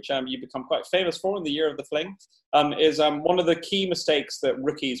stuff, which you've become quite famous for in the year of the Fling, is one of the key mistakes that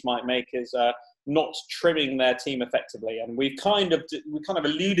rookies might make is not trimming their team effectively. And we kind of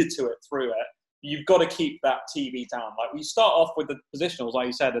alluded to it through it. You've got to keep that TV down. Like, we start off with the positionals, like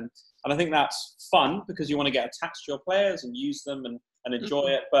you said, and I think that's fun because you want to get attached to your players and use them and enjoy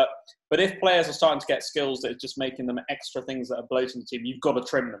it. But if players are starting to get skills that are just making them extra things that are bloating the team, you've got to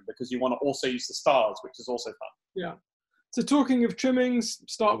trim them because you want to also use the stars, which is also fun. Yeah. So talking of trimmings,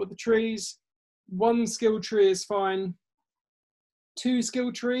 start with the trees. 1 skill tree is fine. 2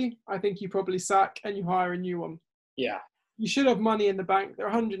 skill tree, I think you probably sack and you hire a new one. Yeah. You should have money in the bank. They're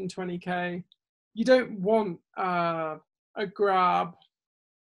 120k. You don't want a grab,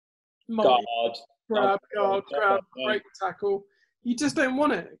 guard, break tackle. you just don't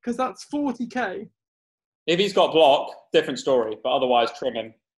want it because that's 40k. If he's got block, different story, but otherwise trim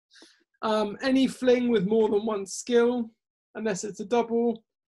him. Any fling with more than one skill, unless it's a double,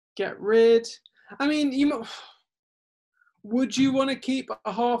 get rid. I mean, would you want to keep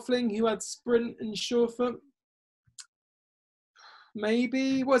a halfling who had sprint and surefoot?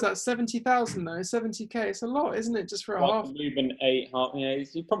 Maybe. What is that? 70,000 though. 70k. It's a lot, isn't it? Just for a half. Movement 8 half. Yeah,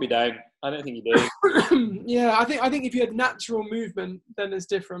 you probably don't. I don't think you do. Yeah, I think if you had natural movement, then it's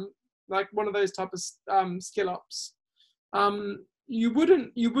different. Like one of those type of skill ups. You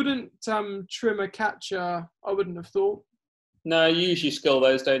wouldn't trim a catcher. I wouldn't have thought. No, you usually skill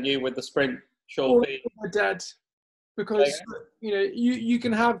those, don't you, with the sprint short feet? Or dead, because you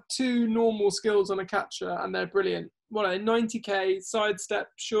can have 2 normal skills on a catcher and they're brilliant. What are they? 90k sidestep,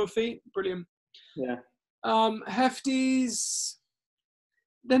 sure feet, brilliant. Yeah. Hefties,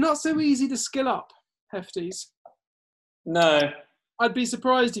 they're not so easy to skill up. Hefties. No. I'd be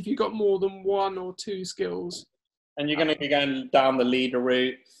surprised if you got more than 1 or 2 skills. And you're going to be going down the leader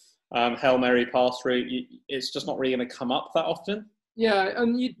route, Hail Mary pass route. It's just not really going to come up that often. Yeah,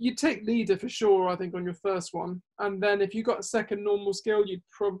 and you'd take leader for sure, I think, on your first one. And then if you got a second normal skill, you'd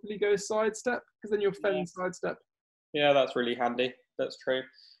probably go sidestep, because then you'll fend sidestep. Yeah, that's really handy. That's true.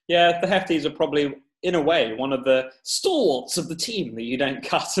 Yeah, the Hefties are probably, in a way, one of the stalwarts of the team that you don't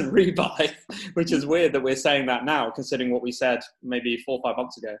cut and rebuy, which is weird that we're saying that now, considering what we said maybe 4 or 5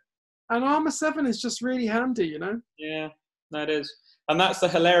 months ago. And Armour 7 is just really handy, Yeah, that is. And that's the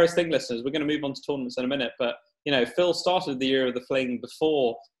hilarious thing, listeners. We're going to move on to tournaments in a minute, but, Phil started the year of the Fling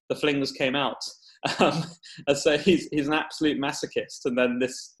before the Flings came out. And so he's an absolute masochist. And then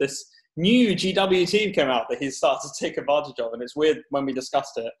this new GW team came out that he's started to take advantage of. And it's weird when we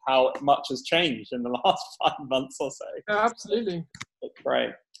discussed it, how much has changed in the last 5 months or so. Yeah, absolutely. It's great.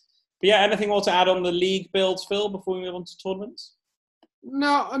 But yeah, anything more to add on the league builds, Phil, before we move on to tournaments?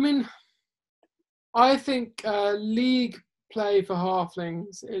 No, I mean, I think league play for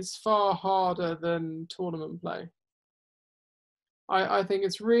halflings is far harder than tournament play. I think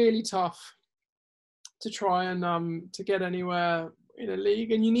it's really tough to try and to get anywhere in a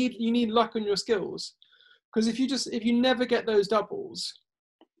league, and you need luck on your skills, because if you never get those doubles,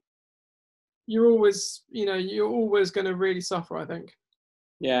 you're always going to really suffer, I think.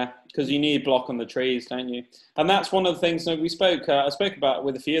 Yeah, because you need block on the trees, don't you? And that's one of the things that we spoke. I spoke about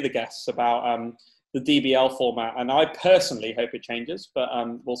with a few of the guests about the DBL format, and I personally hope it changes, but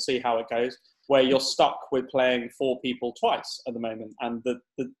we'll see how it goes. Where you're stuck with playing 4 people twice at the moment, and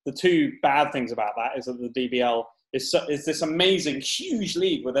the 2 bad things about that is that the DBL is this amazing, huge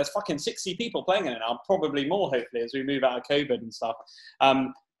league where there's fucking 60 people playing in it now, probably more hopefully as we move out of COVID and stuff.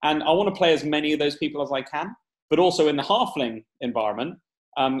 And I want to play as many of those people as I can, but also in the halfling environment.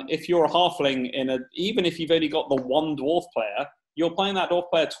 If you're a halfling even if you've only got the 1 dwarf player, you're playing that dwarf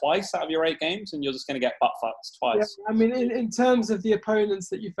player twice out of your 8 games, and you're just going to get butt fucked twice. Yeah, I mean, in terms of the opponents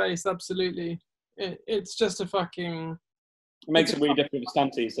that you face, absolutely, it's just a fucking. It makes it really difficult for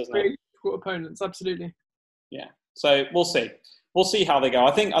stunties, doesn't it? Really difficult opponents, absolutely. Yeah. So we'll see. We'll see how they go.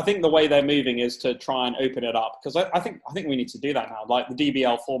 I think the way they're moving is to try and open it up, because I think we need to do that now. Like the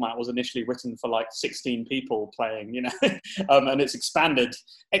DBL format was initially written for like 16 people playing, and it's expanded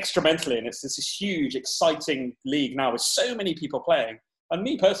extramentally, and it's this huge, exciting league now with so many people playing. And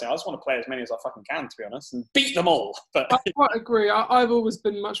me personally, I just want to play as many as I fucking can, to be honest, and beat them all. But I quite agree. I've always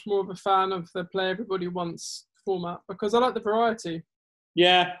been much more of a fan of the play everybody wants format, because I like the variety.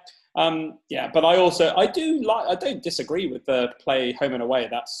 Yeah. But I don't disagree with the play home and away.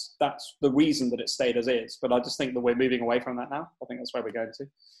 That's the reason that it stayed as is. But I just think that we're moving away from that now. I think that's where we're going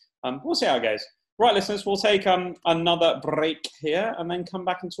to. We'll see how it goes. Right, listeners, we'll take another break here and then come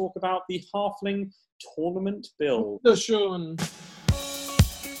back and talk about the Halfling tournament build. Sure.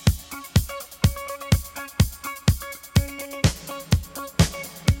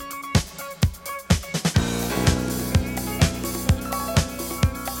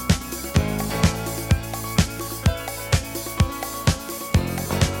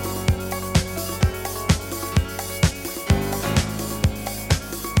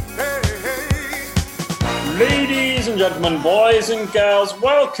 Ladies and gentlemen, boys and girls,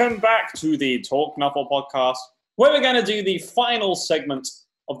 welcome back to the Talk Knuffle podcast, where we're going to do the final segment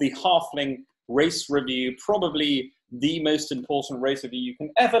of the Halfling race review, probably the most important race review you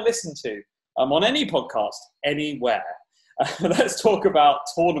can ever listen to on any podcast, anywhere. Let's talk about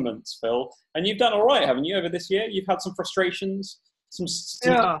tournaments, Phil. And you've done all right, haven't you, over this year? You've had some frustrations, some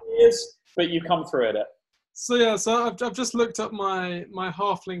years, but you've come through it. So I've just looked up my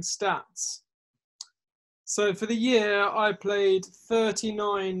Halfling stats. So for the year, I played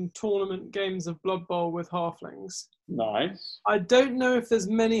 39 tournament games of Blood Bowl with Halflings. Nice. I don't know if there's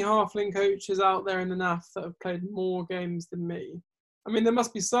many Halfling coaches out there in the NAF that have played more games than me. I mean, there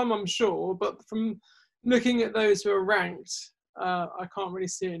must be some, I'm sure, but from looking at those who are ranked, I can't really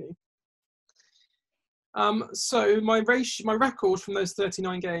see any. So my record from those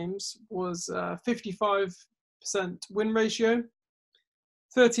 39 games was 55% win ratio,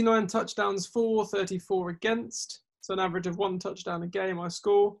 39 touchdowns for, 34 against, so an average of 1 touchdown a game I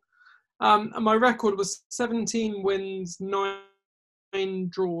score. And my record was 17 wins, 9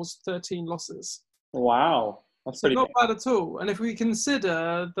 draws, 13 losses. Wow. That's So pretty not big. bad at all. And if we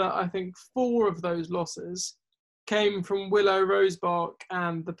consider that I think 4 of those losses came from Willow Rosebark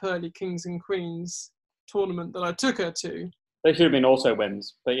and the Pearly Kings and Queens tournament that I took her to. They should have been also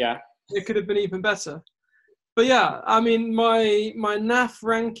wins, but yeah. It could have been even better. But yeah, I mean, my NAF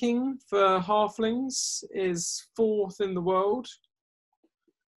ranking for Halflings is 4th in the world.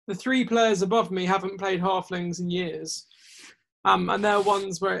 The 3 players above me haven't played Halflings in years. And they're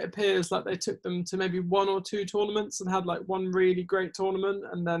ones where it appears like they took them to maybe 1 or 2 tournaments and had like one really great tournament,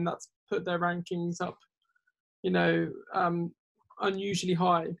 and then that's put their rankings up, unusually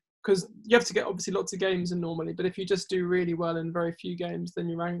high. Because you have to get obviously lots of games in normally, but if you just do really well in very few games, then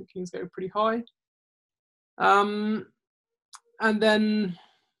your rankings go pretty high. And then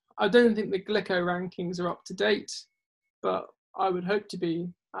I don't think the Glico rankings are up to date, but I would hope to be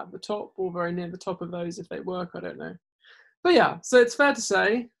at the top or very near the top of those if they work. I don't know. But yeah, so it's fair to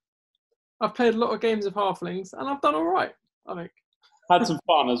say I've played a lot of games of Halflings and I've done all right, I think. Had some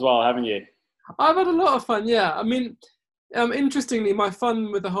fun as well, haven't you? I've had a lot of fun, yeah. I mean, interestingly, my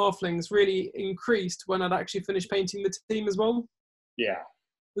fun with the Halflings really increased when I'd actually finished painting the team as well. Yeah.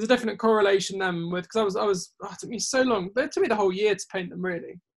 There's a definite correlation then with, because it took me so long. It took me the whole year to paint them,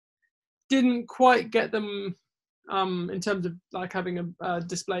 really. Didn't quite get them in terms of like having a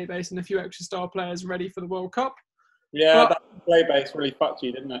display base and a few extra star players ready for the World Cup. Yeah, But, that play base really fucked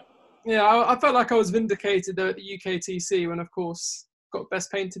you, didn't it? yeah, I felt like I was vindicated though at the UKTC when, of course, got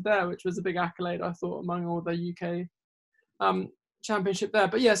best painted there, which was a big accolade, I thought, among all the UK championship there.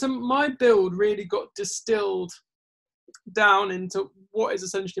 But yeah, so my build really got distilled down into what is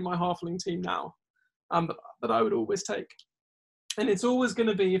essentially my Halfling team now, that I would always take. And it's always going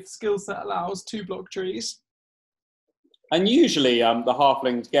to be, if skill set allows, 2 block trees. And usually the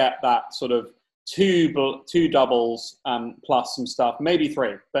halflings get that sort of two doubles plus some stuff, maybe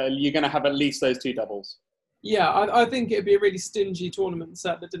 3, but you're going to have at least those 2 doubles. Yeah, I think it'd be a really stingy tournament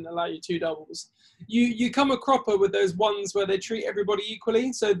set that didn't allow you 2 doubles. You come a cropper with those ones where they treat everybody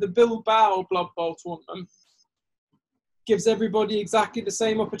equally. So the Bilbao Blood Bowl tournament gives everybody exactly the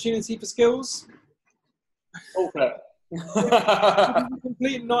same opportunity for skills. Okay. It's a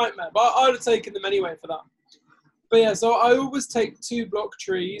complete nightmare, but I would have taken them anyway for that. But yeah, so I always take 2 block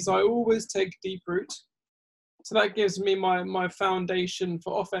trees. I always take deep root. So that gives me my foundation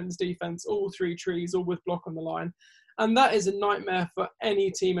for offense, defense, all 3 trees, all with block on the line. And that is a nightmare for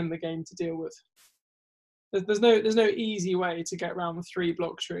any team in the game to deal with. There's no easy way to get around the 3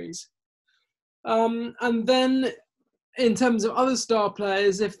 block trees. And then in terms of other star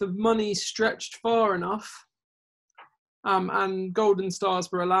players, if the money stretched far enough and golden stars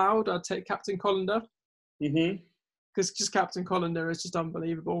were allowed, I'd take Captain Colander. Because just Captain Colander is just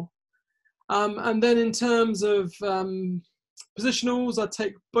unbelievable. And then in terms of positionals, I'd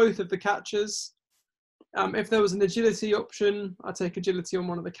take both of the catchers. If there was an agility option, I'd take agility on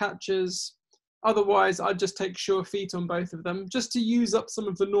one of the catchers. Otherwise, I'd just take sure feet on both of them, just to use up some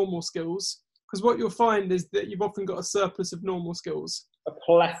of the normal skills. Because what you'll find is that you've often got a surplus of normal skills. A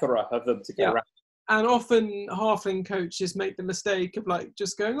plethora of them to get around. And often Halfling coaches make the mistake of like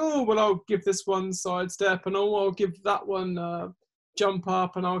just going, oh, well, I'll give this one sidestep, and oh, I'll give that one jump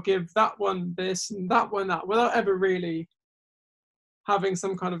up, and I'll give that one this and that one that, without ever really having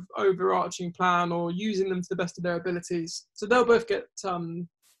some kind of overarching plan or using them to the best of their abilities. So they'll both get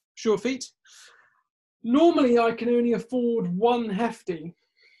sure feet. Normally, I can only afford 1 hefty.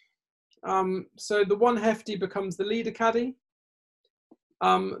 So the 1 hefty becomes the leader caddy.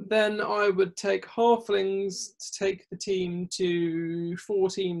 Then I would take halflings to take the team to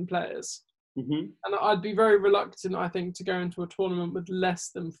 14 players. And I'd be very reluctant, I think, to go into a tournament with less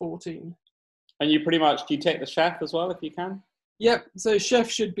than 14. And you pretty much, do you take the chef as well if you can? Yep, so chef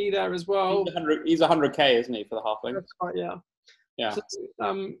should be there as well. He's 100k, isn't he, for the halfling? That's right, yeah. Yeah.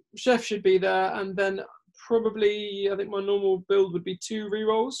 So, chef should be there, and then probably, I think my normal build would be 2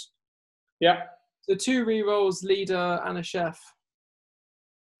 rerolls. Yeah. So 2 rerolls, leader, and a chef,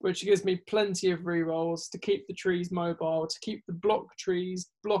 which gives me plenty of rerolls to keep the trees mobile, to keep the block trees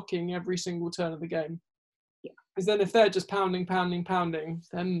blocking every single turn of the game. Because then if they're just pounding,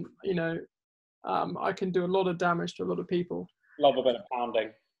 then, I can do a lot of damage to a lot of people. Love a bit of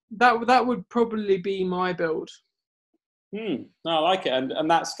pounding. That would probably be my build. No, I like it. And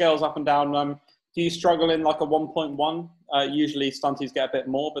that scales up and down. Do you struggle in like a 1.1? Usually stunties get a bit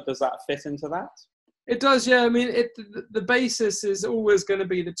more, but does that fit into that? It does, yeah. I mean, the basis is always going to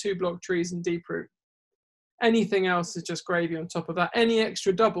be the 2-block trees and deep root. Anything else is just gravy on top of that. Any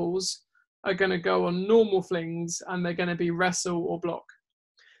extra doubles are going to go on normal flings, and they're going to be wrestle or block.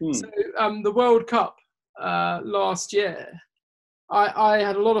 So the World Cup last year, I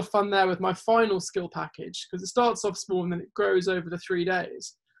had a lot of fun there with my final skill package, because it starts off small and then it grows over the 3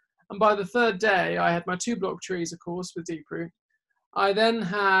 days. And by the 3rd day, I had my 2-block trees, of course, with deep root. I then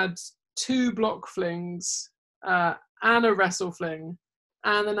had 2 block flings and a wrestle fling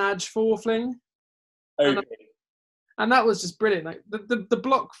and an edge 4 fling. Okay. And that was just brilliant. Like the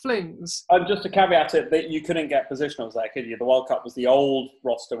block flings. Just to caveat it, that you couldn't get positionals there, could you? The World Cup was the old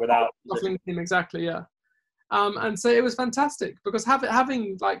roster without Fling team, exactly, yeah. And so it was fantastic, because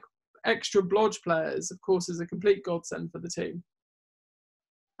having like extra blodge players, of course, is a complete godsend for the team.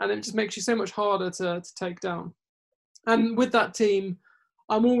 And it just makes you so much harder to take down. And with that team,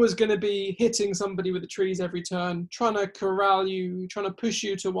 I'm always going to be hitting somebody with the trees every turn, trying to corral you, trying to push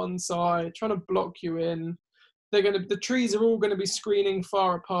you to one side, trying to block you in. The trees are all going to be screening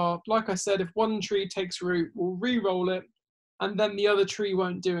far apart. Like I said, if one tree takes root, we'll re-roll it, and then the other tree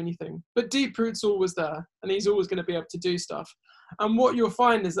won't do anything. But deep root's always there, and he's always going to be able to do stuff. And what you'll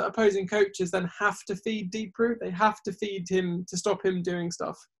find is that opposing coaches then have to feed deep root. They have to feed him to stop him doing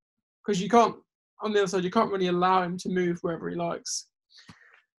stuff, because you can't, on the other side, you can't really allow him to move wherever he likes.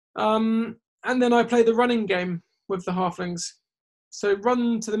 And then I play the running game with the halflings. So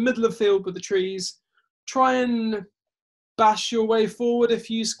run to the middle of the field with the trees. Try and bash your way forward a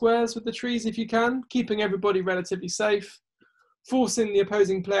few squares with the trees if you can, keeping everybody relatively safe. Forcing the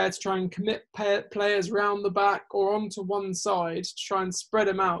opposing player to try and commit players round the back or onto one side to try and spread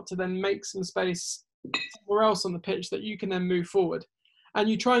them out to then make some space somewhere else on the pitch that you can then move forward. And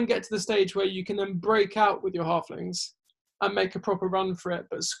you try and get to the stage where you can then break out with your halflings and make a proper run for it,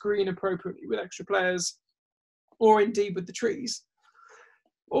 but screen appropriately with extra players, or indeed with the trees,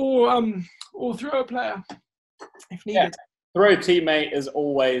 or throw a player if needed. Yeah. Throw a teammate is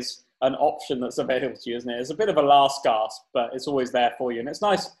always an option that's available to you, isn't it? It's a bit of a last gasp, but it's always there for you, and it's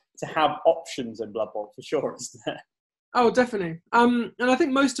nice to have options in Blood Bowl for sure, isn't it? Oh, definitely. And I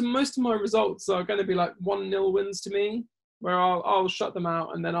think most of my results are going to be like 1-0 wins to me, where I'll shut them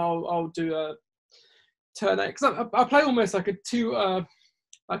out and then I'll do a turn it, because I play almost like a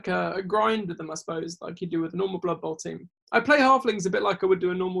grind with them, I suppose, like you do with a normal Blood Bowl team. I play halflings a bit like I would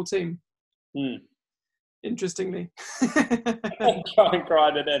do a normal team. Interestingly. Try and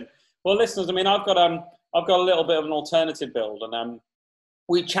grind it in. Well, listeners, I mean, I've got a little bit of an alternative build, and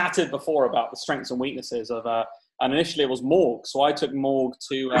we chatted before about the strengths and weaknesses of and initially it was Morg, so I took Morg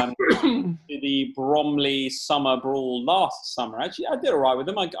to the Bromley Summer Brawl last summer. Actually, I did all right with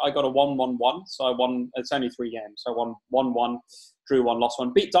them. I got a 1-1-1, so I won. It's only 3 games, so I won 1-1, drew 1, lost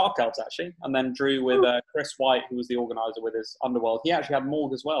 1, beat Dark Elves actually, and then drew with Chris White, who was the organizer with his Underworld. He actually had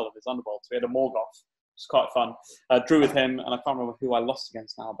Morg as well of his Underworld, so he had a Morg off. It's quite fun. Drew with him, and I can't remember who I lost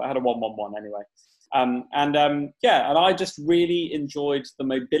against now, but I had a 1-1-1 anyway. And I just really enjoyed the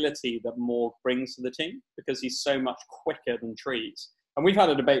mobility that Morg brings to the team, because he's so much quicker than trees. And we've had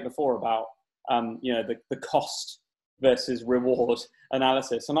a debate before about the cost versus reward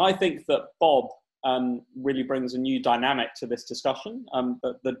analysis, and I think that Bob really brings a new dynamic to this discussion,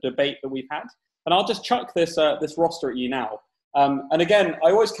 the debate that we've had. And I'll just chuck this roster at you now. And again,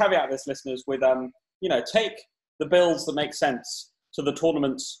 I always caveat this, listeners, with take the builds that make sense to the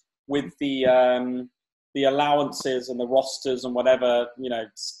tournaments, with the allowances and the rosters and whatever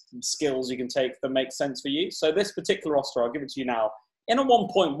skills you can take that make sense for you. So this particular roster, I'll give it to you now. In a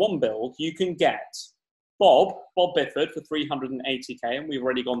 1.1 build, you can get Bob Bifford for 380k, and we've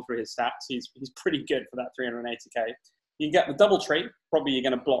already gone through his stats. He's pretty good for that 380k. You can get the double tree. Probably you're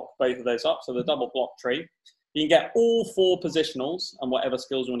going to block both of those up, so the double block tree. You can get all 4 positionals and whatever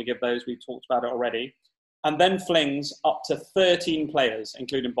skills you want to give those. We've talked about it already. And then flings up to 13 players,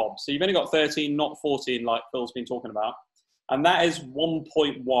 including Bob. So you've only got 13, not 14, like Phil's been talking about. And that is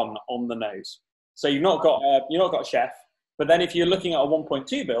 1.1 on the nose. So you've not got a chef. But then if you're looking at a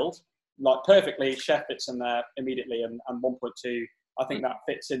 1.2 build, like perfectly, chef fits in there immediately, and 1.2, I think that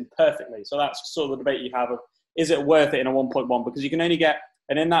fits in perfectly. So that's sort of the debate you have of, is it worth it in a 1.1? Because you can only get,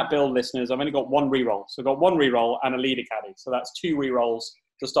 and in that build, listeners, I've only got 1 reroll. So I've got 1 reroll and a leader caddy. So that's 2 rerolls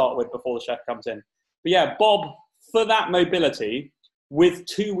to start with before the chef comes in. But yeah, Bob, for that mobility, with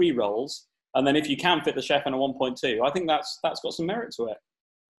 2 rerolls, And then if you can fit the chef in a 1.2, I think that's got some merit to it.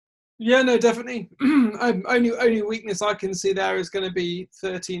 Yeah, no, definitely. Only weakness I can see there is going to be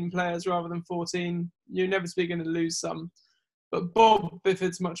 13 players rather than 14. You're inevitably going to lose some. But Bob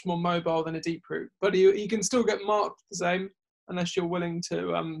Bifford's much more mobile than a deep root. But he can still get marked the same unless you're willing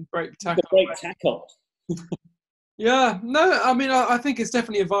to break tackle. The break tackle. Yeah, no, I mean, I think it's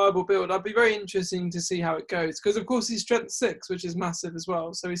definitely a viable build. I'd be very interesting to see how it goes. Because, of course, he's strength 6, which is massive as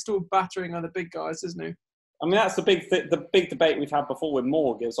well. So he's still battering other big guys, isn't he? I mean, that's the big debate we've had before with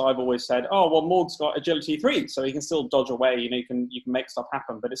Morg. Is I've always said, oh well, Morg's got agility 3, so he can still dodge away. You can make stuff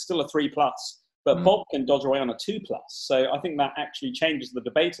happen, but it's still a 3+. But Bob can dodge away on a 2+. So I think that actually changes the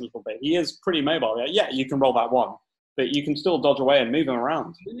debate a little bit. He is pretty mobile. Yeah, you can roll that 1, but you can still dodge away and move him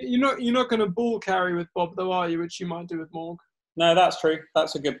around. You're not going to ball carry with Bob, though, are you? Which you might do with Morg. No, that's true.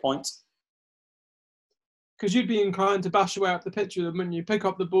 That's a good point. Because you'd be inclined to bash away up the pitch with him, wouldn't you? Pick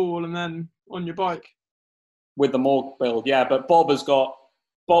up the ball and then on your bike. With the Morg build, yeah. But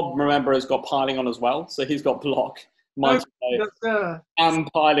remember, has got piling on as well. So he's got block, and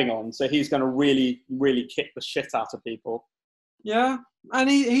piling on. So he's going to really, really kick the shit out of people. Yeah. And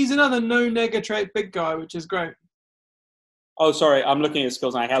he's another no nega trait big guy, which is great. Oh, sorry. I'm looking at his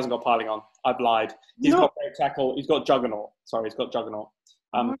skills now. He hasn't got piling on. I've lied. He's got break tackle. He's got juggernaut. Sorry, he's got juggernaut.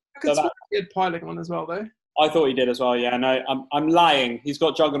 He had piling on as well, though. I thought he did as well. Yeah, no, I'm lying. He's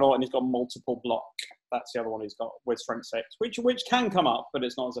got juggernaut and he's got multiple block. That's the other one he's got with strength 6, which can come up, but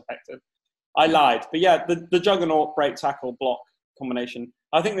it's not as effective. I lied. But yeah, the juggernaut, break, tackle, block combination.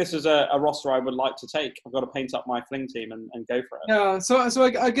 I think this is a roster I would like to take. I've got to paint up my fling team and go for it. Yeah, so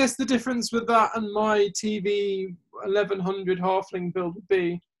I guess the difference with that and my TV 1100 Halfling build would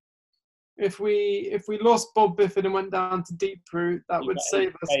be if we lost Bob Bifford and went down to deep root, that would save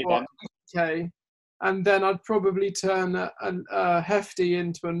us what, 8K. And then I'd probably turn a hefty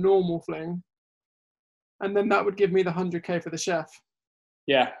into a normal fling. And then that would give me the 100K for the chef.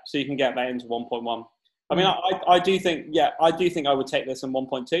 Yeah, so you can get that into 1.1. I mean, I do think I would take this in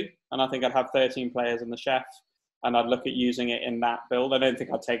 1.2, and I think I'd have 13 players in the chef, and I'd look at using it in that build. I don't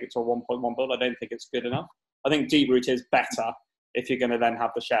think I'd take it to a 1.1 build. I don't think it's good enough. I think deep root is better if you're going to then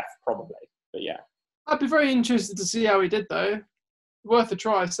have the chef, probably. But yeah. I'd be very interested to see how he did, though. Worth a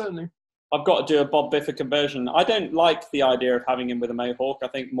try, certainly. I've got to do a Bob Bifford conversion. I don't like the idea of having him with a mohawk. I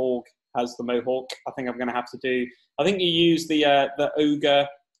think Morg has the mohawk. I think I'm going to have to do. I think you use the ogre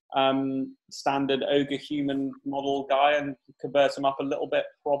standard ogre human model guy and convert him up a little bit,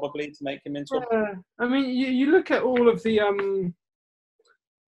 probably to make him into. I mean, you look at all of the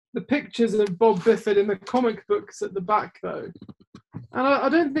pictures of Bob Bifford in the comic books at the back, though, and I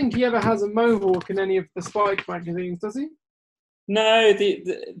don't think he ever has a mohawk in any of the Spike magazines, does he? No,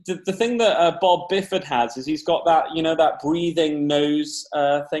 the thing that Bob Bifford has is he's got that, that breathing nose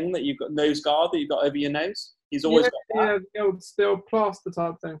thing that you've got, nose guard that you've got over your nose. He's always got that. Yeah, the old plaster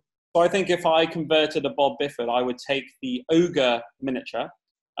type thing. So I think if I converted a Bob Bifford, I would take the ogre miniature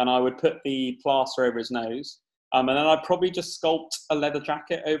and I would put the plaster over his nose. And then I'd probably just sculpt a leather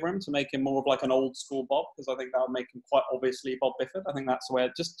jacket over him to make him more of like an old school Bob, because I think that would make him quite obviously Bob Bifford. I think that's where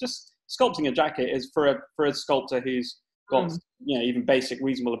just sculpting a jacket is for a sculptor who's got even basic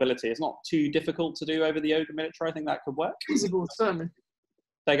reasonable ability. It's not too difficult to do over the ogre miniature. I think that could work. Possible, certainly.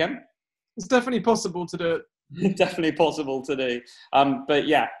 Say again? It's definitely possible to do it. Definitely possible to do. But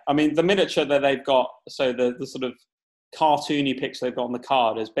yeah, I mean, the miniature that they've got, so the sort of cartoony picture they've got on the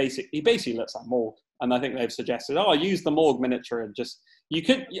card is he basically looks like Morg. And I think they've suggested, use the Morg miniature and you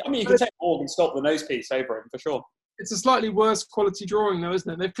can take Morg and sculpt the nose piece over him for sure. It's a slightly worse quality drawing, though,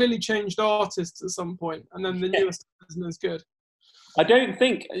 isn't it? They've clearly changed artists at some point, and then the newest isn't as good. I don't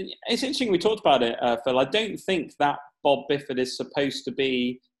think it's interesting. We talked about it, Phil. I don't think that Bob Bifford is supposed to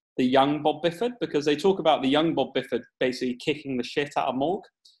be the young Bob Bifford, because they talk about the young Bob Bifford basically kicking the shit out of Morg,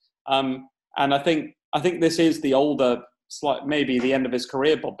 and I think this is the older, maybe the end of his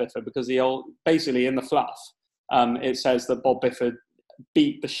career Bob Bifford, because basically in the fluff, it says that Bob Bifford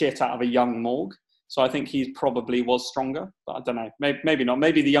beat the shit out of a young Morg. So I think he probably was stronger, but I don't know. Maybe not.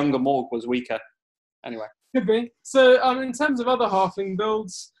 Maybe the younger Morg was weaker. Anyway. Could be. So in terms of other halfling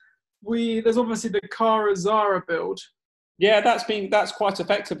builds, there's obviously the Kara Zara build. Yeah, that's quite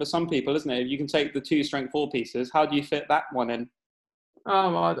effective for some people, isn't it? You can take the 2 strength 4 pieces. How do you fit that one in?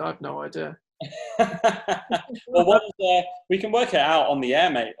 I have no idea. Well, we can work it out on the air,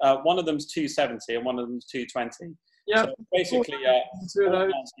 mate. One of them's 270 and one of them's 220. Yeah. So basically,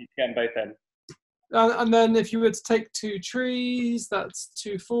 getting both in. And then if you were to take 2 trees, that's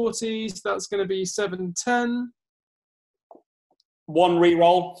 240. So that's going to be 710. 1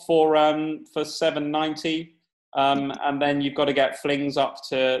 reroll for 790. And then you've got to get flings up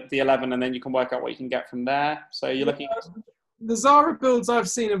to the 11, and then you can work out what you can get from there. So you're looking at... The Zara builds I've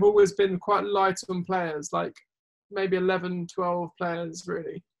seen have always been quite light on players, like maybe 11, 12 players,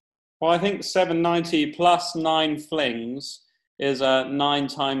 really. Well, I think 790 plus 9 flings is 9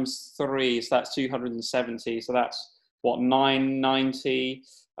 times 3, so that's 270. So that's, what, 990,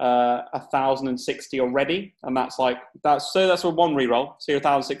 1,060 already. And that's a 1 reroll, so you're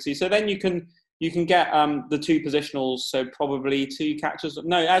 1,060. So then you can get the 2 positionals, so probably 2 catchers.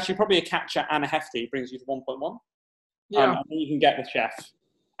 No, actually probably a catcher and a hefty brings you to 1.1. Yeah. And then you can get the chef,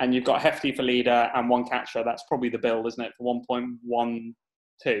 and you've got hefty for leader and 1 catcher. That's probably the build, isn't it, for 1.12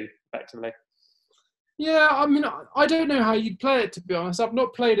 effectively? Yeah, I mean, I don't know how you'd play it, to be honest. I've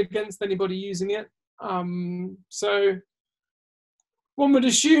not played against anybody using it. So one would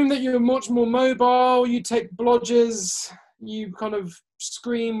assume that you're much more mobile. You take blodges, you kind of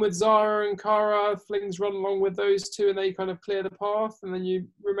scream with Zara and Kara, flings run along with those 2, and they kind of clear the path, and then you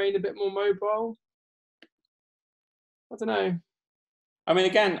remain a bit more mobile. I don't know. I mean,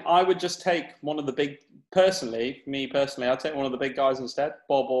 again, I would just take one of the big... Me personally, I'd take one of the big guys instead,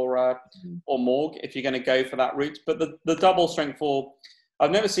 Bob or Morg, if you're going to go for that route. But the double strength 4,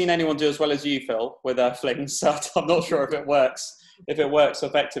 I've never seen anyone do as well as you, Phil, with flings. So I'm not sure if it works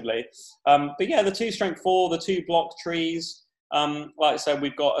effectively. But yeah, the 2 strength 4, the 2 block trees. Like I said,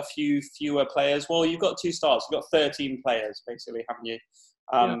 we've got a few fewer players. Well, you've got 2 starts. You've got 13 players, basically, haven't you?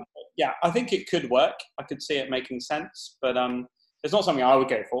 Yeah, I think it could work. I could see it making sense, but it's not something I would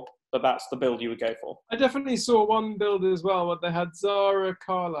go for. But that's the build you would go for. I definitely saw one build as well where they had Zara,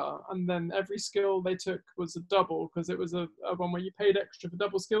 Carla, and then every skill they took was a double, because it was a one where you paid extra for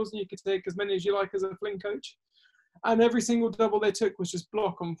double skills, and you could take as many as you like as a fling coach. And every single double they took was just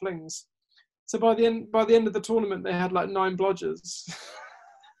block on flings. So by the end of the tournament, they had like 9 blodgers.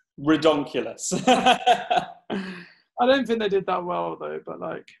 Redonkulous. I don't think they did that well though, but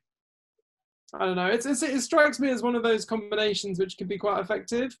like, I don't know. It strikes me as one of those combinations which can be quite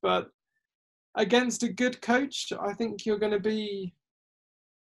effective, but against a good coach, I think you're going to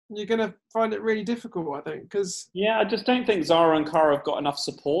find it really difficult. I think because I just don't think Zara and Kara have got enough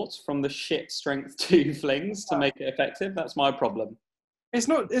support from the shit strength 2 flings to make it effective. That's my problem. It's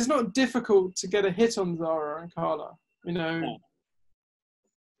not difficult to get a hit on Zara and Carla, you know.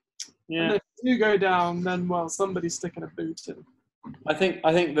 Yeah. And if you go down, then somebody's sticking a boot in. I think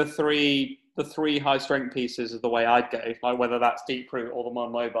the three high strength pieces is the way I'd go. Like whether that's deep root or the more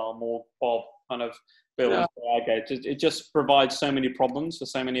mobile, more Bob kind of build. Yeah. I go. It just provides so many problems for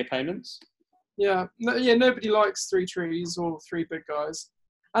so many opponents. Yeah, nobody likes 3 trees or 3 big guys,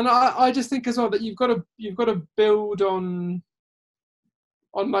 and I just think as well that you've got to build on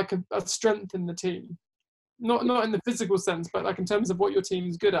like a strength in the team, not in the physical sense, but like in terms of what your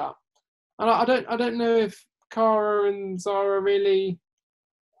team's good at. And I don't know if Kara and Zara really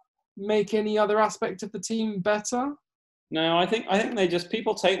make any other aspect of the team better. No, I think they just,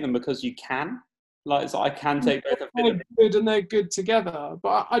 people take them because you can. Like, so I can take both of them. They're good and they're good together.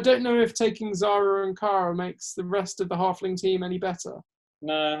 But I don't know if taking Zara and Kara makes the rest of the Halfling team any better.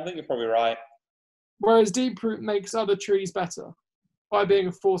 No, I think you're probably right. Whereas Deep Root makes other trees better by being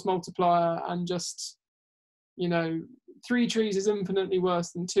a force multiplier and just, 3 trees is infinitely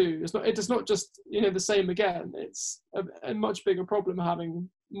worse than 2. It's not just, the same again. It's a much bigger problem having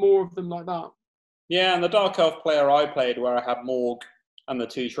more of them like that. Yeah, and the Dark Elf player I played where I had Morg and the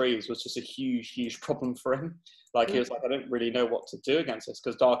 2 trees was just a huge problem for him. Like, he was like, I don't really know what to do against this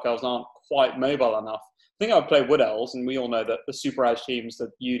because Dark Elves aren't quite mobile enough. I think I would play Wood Elves, and we all know that the Super Edge teams,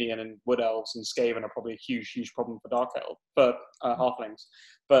 the Union and Wood Elves and Skaven are probably a huge problem for Halflings.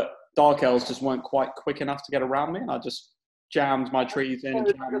 But Dark Elves just weren't quite quick enough to get around me, and I just jammed my trees in. A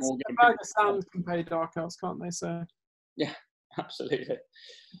bag of sand can pay Dark Elves, can't they? So yeah, absolutely.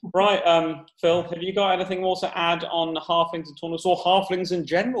 Right, Phil, have you got anything more to add on Halflings and tournaments, or Halflings in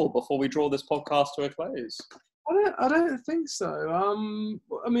general, before we draw this podcast to a close? I don't think so.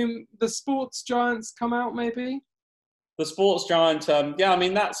 I mean, the Sports Giants come out maybe. The Sports Giant,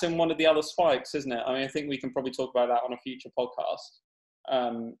 that's in one of the other spikes, isn't it? I mean, I think we can probably talk about that on a future podcast.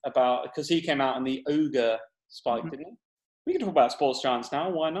 Because he came out in the Ogre spike, didn't he? We can talk about Sports Giants now.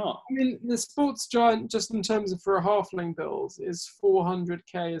 Why not? I mean, the Sports Giant, just in terms of for a Halfling build, is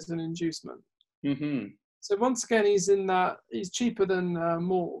 400k as an inducement. Mm-hmm. So once again, he's cheaper than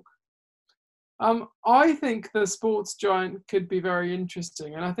Morg. I think the Sports Giant could be very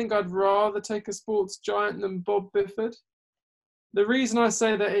interesting, and I think I'd rather take a Sports Giant than Bob Bifford. The reason I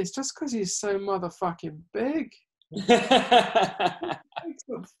say that is just because he's so motherfucking big. He takes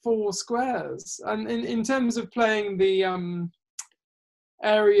up 4 squares, and in terms of playing the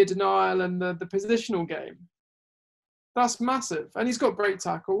area denial and the positional game, That's massive. And he's got great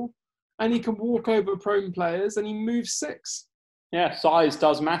tackle. And he can walk over prone players, and he moves 6. Yeah, size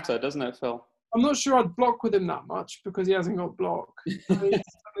does matter, doesn't it, Phil? I'm not sure I'd block with him that much because he hasn't got block. And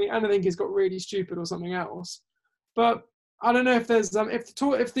I think he's got really stupid or something else. But I don't know if there's if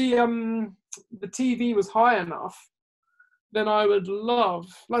the TV was high enough, then I would love,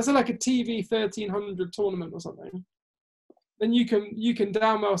 like say like a TV 1300 tournament or something. Then you can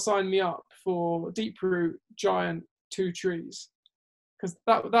damn well sign me up for deep root giant 2 trees, because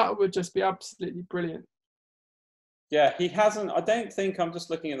that would just be absolutely brilliant. Yeah, he hasn't. I don't think. I'm just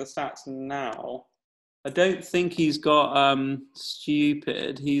looking at the stats now. I don't think he's got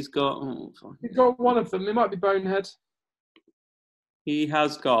stupid. He's got. He's got one of them. It might be bonehead. He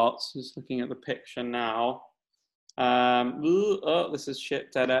has got. Just looking at the picture now. This is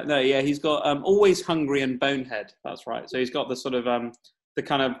shit dead out. No, yeah, he's got always hungry and bonehead. That's right. So he's got the sort of the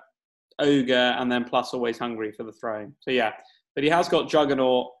kind of ogre and then plus always hungry for the throwing. So yeah, but he has got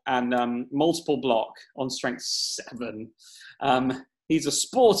juggernaut and multiple block on strength 7. He's a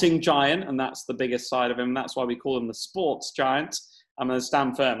sporting giant, and that's the biggest side of him. That's why we call him the sports giant. And there's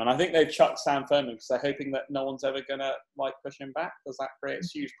Stan Furman. I think they've chucked Stan Furman because they're hoping that no one's ever gonna like push him back, because that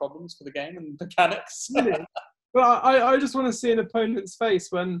creates huge problems for the game and mechanics. Really? Well, I just want to see an opponent's face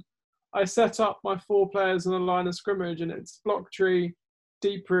when I set up my 4 players on a line of scrimmage, and it's block tree,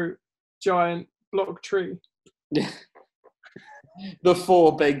 deep root, giant, block tree. Yeah. The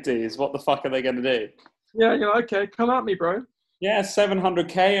 4 big Ds. What the fuck are they going to do? Yeah, you're like, okay, come at me, bro. Yeah,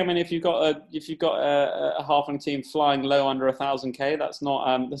 700k. I mean, if you've got a halfling team flying low under 1,000k, that's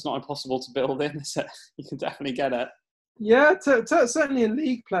not impossible to build in, is it? You can definitely get it. Yeah, certainly in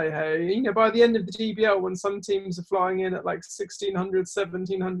league play, hey. You know, by the end of the GBL, when some teams are flying in at like 1,600,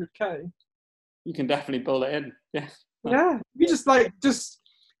 1,700k, you can definitely build it in. Yeah. Yeah, you just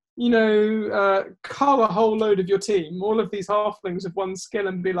cull a whole load of your team, all of these halflings with one skill,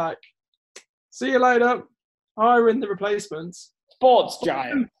 and be like, see you later, hire in the replacements. Sports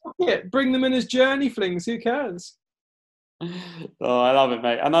giant. Bring them in as journey flings, who cares? Oh, I love it,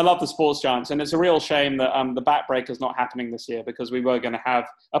 mate. And I love the sports giants. And it's a real shame that the backbreaker's not happening this year, because we were going to have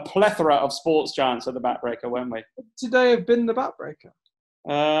a plethora of sports giants at the backbreaker, weren't we? Today have been the backbreaker.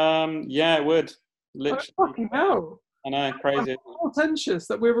 Yeah, it would. Literally. Oh, fucking hell. I know, crazy. I'm contentious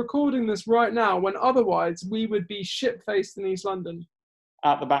that we're recording this right now when otherwise we would be shit-faced in East London.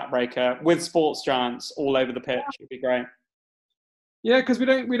 At the backbreaker with sports giants all over the pitch. It'd be great. Yeah, because we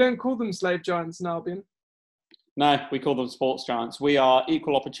don't call them slave giants in Albion. No, we call them sports giants. We are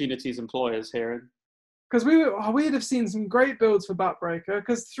equal opportunities employers here. Because we'd have seen some great builds for backbreaker,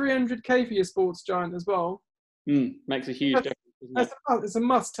 because 300k for your sports giant as well. Makes a huge difference, isn't it? It's a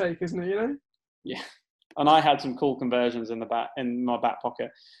must take, isn't it, you know? Yeah. And I had some cool conversions in my back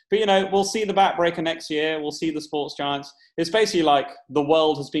pocket. But, you know, we'll see the backbreaker next year. We'll see the sports giants. It's basically like the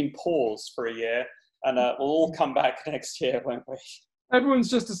world has been paused for a year, and we'll all come back next year, won't we? Everyone's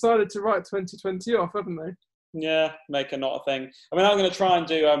just decided to write 2020 off, haven't they? Yeah, make it not a thing. I mean, I'm going to try and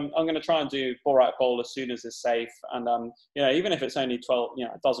do Borat Bowl as soon as it's safe, and you know, even if it's only 12, you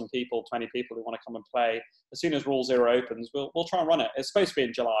know, a dozen people, 20 people who want to come and play, as soon as Rule Zero opens, we'll try and run it. It's supposed to be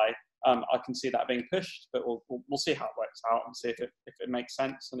in July. I can see that being pushed, but we'll see how it works out and see if it makes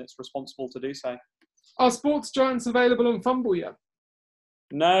sense and it's responsible to do so. Are sports giants available on Fumble yet?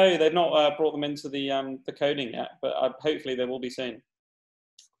 No, they've not brought them into the coding yet, but hopefully they will be soon.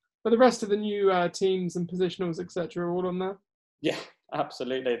 But the rest of the new teams and positionals, etc., are all on there? Yeah,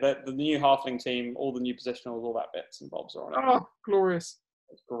 absolutely. The new halfling team, all the new positionals, all that bits and bobs are on it. Oh, glorious.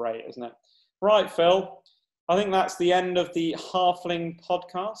 It's great, isn't it? Right, Phil. I think that's the end of the Halfling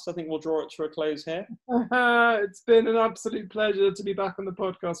podcast. I think we'll draw it to a close here. It's been an absolute pleasure to be back on the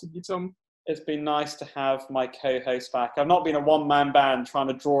podcast with you, Tom. It's been nice to have my co-host back. I've not been a one-man band trying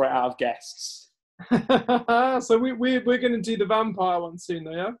to draw it out of guests. So we're going to do the vampire one soon,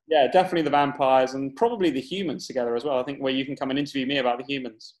 though, yeah? Yeah, definitely the vampires and probably the humans together as well. I think where you can come and interview me about the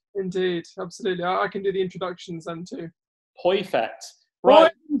humans. Indeed, absolutely. I can do the introductions then too. Perfect.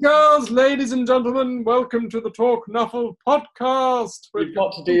 Right, girls, ladies and gentlemen, welcome to the Talk Nuffle podcast. We've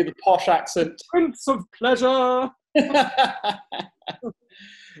got to do the posh accent. Prince of Pleasure.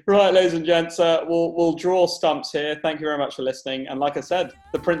 Right, ladies and gents, we'll draw stumps here. Thank you very much for listening. And like I said,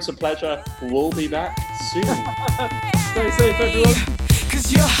 the Prince of Pleasure will be back soon. Stay safe, everyone.